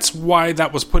 And that's why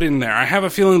that was put in there. I have a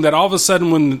feeling that all of a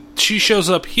sudden when she shows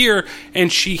up here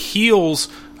and she heals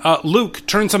Luke,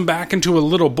 turns him back into a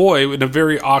little boy in a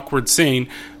very awkward scene.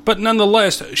 But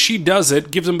nonetheless, she does it,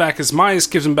 gives him back his mice,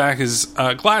 gives him back his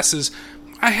glasses.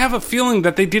 I have a feeling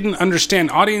that they didn't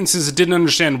understand, audiences didn't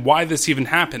understand why this even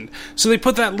happened. So they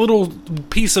put that little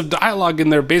piece of dialogue in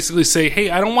there, basically say,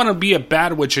 hey, I don't want to be a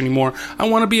bad witch anymore. I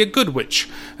want to be a good witch,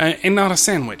 and not a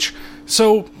sandwich.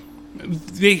 So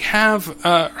they have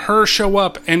her show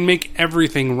up and make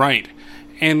everything right.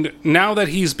 And now that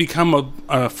he's become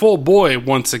a full boy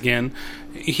once again,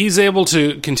 he's able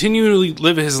to continually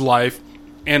live his life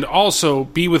and also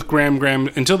be with Gram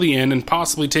until the end and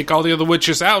possibly take all the other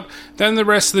witches out than the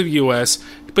rest of the U.S.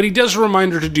 But he does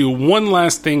remind her to do one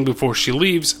last thing before she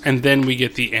leaves, and then we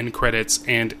get the end credits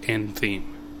and end theme.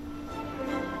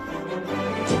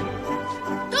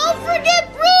 Don't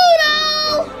forget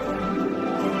Bruno!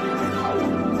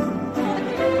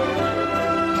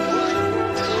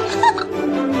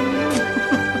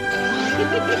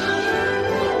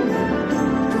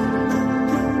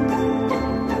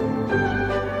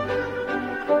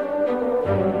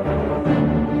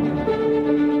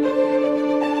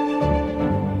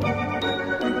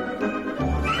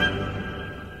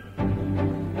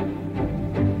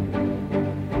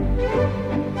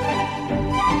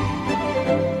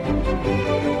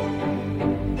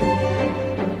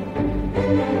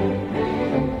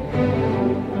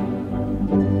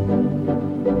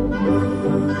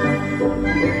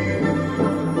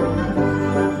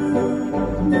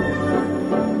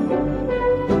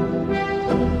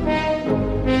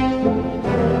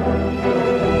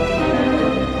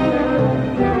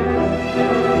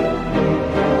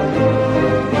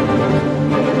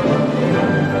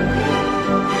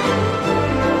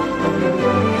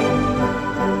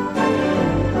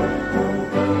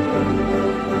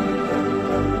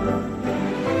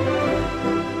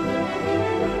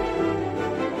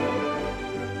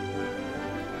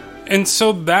 And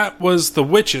so that was The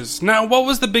Witches. Now, what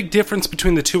was the big difference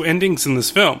between the two endings in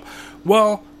this film?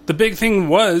 Well, the big thing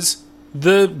was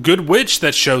the good witch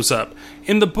that shows up.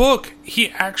 In the book, he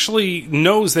actually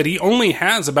knows that he only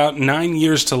has about 9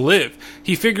 years to live.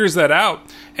 He figures that out,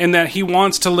 and that he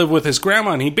wants to live with his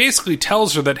grandma, and he basically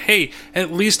tells her that, hey,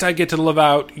 at least I get to live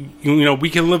out, we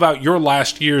can live out your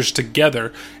last years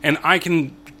together, and I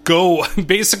can go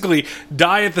basically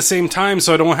die at the same time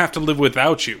so I don't have to live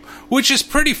without you, which is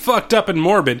pretty fucked up and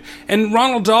morbid. And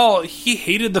Ronald Dahl, he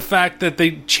hated the fact that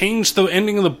they changed the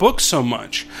ending of the book so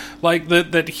much, like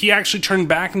that he actually turned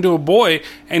back into a boy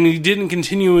and he didn't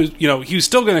continue his, he was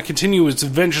still going to continue his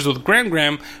adventures with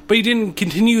Gram, but he didn't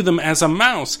continue them as a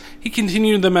mouse. He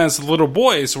continued them as little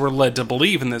boys were led to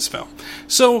believe in this film.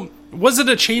 So was it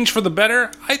a change for the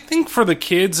better? I think for the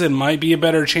kids it might be a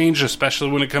better change,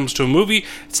 especially when it comes to a movie.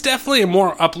 It's definitely a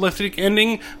more uplifting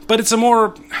ending, but it's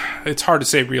hard to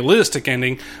say realistic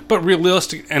ending, but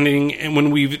realistic ending and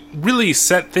when we've really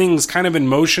set things kind of in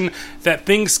motion that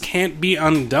things can't be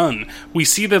undone. We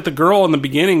see that the girl in the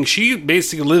beginning, she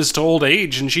basically lives to old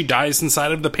age and she dies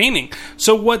inside of the painting.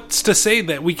 So what's to say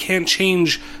that we can't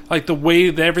change like the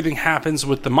way that everything happens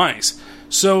with the mice?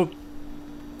 So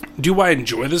Do I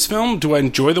enjoy this film? Do I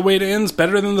enjoy the way it ends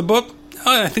better than the book?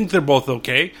 I think they're both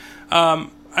okay.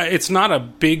 It's not a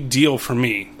big deal for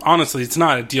me. Honestly, it's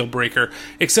not a deal breaker,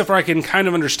 except for I can kind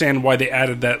of understand why they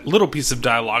added that little piece of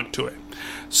dialogue to it.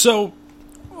 So,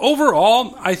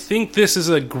 overall, I think this is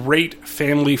a great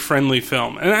family-friendly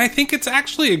film, and I think it's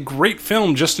actually a great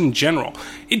film just in general.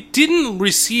 It didn't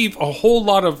receive a whole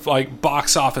lot of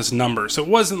box office numbers. It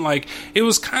wasn't it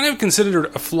was kind of considered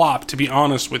a flop, to be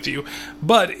honest with you,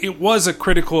 but it was a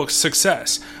critical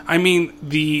success. I mean,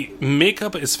 the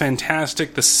makeup is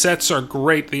fantastic, the sets are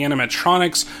great, the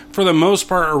animatronics, for the most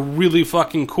part, are really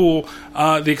fucking cool.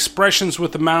 The expressions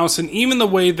with the mouse, and even the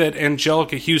way that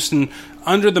Angelica Houston,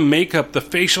 under the makeup, the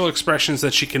facial expressions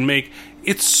that she can make,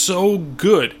 it's so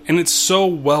good, and it's so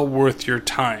well worth your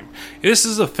time. This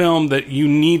is a film that you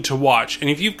need to watch, and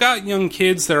if you've got young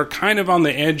kids that are kind of on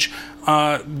the edge,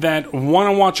 that want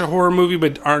to watch a horror movie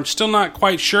but are still not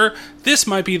quite sure, this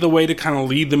might be the way to kind of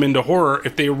lead them into horror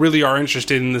if they really are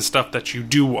interested in the stuff that you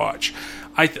do watch.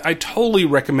 I totally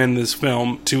recommend this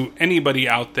film to anybody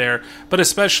out there, but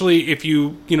especially if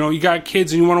you got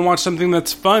kids and you want to watch something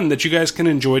that's fun that you guys can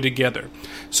enjoy together.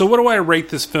 So what do I rate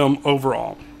this film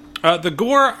overall? The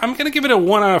gore, I'm going to give it a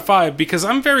 1 out of 5 because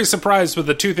I'm very surprised with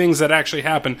the two things that actually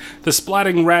happen. The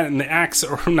splatting rat and the axe,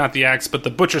 or not the axe, but the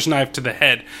butcher's knife to the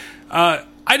head. I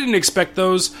didn't expect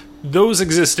those. Those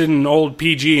existed in old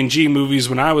PG&G movies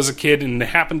when I was a kid, and they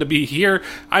happened to be here.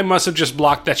 I must have just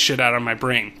blocked that shit out of my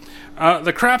brain.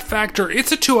 The crap factor,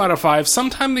 it's a 2 out of 5.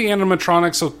 Sometimes the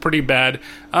animatronics look pretty bad.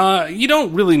 You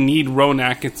don't really need Rowan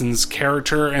Atkinson's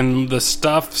character and the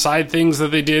side things that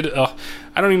they did.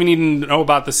 I don't even need to know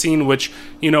about the scene which,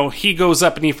 he goes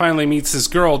up and he finally meets this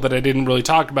girl that I didn't really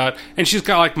talk about, and she's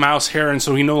got mouse hair, and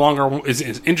so he no longer is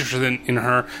interested in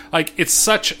her. It's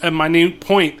such a minute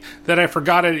point that I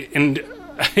forgot it, and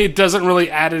it doesn't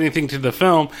really add anything to the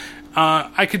film.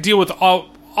 I could deal with all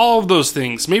of those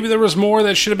things. Maybe there was more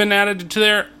that should have been added to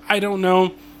there. I don't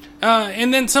know.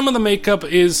 And then some of the makeup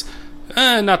is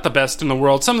not the best in the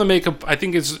world. Some of the makeup, I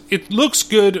think, it looks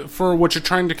good for what you're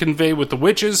trying to convey with the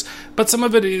witches, but some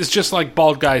of it is just like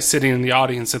bald guys sitting in the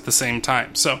audience at the same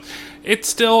time. So it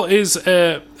still is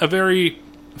a very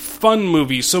fun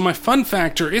movie. So my fun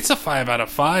factor, it's a 5 out of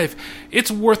 5.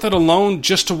 It's worth it alone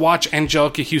just to watch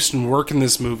Angelica Houston work in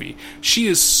this movie. She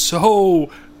is so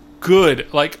good,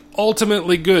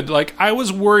 ultimately good. I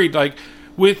was worried,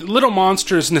 with Little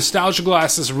Monsters, nostalgia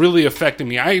glasses really affected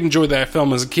me. I enjoyed that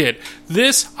film as a kid.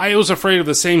 This, I was afraid of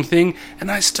the same thing, and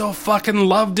I still fucking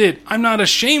loved it. I'm not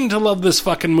ashamed to love this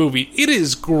fucking movie. It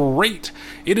is great.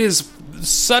 It is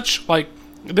such,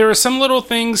 there are some little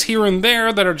things here and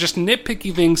there that are just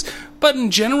nitpicky things, but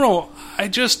in general,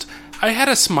 I had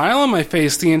a smile on my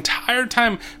face the entire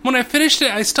time. When I finished it,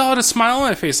 I still had a smile on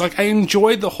my face. I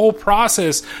enjoyed the whole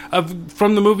process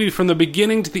from the movie from the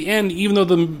beginning to the end, even though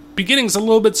the beginning's a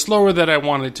little bit slower than I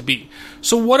wanted it to be.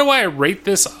 So what do I rate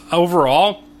this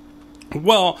overall?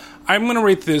 Well, I'm going to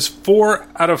rate this 4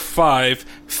 out of 5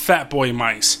 Fat Boy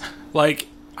Mice.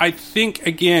 I think,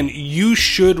 again, you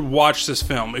should watch this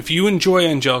film. If you enjoy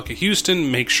Angelica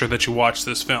Houston, make sure that you watch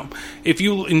this film. If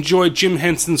you enjoy Jim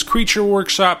Henson's Creature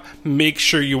Workshop, make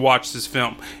sure you watch this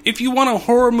film. If you want a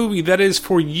horror movie that is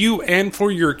for you and for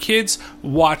your kids,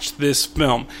 watch this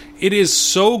film. It is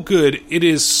so good.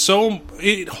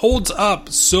 It holds up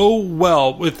so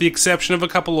well, with the exception of a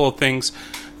couple of things.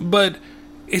 But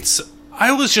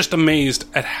I was just amazed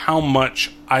at how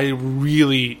much I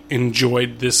really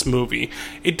enjoyed this movie.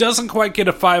 It doesn't quite get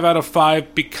a 5 out of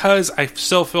 5 because I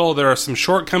still feel there are some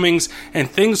shortcomings and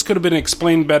things could have been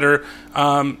explained better.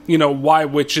 Why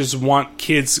witches want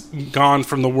kids gone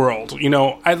from the world.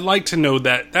 I'd like to know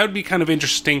that. That would be kind of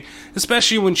interesting,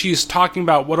 especially when she's talking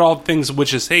about what all things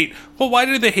witches hate. Well, why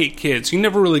do they hate kids? You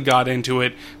never really got into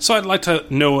it, so I'd like to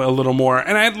know a little more.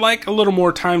 And I'd like a little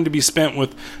more time to be spent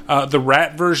with the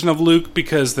rat version of Luke,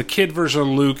 because the kid version of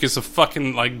Luke is a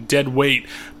fucking dead weight.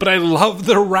 But I love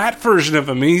the rat version of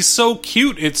him. He's so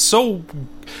cute.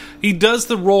 He does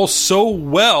the role so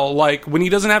well. When he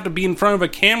doesn't have to be in front of a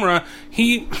camera,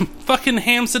 he fucking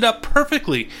hams it up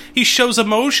perfectly. He shows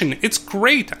emotion. It's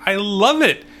great. I love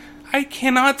it. I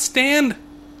cannot stand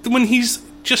when he's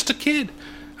just a kid.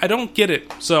 I don't get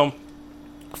it. So,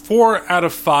 4 out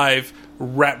of 5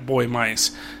 Rat Boy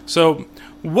Mice. So,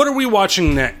 what are we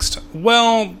watching next?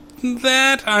 Well,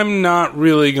 that I'm not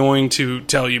really going to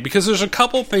tell you, because there's a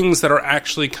couple things that are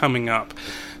actually coming up.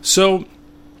 So,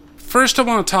 first I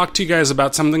want to talk to you guys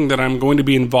about something that I'm going to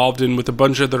be involved in with a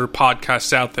bunch of other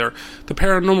podcasts out there. The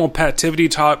Paranormal Pativity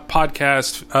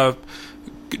podcast,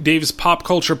 Dave's Pop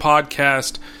Culture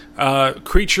podcast,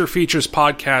 Creature Features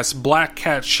podcast, Black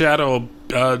Cat Shadow,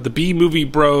 the B-Movie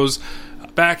Bros,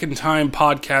 Back in Time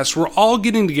podcast. We're all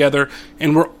getting together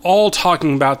and we're all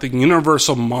talking about the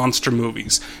Universal monster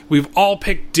movies. We've all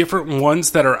picked different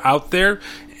ones that are out there,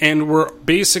 and we're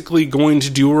basically going to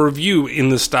do a review in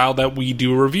the style that we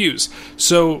do reviews.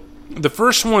 So the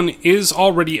first one is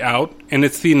already out, and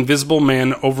it's The Invisible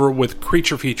Man over with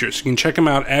Creature Features. You can check them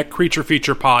out at Creature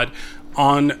Feature Pod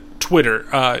on Twitter.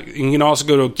 You can also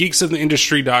go to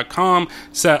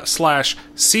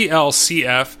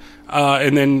geeksoftheindustry.com/CLCF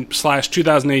and then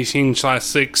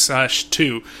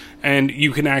 /2018/6/2, and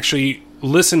you can actually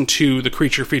listen to the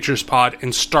Creature Features pod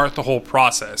and start the whole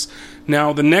process.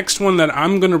 Now, the next one that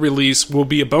I'm going to release will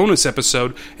be a bonus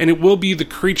episode, and it will be The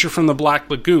Creature from the Black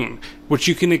Lagoon, which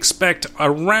you can expect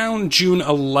around June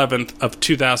 11th of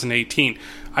 2018.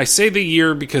 I say the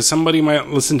year because somebody might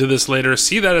listen to this later,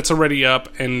 see that it's already up,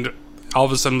 and all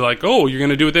of a sudden be like, oh, you're going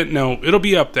to do with it? No, it'll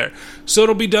be up there. So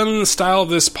it'll be done in the style of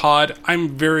this pod. I'm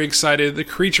very excited. The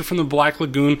Creature from the Black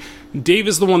Lagoon. Dave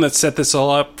is the one that set this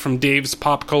all up from Dave's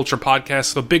Pop Culture Podcast,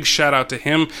 so big shout out to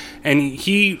him. And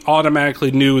he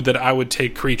automatically knew that I would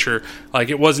take Creature. Like,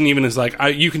 it wasn't even as like,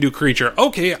 you can do Creature.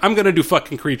 Okay, I'm going to do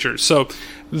fucking Creature. So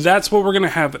that's what we're going to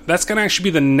have. That's going to actually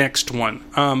be the next one.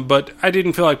 But I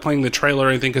didn't feel like playing the trailer or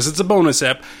anything because it's a bonus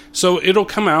ep. So it'll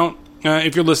come out.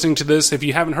 If you're listening to this, if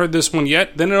you haven't heard this one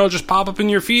yet, then it'll just pop up in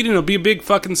your feed and it'll be a big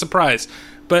fucking surprise.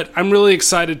 But I'm really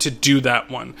excited to do that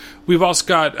one. We've also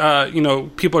got,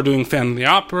 people are doing Phantom of the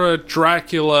Opera,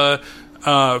 Dracula,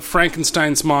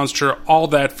 Frankenstein's monster, all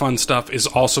that fun stuff is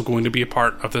also going to be a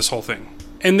part of this whole thing.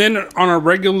 And then on a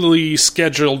regularly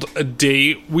scheduled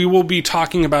day, we will be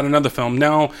talking about another film.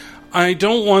 Now, I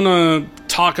don't want to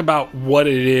talk about what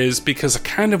it is because I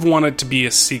kind of want it to be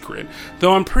a secret.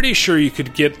 Though I'm pretty sure you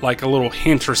could get like a little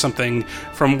hint or something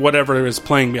from whatever is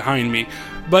playing behind me.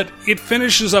 But it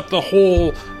finishes up the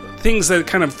whole things that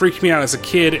kind of freaked me out as a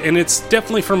kid, and it's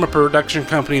definitely from a production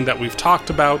company that we've talked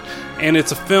about, and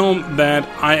it's a film that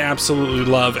I absolutely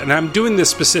love. And I'm doing this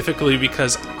specifically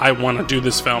because I want to do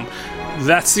this film.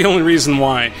 That's the only reason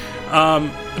why.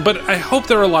 But I hope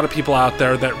there are a lot of people out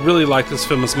there that really like this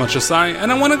film as much as I,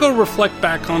 and I want to go reflect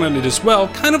back on it as well,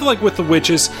 kind of like with The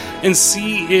Witches, and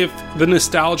see if the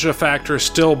nostalgia factor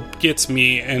still gets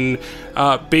me and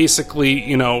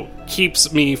basically,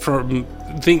 keeps me from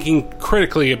thinking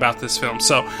critically about this film.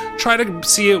 So try to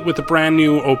see it with a brand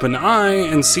new open eye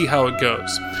and see how it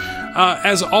goes.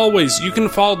 As always, you can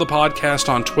follow the podcast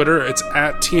on Twitter. It's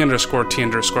at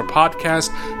 @T_T_podcast,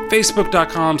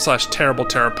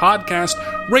 Facebook.com/TerribleTerrorPodcast.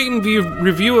 Rate and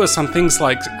review us on things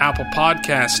like Apple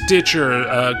Podcasts,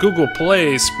 Stitcher, Google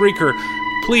Play, Spreaker.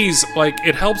 Please,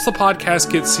 it helps the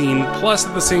podcast get seen. Plus,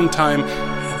 at the same time,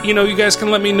 you guys can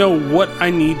let me know what I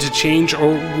need to change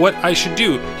or what I should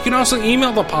do. You can also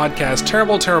email the podcast,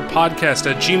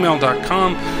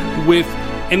 TerribleTerrorPodcast@gmail.com, with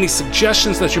any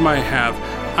suggestions that you might have.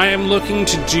 I am looking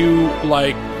to do,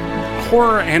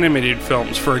 horror animated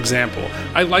films, for example.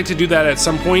 I'd like to do that at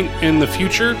some point in the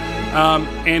future,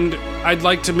 and I'd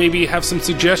like to maybe have some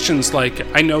suggestions,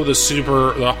 I know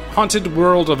the Haunted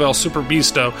World of El Super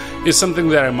Beasto is something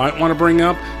that I might want to bring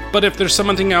up, but if there's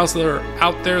something else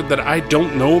out there that I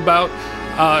don't know about,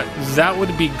 that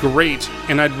would be great,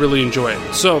 and I'd really enjoy it.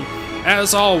 So,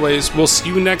 as always, we'll see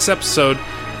you next episode.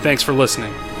 Thanks for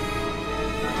listening.